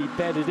 to be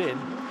bedded in,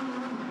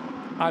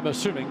 I'm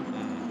assuming,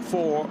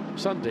 for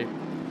Sunday.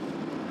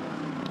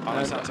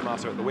 Santa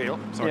Marta at the wheel.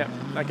 Sorry. Yeah,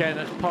 again,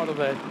 it's part of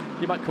the,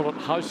 you might call it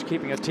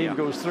housekeeping. A team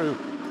goes through.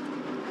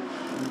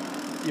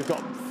 You've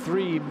got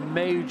 3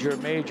 major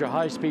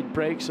high-speed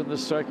brakes in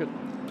this circuit.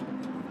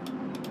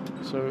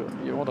 So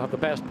you want to have the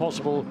best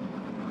possible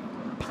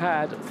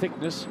pad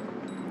thickness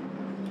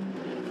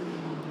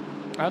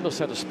and a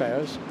set of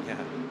spares. Yeah.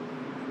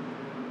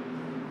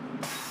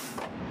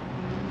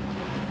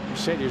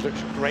 Mercedes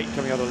looks great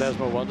coming out of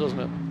Lesmo 1, doesn't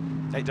it?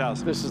 It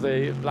does. This is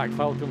the Black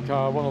Falcon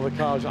car, one of the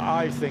cars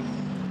I think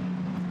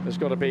has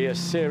got to be a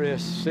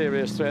serious,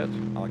 serious threat.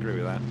 I'll agree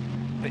with that.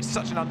 It's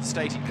such an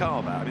understated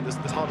car, that. I mean, there's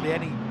hardly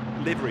any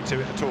livery to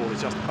it at all.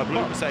 It's just a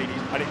blue Mercedes,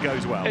 and it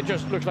goes well. It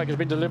just looks like it's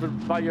been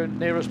delivered by your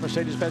nearest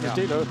Mercedes-Benz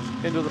dealer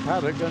into the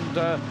paddock,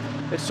 and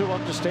it's so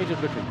understated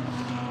looking.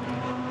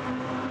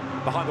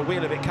 Behind the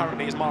wheel of it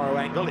currently is Mauro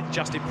Engel. It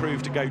just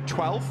improved to go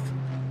 12th.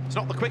 It's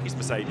not the quickest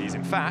Mercedes,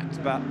 in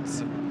fact, but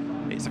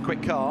it's a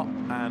quick car,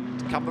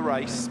 and come the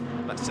race,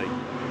 let's see.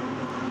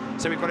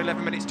 So we've got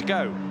 11 minutes to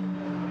go.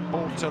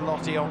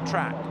 Bortolotti on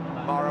track.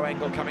 Mauro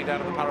Engel coming down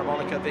to the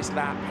Parabolica. This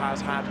lap has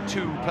had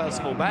 2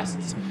 personal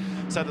bests.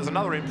 So there's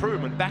another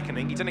improvement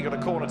beckoning. He's only got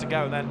a corner to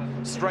go and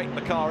then straighten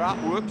the car up.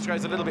 Whoops,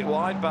 goes a little bit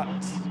wide, but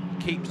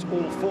keeps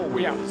all 4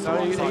 wheels.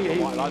 Yeah,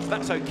 so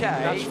that's okay.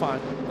 That's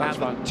fine. That's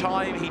and fine. The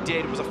time he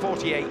did was a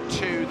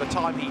 48.2. The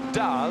time he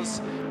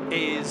does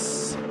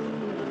is...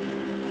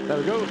 There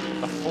we go.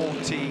 A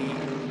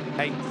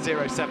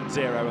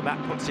 48.070, and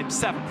that puts him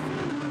 7th.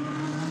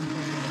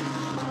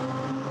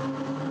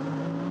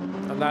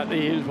 And that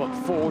is, what,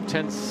 4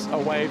 tenths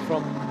away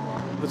from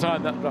the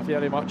time that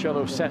Raffaele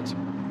Marcello set,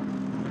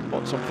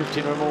 what, some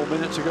 15 or more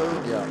minutes ago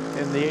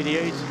in the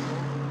 88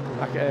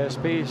 back at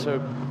ASP. So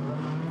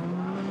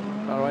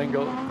Mauro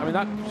Engel, I mean,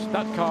 that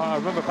car, I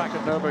remember back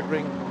at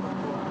Nürburgring,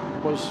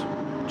 was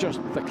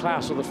just the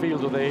class of the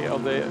field of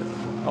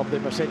the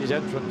Mercedes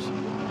entrance.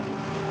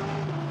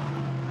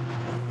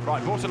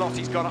 Right,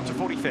 Bortolotti's gone up to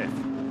 45th.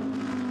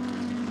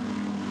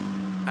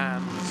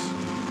 And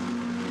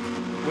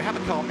we have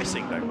a car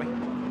missing, don't we?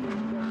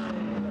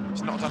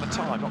 It's not done a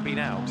time, not been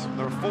out.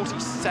 There are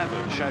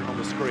 47 shown on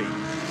the screen.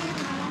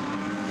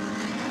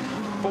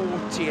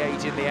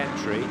 48 in the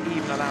entry,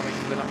 even allowing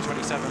for the number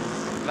 27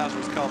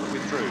 Lazarus car that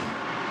withdrew.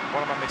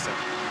 What am I missing?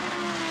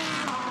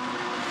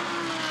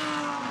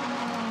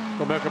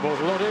 Mirko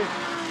Bortolotti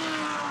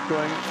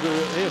going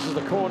through, this is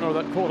the corner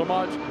that caught him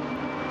out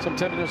some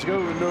 10 minutes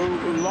ago. No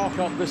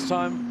lock-up this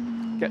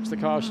time. Gets the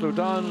car slowed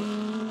down.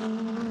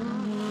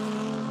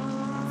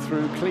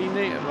 Through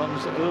cleanly. It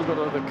runs a little bit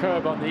of the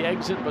curb on the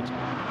exit, but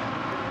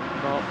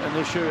not an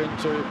issue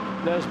into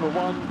Lesmo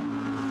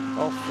 1.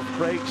 Off the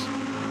brakes.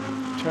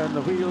 Turn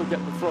the wheel,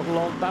 get the throttle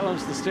on,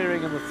 balance the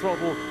steering and the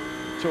throttle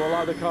to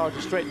allow the car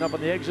to straighten up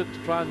on the exit, to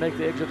try and make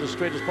the exit as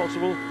straight as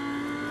possible.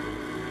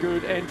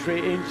 Good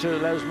entry into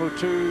Lesmo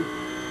 2.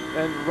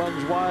 Then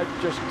runs wide,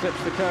 just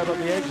clips the curb on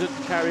the exit,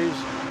 carries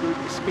good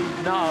speed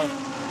now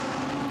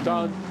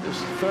down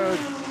this 3rd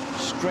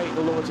straight,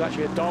 although it's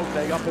actually a dog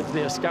leg up into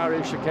the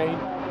Ascari chicane.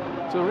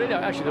 So really,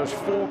 actually, there's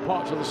 4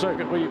 parts of the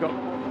circuit where you've got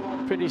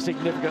pretty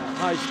significant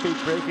high-speed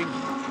braking.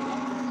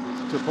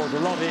 So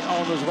Bortolotti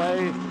on his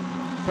way,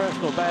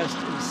 personal best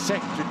in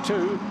sector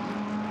 2,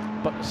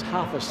 but it's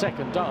half a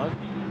second down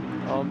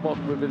on what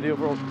would be the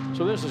overall.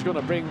 So this is going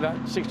to bring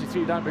that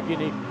 63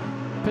 Lamborghini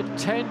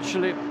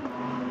potentially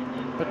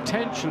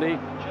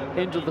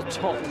into the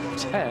top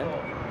 10.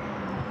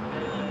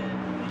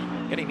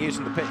 Getting news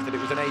from the pit that it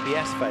was an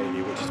ABS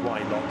failure, which is why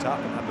he locked up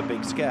and had the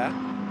big scare.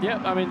 Yeah,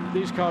 I mean,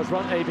 these cars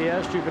run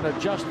ABS. You can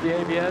adjust the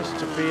ABS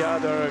to be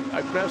either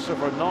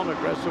aggressive or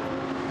non-aggressive.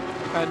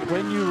 And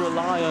when you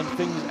rely on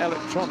things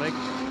electronic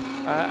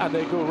and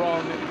they go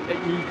wrong,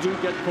 you do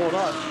get caught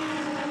out.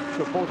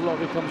 So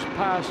Bortolotti comes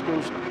past,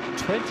 goes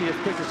 20th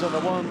quickest on the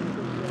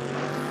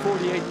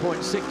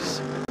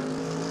 48.6.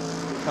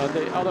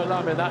 The other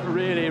Lambo, that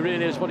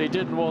really is what he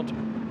didn't want.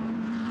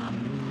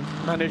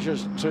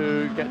 Manages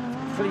to get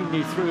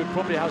cleanly through,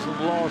 probably hasn't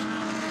lost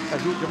a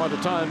huge amount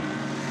of time,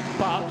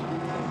 but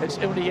it's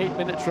only 8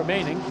 minutes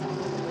remaining,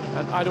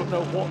 and I don't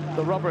know what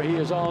the rubber he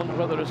is on,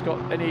 whether it's got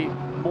any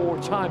more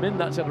time in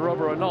that set of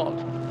rubber or not.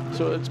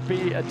 So it's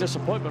be a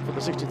disappointment for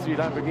the 63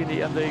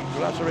 Lamborghini and the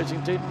Grasso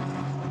Racing team.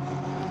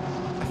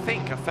 I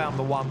think I found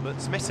the one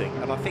that's missing,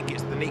 and I think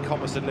it's the Nick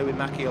Thomas and Louis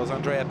Macchios,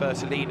 Andrea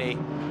Bertolini,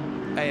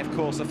 AF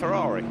Corsa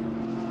Ferrari.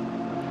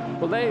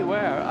 Well, they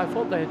were. I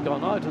thought they had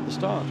gone out at the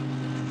start.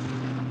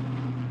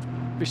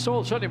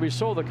 Certainly we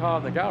saw the car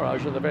in the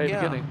garage at the very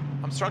beginning.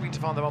 I'm struggling to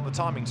find them on the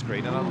timing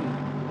screen, and I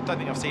don't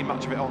think I've seen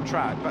much of it on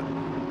track, but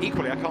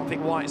equally I can't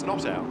think why it's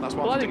not out. That's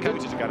why I'm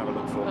Dakota to go and have a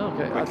look for.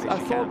 Okay,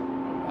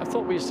 I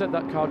thought we said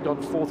that car had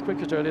gone 4th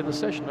quickest early in the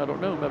session. I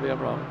don't know, maybe I'm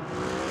wrong.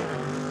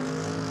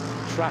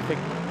 Traffic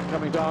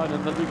coming down,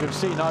 and then you can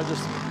see now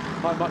just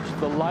how much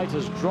the light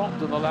has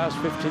dropped in the last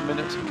 15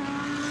 minutes.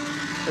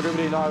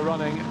 Everybody now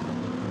running,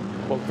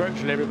 well,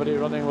 virtually everybody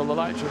running. Well, the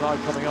lights are now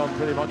coming on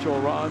pretty much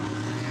all round.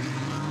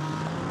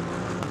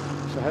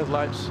 So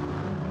headlights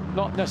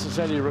not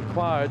necessarily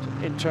required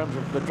in terms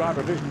of the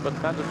driver vision, but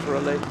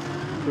mandatorily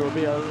there will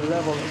be a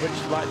level at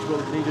which lights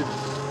will be needed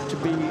to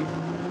be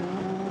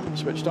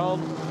switched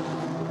on.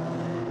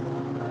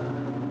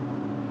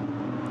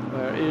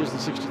 There is the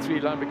 63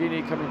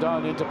 Lamborghini coming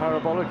down into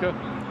Parabolica.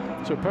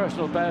 So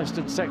personal best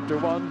in sector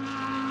 1,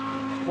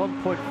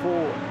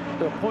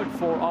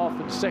 0.4 off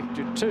in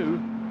sector 2.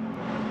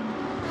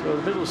 So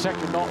the middle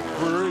sector not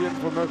brilliant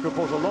for Mirko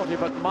Bortolotti,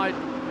 but might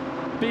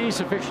be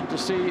sufficient to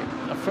see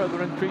a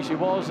further increase. He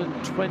was in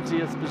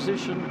 20th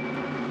position.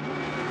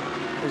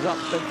 is up,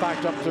 in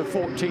fact, up to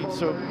 14th,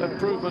 so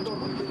improvement.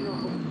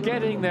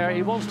 Getting there,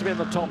 he wants to be in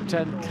the top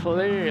 10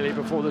 clearly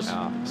before this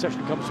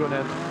session comes to an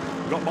end.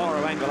 We've got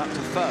Mauro Engel up to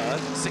third,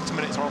 6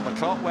 minutes are on the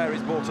clock. Where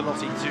is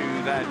Bortolotti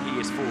to then? He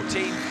is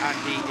 14th, and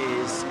he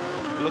is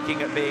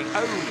looking at being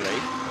only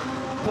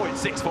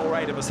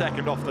 0.648 of a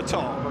second off the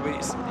top. I mean,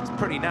 it's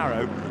pretty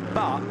narrow,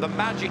 but the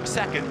magic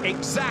second,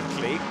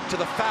 exactly to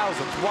the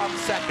thousandth, 1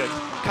 second,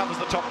 covers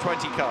the top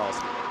 20 cars.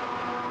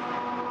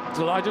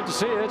 Delighted to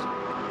see it.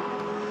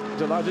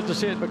 Delighted to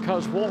see it,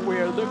 because what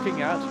we're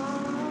looking at,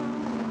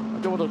 I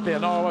don't want to be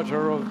an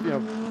arbiter of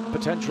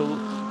potential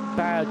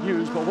bad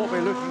news, but what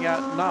we're looking at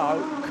now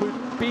could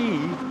be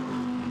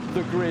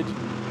the grid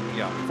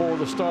for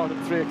the start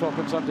at 3 o'clock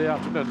on Sunday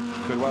afternoon.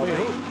 Could well be.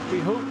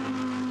 We hope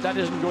that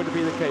isn't going to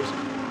be the case.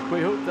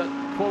 We hope that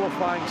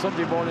qualifying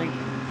Sunday morning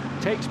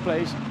takes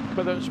place,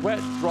 whether it's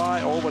wet,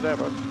 dry, or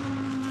whatever,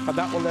 and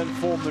that will then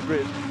form the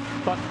grid.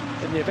 But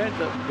in the event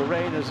that the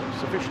rain is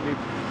sufficiently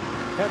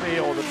heavy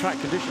or the track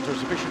conditions are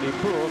sufficiently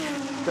poor,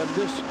 then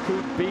this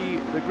could be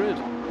the grid.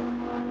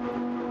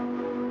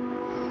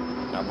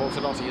 Now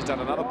Bortolotti has done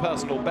another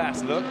personal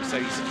best look, so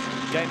he's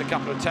gained a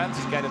couple of tenths,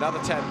 he's gained another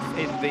 10th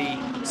in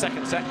the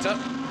second sector.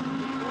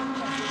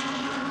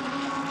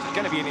 It's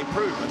going to be an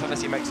improvement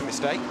unless he makes a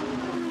mistake,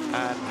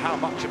 and how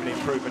much of an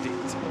improvement it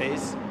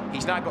is,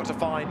 he's now got to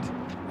find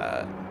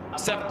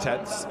 7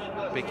 tenths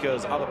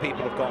because other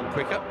people have gone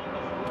quicker,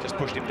 just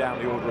pushed him down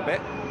the order a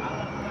bit.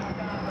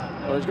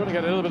 Well, he's going to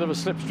get a little bit of a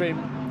slipstream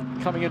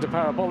coming into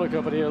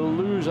Parabolica, but he'll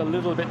lose a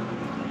little bit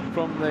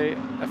from the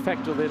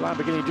effect of the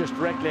Lamborghini just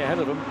directly ahead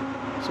of him.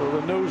 So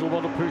the nose will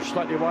want to push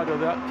slightly wider.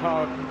 That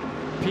car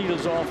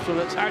peels off, so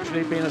that's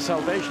actually been a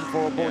salvation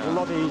for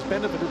Bortolotti. He's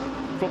benefited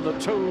from the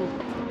toe,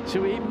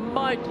 so he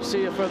might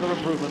see a further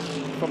improvement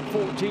from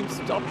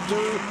 14th up to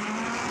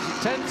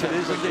 10th. It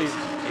is indeed.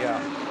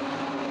 Yeah.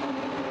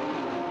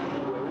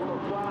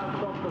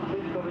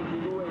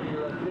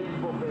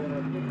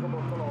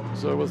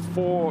 So with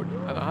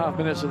 4.5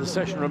 minutes of the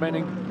session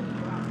remaining,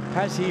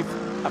 has he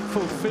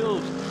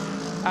fulfilled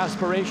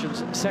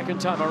aspirations second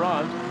time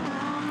around,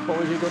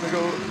 or is he going to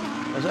go,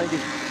 as I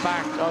think he's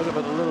backed out of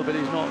it a little bit,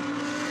 he's not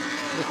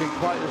looking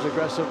quite as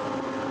aggressive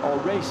or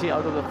racy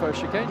out of the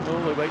first chicane?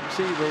 We'll wait and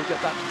see. We'll get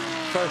that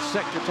first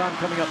sector time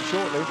coming up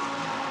shortly.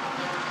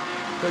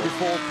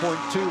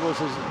 34.2 was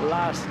his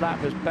last lap,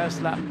 his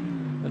best lap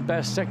and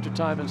best sector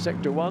time in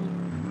sector 1.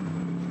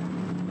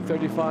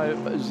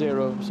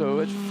 35.0, so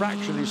it's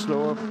fractionally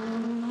slower,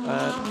 and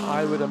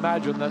I would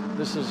imagine that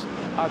this is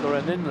either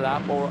an in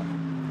lap or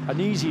an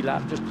easy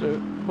lap, just to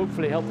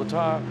hopefully help the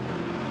tyre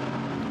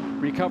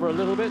recover a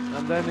little bit,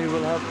 and then he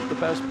will have the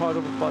best part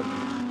of about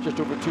just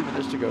over 2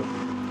 minutes to go.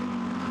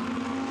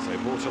 So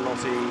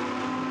Bortolotti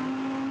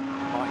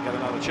might get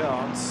another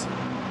chance,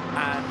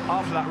 and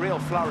after that real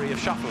flurry of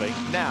shuffling,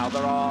 now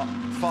there are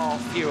far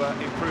fewer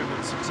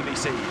improvements to be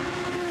seen,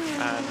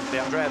 and the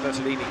Andrea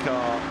Bertolini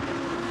car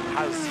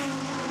has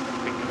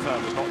been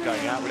confirmed as not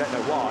going out. We don't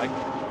know why.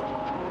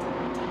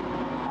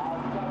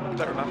 I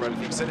don't remember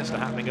anything sinister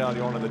happening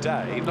earlier on in the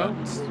day, but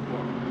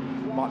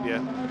might be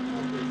a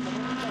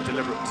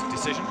deliberate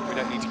decision. We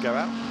don't need to go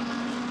out.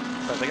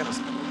 But they're going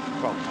to,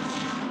 well,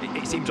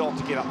 it seems odd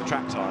to give up the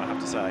track tyre, I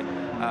have to say.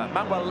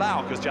 Manuel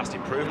Lauck has just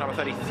improved, number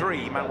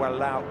 33. Manuel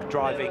Lauck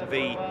driving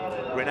the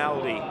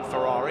Rinaldi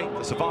Ferrari,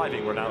 the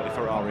surviving Rinaldi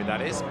Ferrari,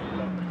 that is.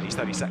 He's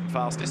 32nd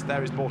fastest.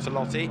 There is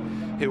Bortolotti,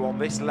 who on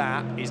this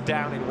lap is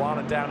down in 1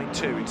 and down in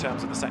 2 in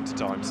terms of the sector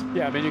times.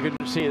 Yeah, I mean, you can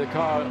see the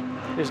car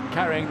isn't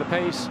carrying the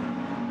pace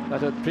that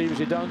had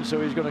previously done,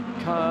 so he's going to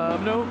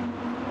come. No.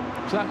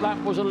 So that lap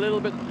was a little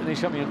bit, and he's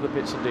coming into the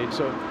pits indeed,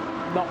 so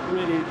not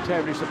really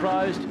terribly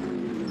surprised.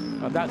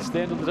 And that's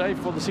the end of the day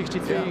for the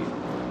 63.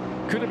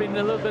 Yeah. Could have been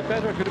a little bit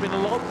better, could have been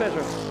a lot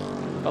better,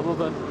 other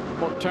than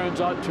what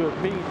turns out to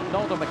have been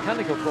not a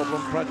mechanical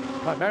problem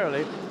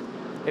primarily.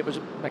 It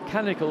was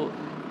mechanical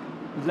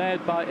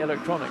led by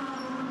electronic.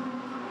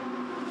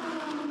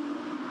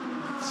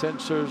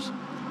 Sensors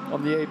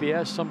on the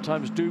ABS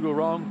sometimes do go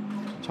wrong.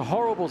 It's a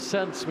horrible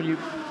sense when you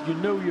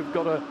know you've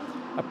got a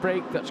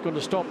brake that's going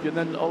to stop you, and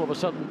then all of a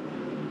sudden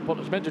what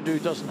it's meant to do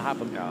doesn't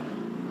happen. Yeah.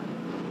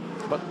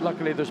 But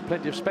luckily there's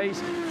plenty of space.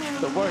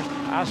 The worst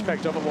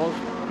aspect of it was,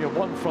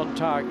 one front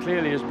tire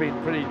clearly has been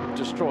pretty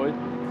destroyed,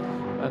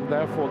 and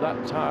therefore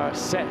that tire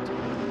set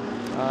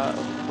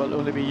will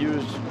only be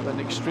used when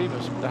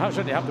extremis. They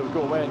certainly have to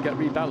go away and get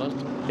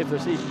rebalanced, if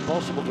it's even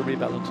possible to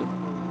rebalance it.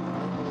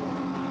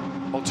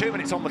 Well, 2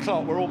 minutes on the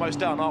clock, we're almost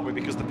done, aren't we?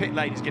 Because the pit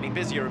lane is getting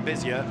busier and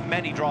busier.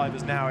 Many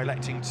drivers now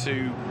electing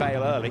to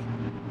bail early.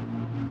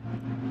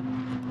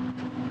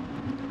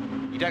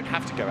 You don't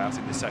have to go out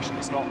in this session.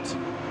 It's not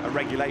a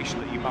regulation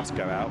that you must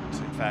go out,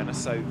 in fairness.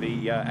 So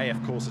the AF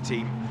Corsa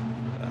team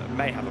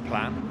may have a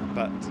plan,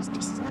 but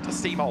it does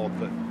seem odd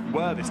that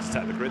were this to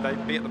set the grid,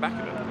 they'd be at the back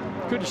of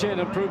it. Good to see an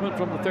improvement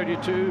from the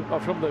 32, or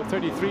from the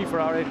 33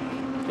 Ferrari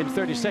in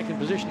 32nd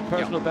position,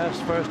 personal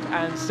best, first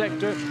and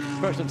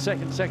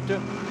second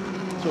sector.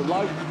 So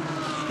Lauck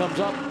comes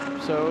up,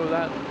 so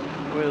that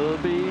will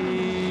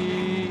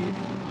be,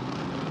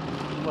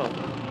 well,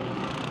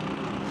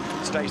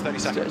 stays 30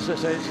 seconds. So I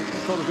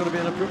thought it was going to be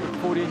an improvement,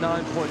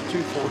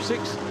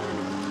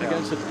 49.246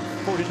 against a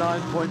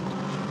 49.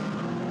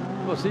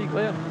 What's the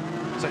yeah?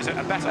 So it's a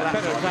better lap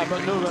time,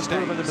 but no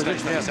improvement in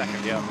position. 30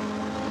 seconds, yeah.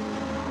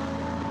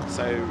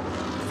 So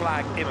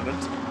flag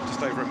imminent,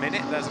 just over a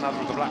minute. There's another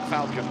of the Black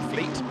Falcon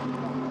fleet.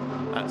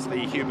 That's the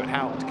Hubert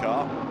Haupt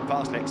car.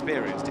 Vastly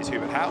experienced is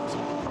Hubert Haupt.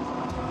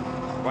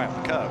 Way up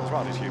the curve as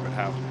well is Hubert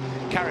Haupt.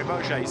 Karim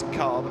Moget's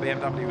car, the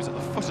BMW, was at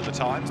the foot of the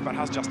times, but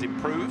has just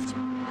improved.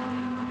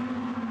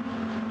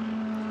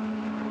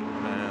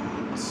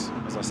 And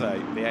as I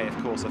say, the AF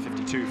Corsa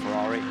 52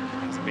 Ferrari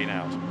hasn't been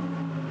out.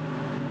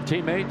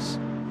 Teammates.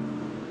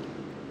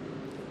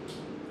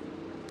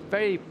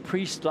 Very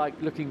priest-like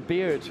looking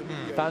beard.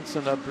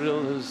 Vincent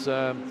Abril has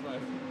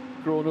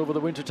grown over the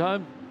winter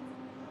time.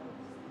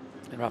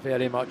 And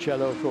Raffaele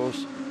Marcello, of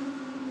course,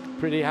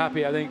 pretty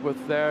happy, I think,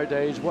 with their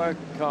day's work.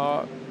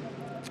 Car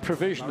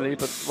provisionally,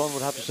 but one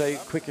would have to say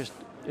quickest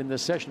in the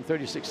session,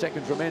 36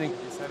 seconds remaining.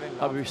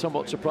 I would be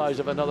somewhat surprised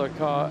if another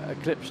car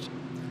eclipsed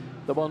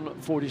the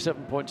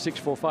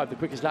 1:47.645, the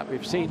quickest lap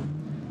we've seen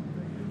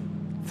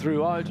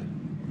throughout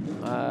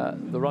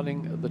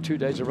the 2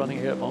 days of running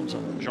here at Monza.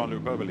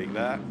 Jean-Luc Bobelic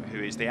there,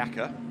 who is the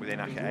ACA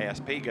within ACA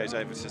ASP, goes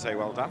over to say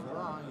well done.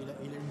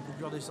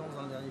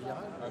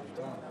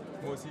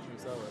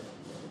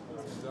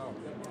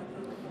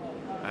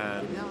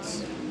 And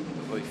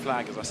the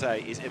flag, as I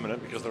say, is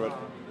imminent because there are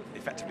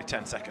effectively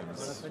 10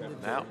 seconds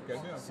now,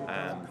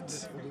 and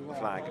the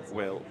flag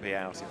will be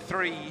out in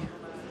 3,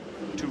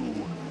 2,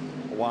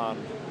 1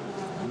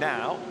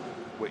 now,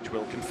 which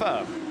will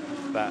confirm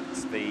that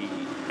the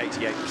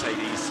 88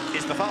 Mercedes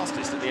is the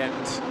fastest at the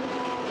end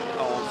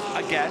of,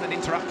 again, an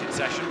interrupted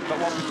session, but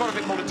one we've got a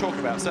bit more to talk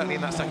about, certainly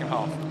in that second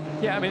half.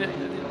 Yeah, I mean,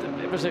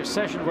 it was a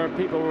session where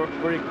people were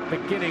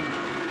beginning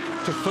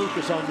to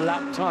focus on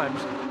lap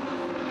times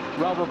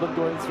rather than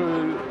going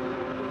through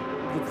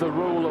the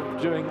role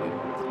of doing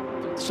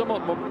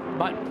somewhat more,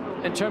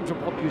 in terms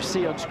of what you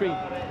see on screen,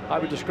 I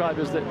would describe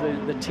as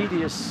the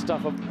tedious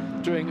stuff of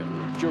doing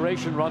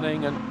duration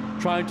running and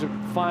trying to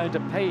find a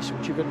pace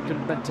which you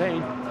can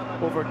maintain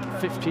over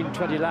 15,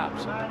 20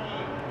 laps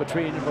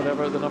between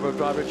whatever the number of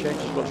driver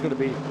changes. Well, it's going to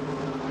be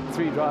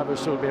 3 drivers,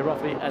 so it'll be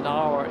roughly an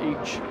hour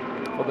each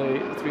for the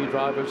 3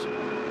 drivers.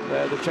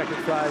 The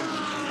checkered flag.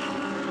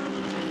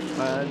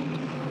 And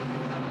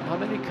how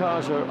many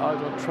cars are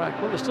out on track?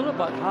 Well, there's still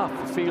about half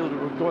the field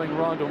who are going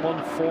around in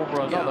one form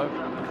or another.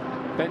 Yeah.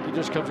 Bentley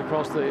just comes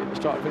across the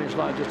start-finish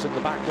line just in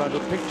the background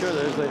of the picture.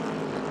 There's the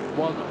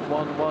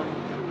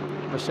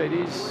 111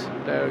 Mercedes.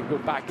 They go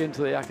back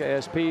into the ACA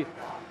ASP.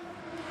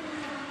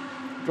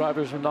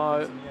 Drivers will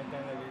now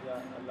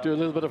do a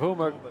little bit of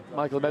homework.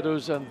 Michael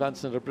Meadows and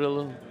Vincent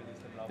Abril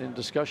in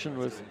discussion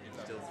with,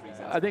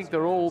 I think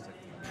they're all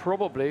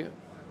probably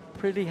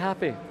pretty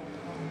happy.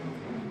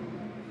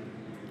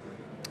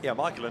 Yeah,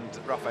 Michael and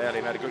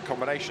Raffaele made a good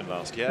combination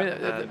last year,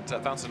 and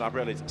Vincent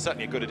Abril is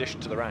certainly a good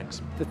addition to the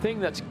ranks. The thing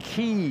that's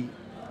key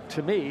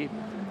to me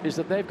is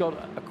that they've got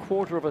a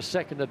quarter of a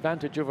second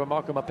advantage over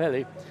Marco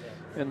Mappelli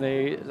in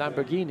the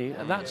Lamborghini,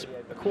 and that's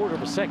a quarter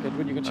of a second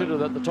when you consider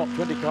that the top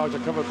 20 cars are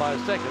covered by a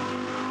second.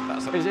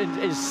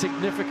 Is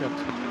significant.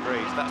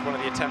 Agreed. That's one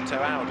of the Attempto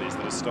Audis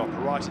that has stopped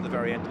right at the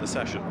very end of the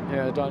session.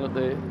 Yeah, down at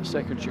the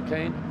second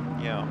chicane.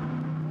 Yeah.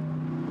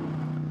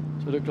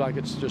 So it looked like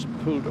it's just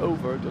pulled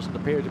over. It doesn't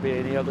appear to be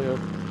any other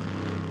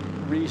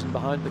reason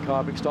behind the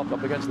car being stopped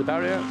up against the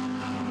barrier.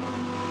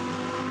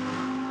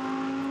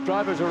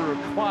 Drivers are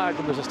required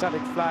when there's a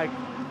static flag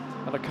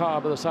and a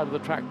car by the side of the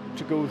track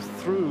to go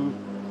through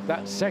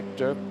that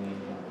sector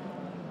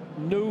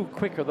no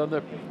quicker than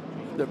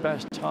their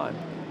best time.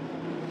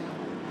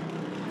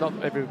 Not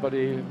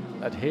everybody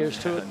adheres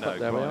to it, but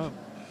there we are.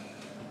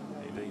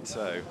 Indeed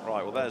so.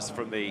 Right, well, there's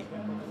from the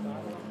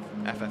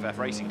FFF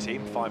Racing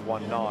Team,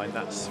 519,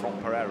 that's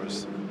Franck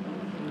Pereira's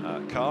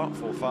car,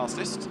 4th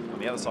fastest. On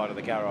the other side of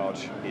the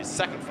garage is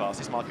 2nd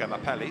fastest, Marco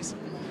Mappelli's.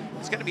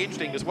 It's going to be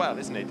interesting as well,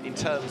 isn't it, in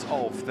terms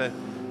of the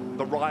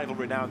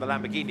rivalry now in the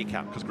Lamborghini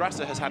Cup, because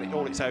Grasser has had it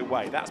all its own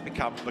way. That's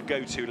become the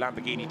go-to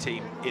Lamborghini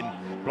team in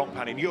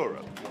Blancpain in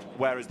Europe,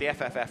 whereas the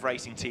FFF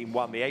Racing Team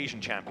won the Asian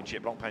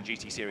Championship, Blancpain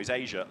GT Series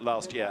Asia,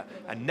 last year,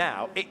 and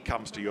now it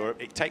comes to Europe.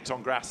 It takes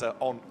on Grasser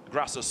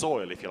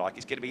soil, if you like.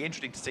 It's going to be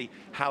interesting to see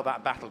how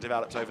that battle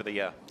develops over the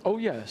year. Oh,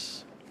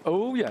 yes.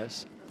 Oh,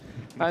 yes.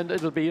 And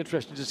it'll be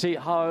interesting to see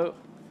how,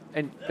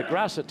 in the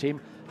Grasser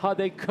team, how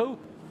they cope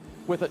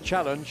with a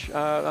challenge.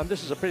 And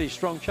this is a pretty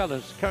strong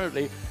challenge.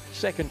 Currently,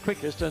 2nd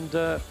quickest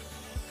and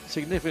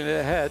significantly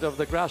ahead of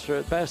the Grasser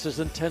at best is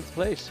in 10th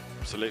place.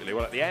 Absolutely.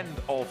 Well, at the end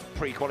of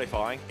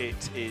pre-qualifying,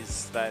 it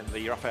is then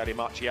the Raffaele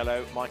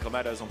Marciello, Michael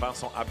Meadows and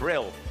Vincent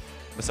Abril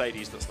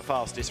Mercedes that's the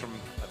fastest, from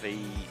the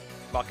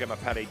Marco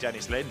Mappelli,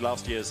 Dennis Lind,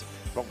 last year's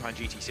Blancpain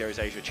GT Series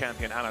Asia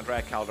champion, and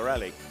Andrea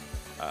Caldarelli,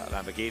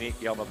 Lamborghini,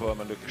 Jelmer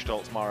Boerman, Luca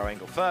Stolz, Mauro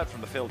Engel 3rd,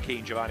 from the Phil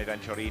Keen, Giovanni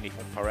Venturini,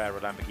 from Ferrera,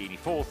 Lamborghini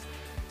 4th,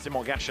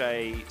 Simon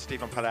Gachet,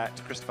 Stephen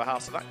Palette, Christopher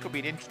Haas. So that could be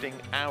an interesting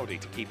Audi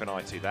to keep an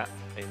eye to, that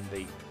in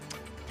the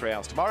 3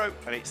 hours tomorrow,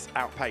 and it's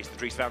outpaced the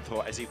Dries Van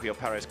Thor, Ezequiel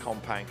Perez,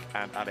 Compank,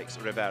 and Alex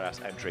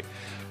Rivera's entry.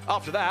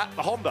 After that,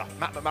 the Honda.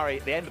 Matt McMurray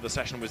at the end of the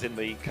session was in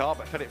the car,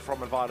 but Philip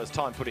Fromenweiler's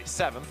time put it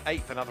 7th,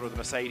 8th, another of the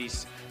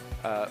Mercedes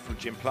from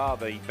Jim Pla,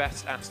 the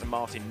best Aston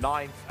Martin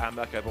 9th, and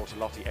Mirko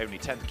Bortolotti only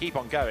 10th. Keep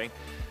on going,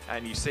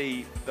 and you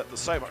see that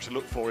there's so much to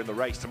look for in the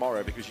race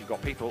tomorrow, because you've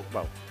got people,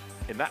 well,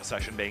 in that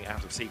session being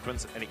out of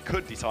sequence, and it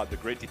could decide the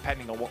grid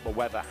depending on what the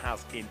weather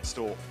has in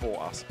store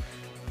for us.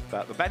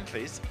 But the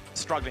Bentleys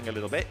struggling a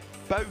little bit,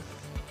 both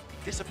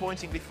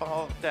disappointingly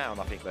far down,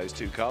 I think, those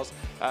two cars.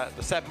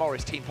 The Seb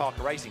Morris Team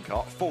Parker Racing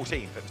car,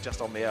 14th, it was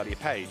just on the earlier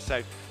page.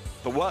 So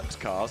the works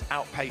cars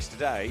outpaced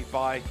today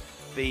by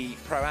the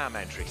Pro-Am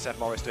entry. Seb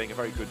Morris doing a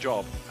very good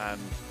job,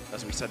 and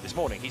as we said this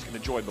morning, he's going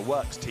to join the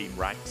works team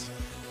ranks,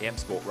 the M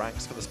Sport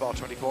ranks, for the Spa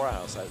 24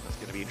 Hours. So that's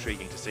going to be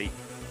intriguing to see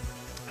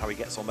how he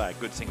gets on there.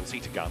 Good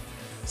single-seater gun,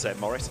 Seb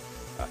Morris.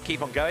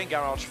 Keep on going,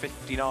 Garage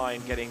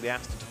 59 getting the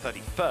Aston to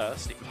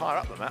 31st. It was higher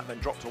up than that, then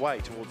dropped away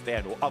towards the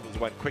end, or others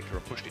went quicker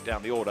and pushed it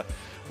down the order.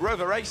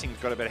 Rover Racing's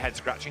got a bit of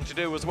head-scratching to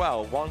do as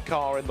well. One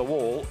car in the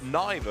wall,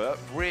 neither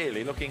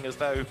really looking as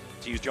though,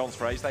 to use John's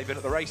phrase, they've been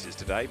at the races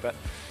today, but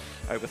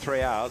over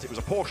 3 hours. It was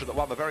a Porsche that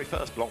won the very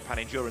first Blancpain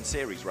Endurance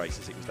Series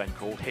races, it was then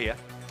called here,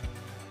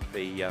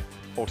 the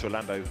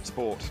Orlando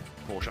Sport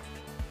Porsche.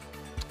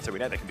 So we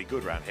know they can be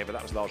good around here, but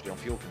that was largely on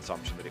fuel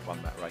consumption that it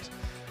won that race.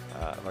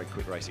 A very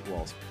quick race it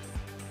was.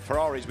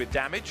 Ferraris with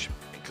damage,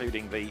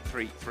 including the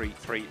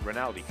 333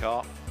 Rinaldi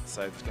car.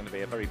 So there's going to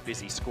be a very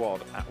busy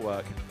squad at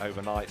work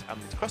overnight.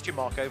 And there's a question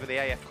mark over the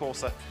AF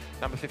Corsa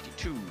number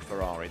 52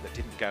 Ferrari that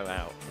didn't go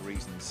out for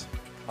reasons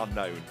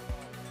unknown.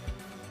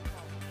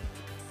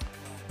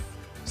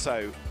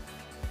 So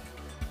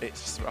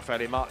it's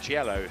Raffaele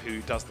Marciello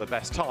who does the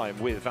best time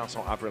with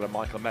Vincent Avril and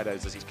Michael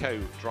Meadows as his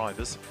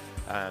co-drivers.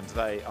 And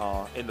they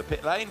are in the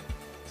pit lane.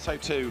 So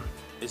too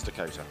is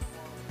Dakota.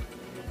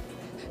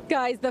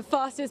 Guys, the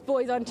fastest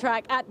boys on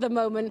track at the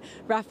moment.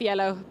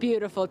 Raffaello,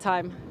 beautiful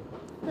time.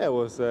 Yeah, it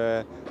was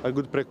a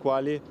good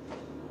pre-quali.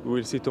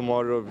 We'll see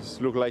tomorrow.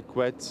 It looked like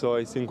wet, so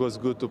I think it was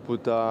good to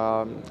put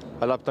a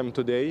lap time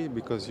today,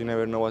 because you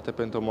never know what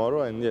happened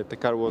tomorrow. And yeah, the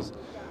car was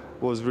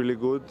really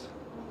good.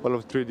 All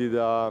of three did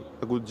a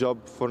good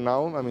job for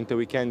now. I mean, the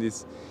weekend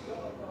is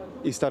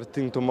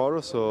starting tomorrow,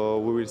 so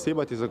we will see,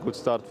 but it's a good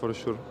start for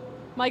sure.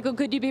 Michael,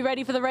 could you be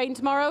ready for the rain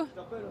tomorrow?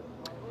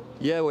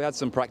 Yeah, we had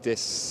some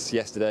practice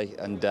yesterday,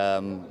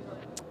 and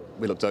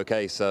we looked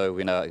okay. So,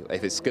 you know,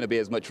 if it's going to be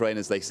as much rain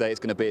as they say it's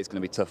going to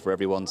be tough for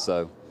everyone.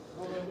 So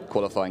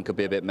qualifying could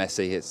be a bit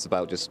messy. It's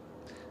about just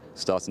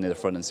starting near the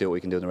front and see what we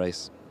can do in the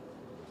race.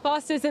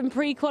 Fastest in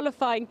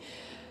pre-qualifying.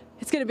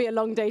 It's going to be a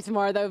long day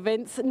tomorrow, though,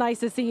 Vince. Nice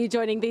to see you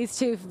joining these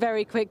two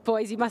very quick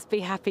boys. You must be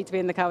happy to be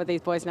in the car with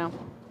these boys now.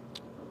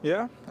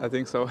 Yeah, I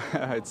think so.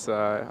 It's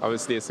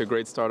obviously it's a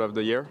great start of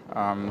the year.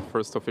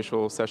 First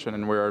official session,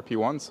 and we're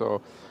P1,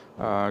 so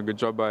good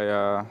job by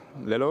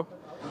Lelo.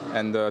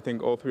 And I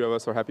think all three of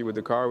us are happy with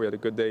the car. We had a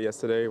good day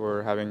yesterday.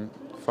 We're having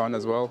fun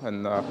as well,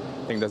 and I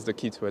think that's the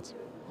key to it.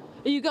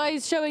 Are you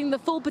guys showing the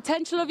full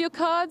potential of your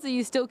cars? Or are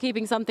you still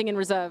keeping something in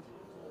reserve?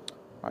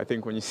 I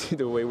think when you see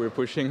the way we're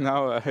pushing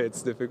now,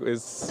 it's difficult.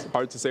 It's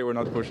hard to say we're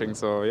not pushing.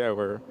 So yeah,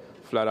 we're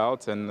flat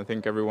out, and I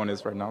think everyone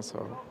is right now.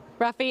 So.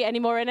 Rafi, any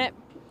more in it?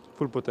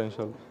 Full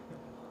potential.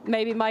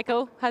 Maybe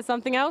Michael has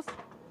something else?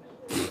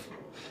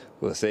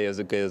 We'll see. It was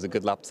a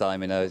good lap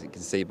time, you know, as you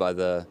can see by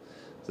the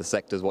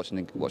sectors watching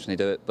you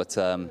do it. But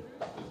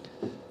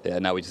yeah,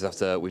 now we just have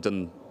to. We've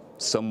done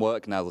some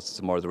work. Now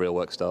tomorrow the real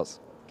work starts.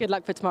 Good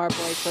luck for tomorrow,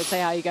 boys. Let's see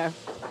how you go.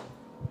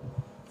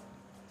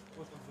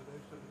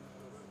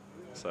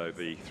 So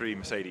the three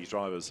Mercedes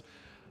drivers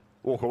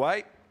walk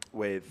away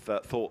with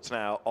thoughts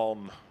now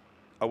on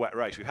a wet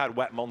race. We've had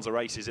wet Monza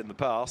races in the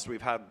past.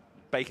 We've had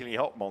bakingly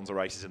hot Monza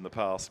races in the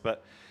past,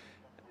 but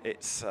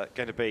it's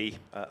going to be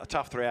a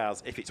tough 3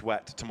 hours if it's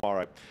wet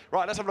tomorrow.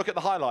 Right, let's have a look at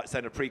the highlights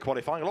then of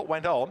pre-qualifying. A lot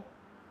went on,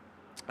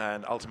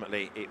 and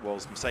ultimately it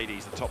was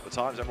Mercedes that topped the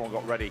times. Everyone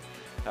got ready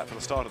for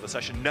the start of the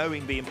session,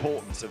 knowing the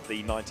importance of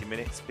the 90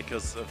 minutes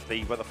because of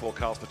the weather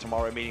forecast for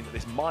tomorrow, meaning that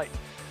this might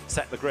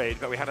set the grid.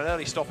 But we had an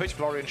early stoppage.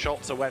 Florian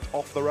Scholzer went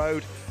off the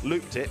road,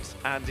 looped it,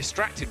 and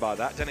distracted by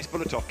that, Dennis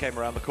Bulatov came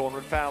around the corner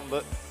and found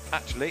that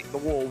actually the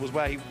wall was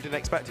where he didn't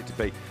expect it to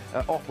be.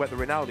 Off went the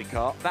Rinaldi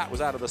car. That was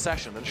out of the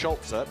session, and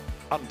Scholzer,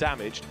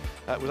 undamaged,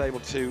 was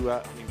able to,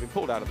 having been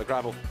pulled out of the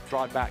gravel,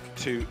 drive back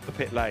to the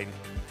pit lane.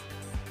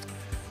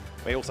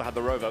 We also had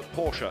the Rover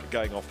Porsche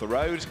going off the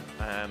road,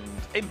 and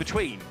in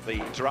between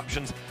the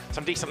interruptions,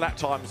 some decent lap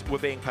times were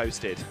being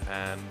posted.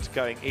 And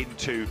going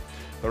into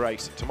the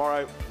race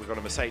tomorrow, we've got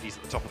a Mercedes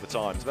at the top of the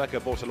times.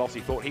 Mirko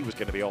Bortolotti thought he was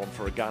going to be on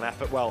for a gun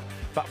effort. Well,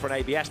 but for an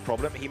ABS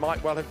problem, he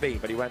might well have been,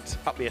 but he went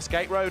up the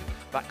escape road.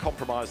 That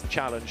compromised the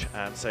challenge,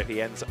 and so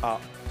he ends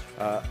up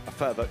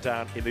further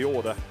down in the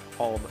order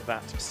on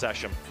that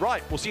session.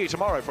 Right, we'll see you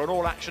tomorrow for an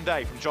all-action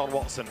day from John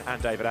Watson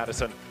and David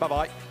Addison.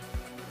 Bye-bye.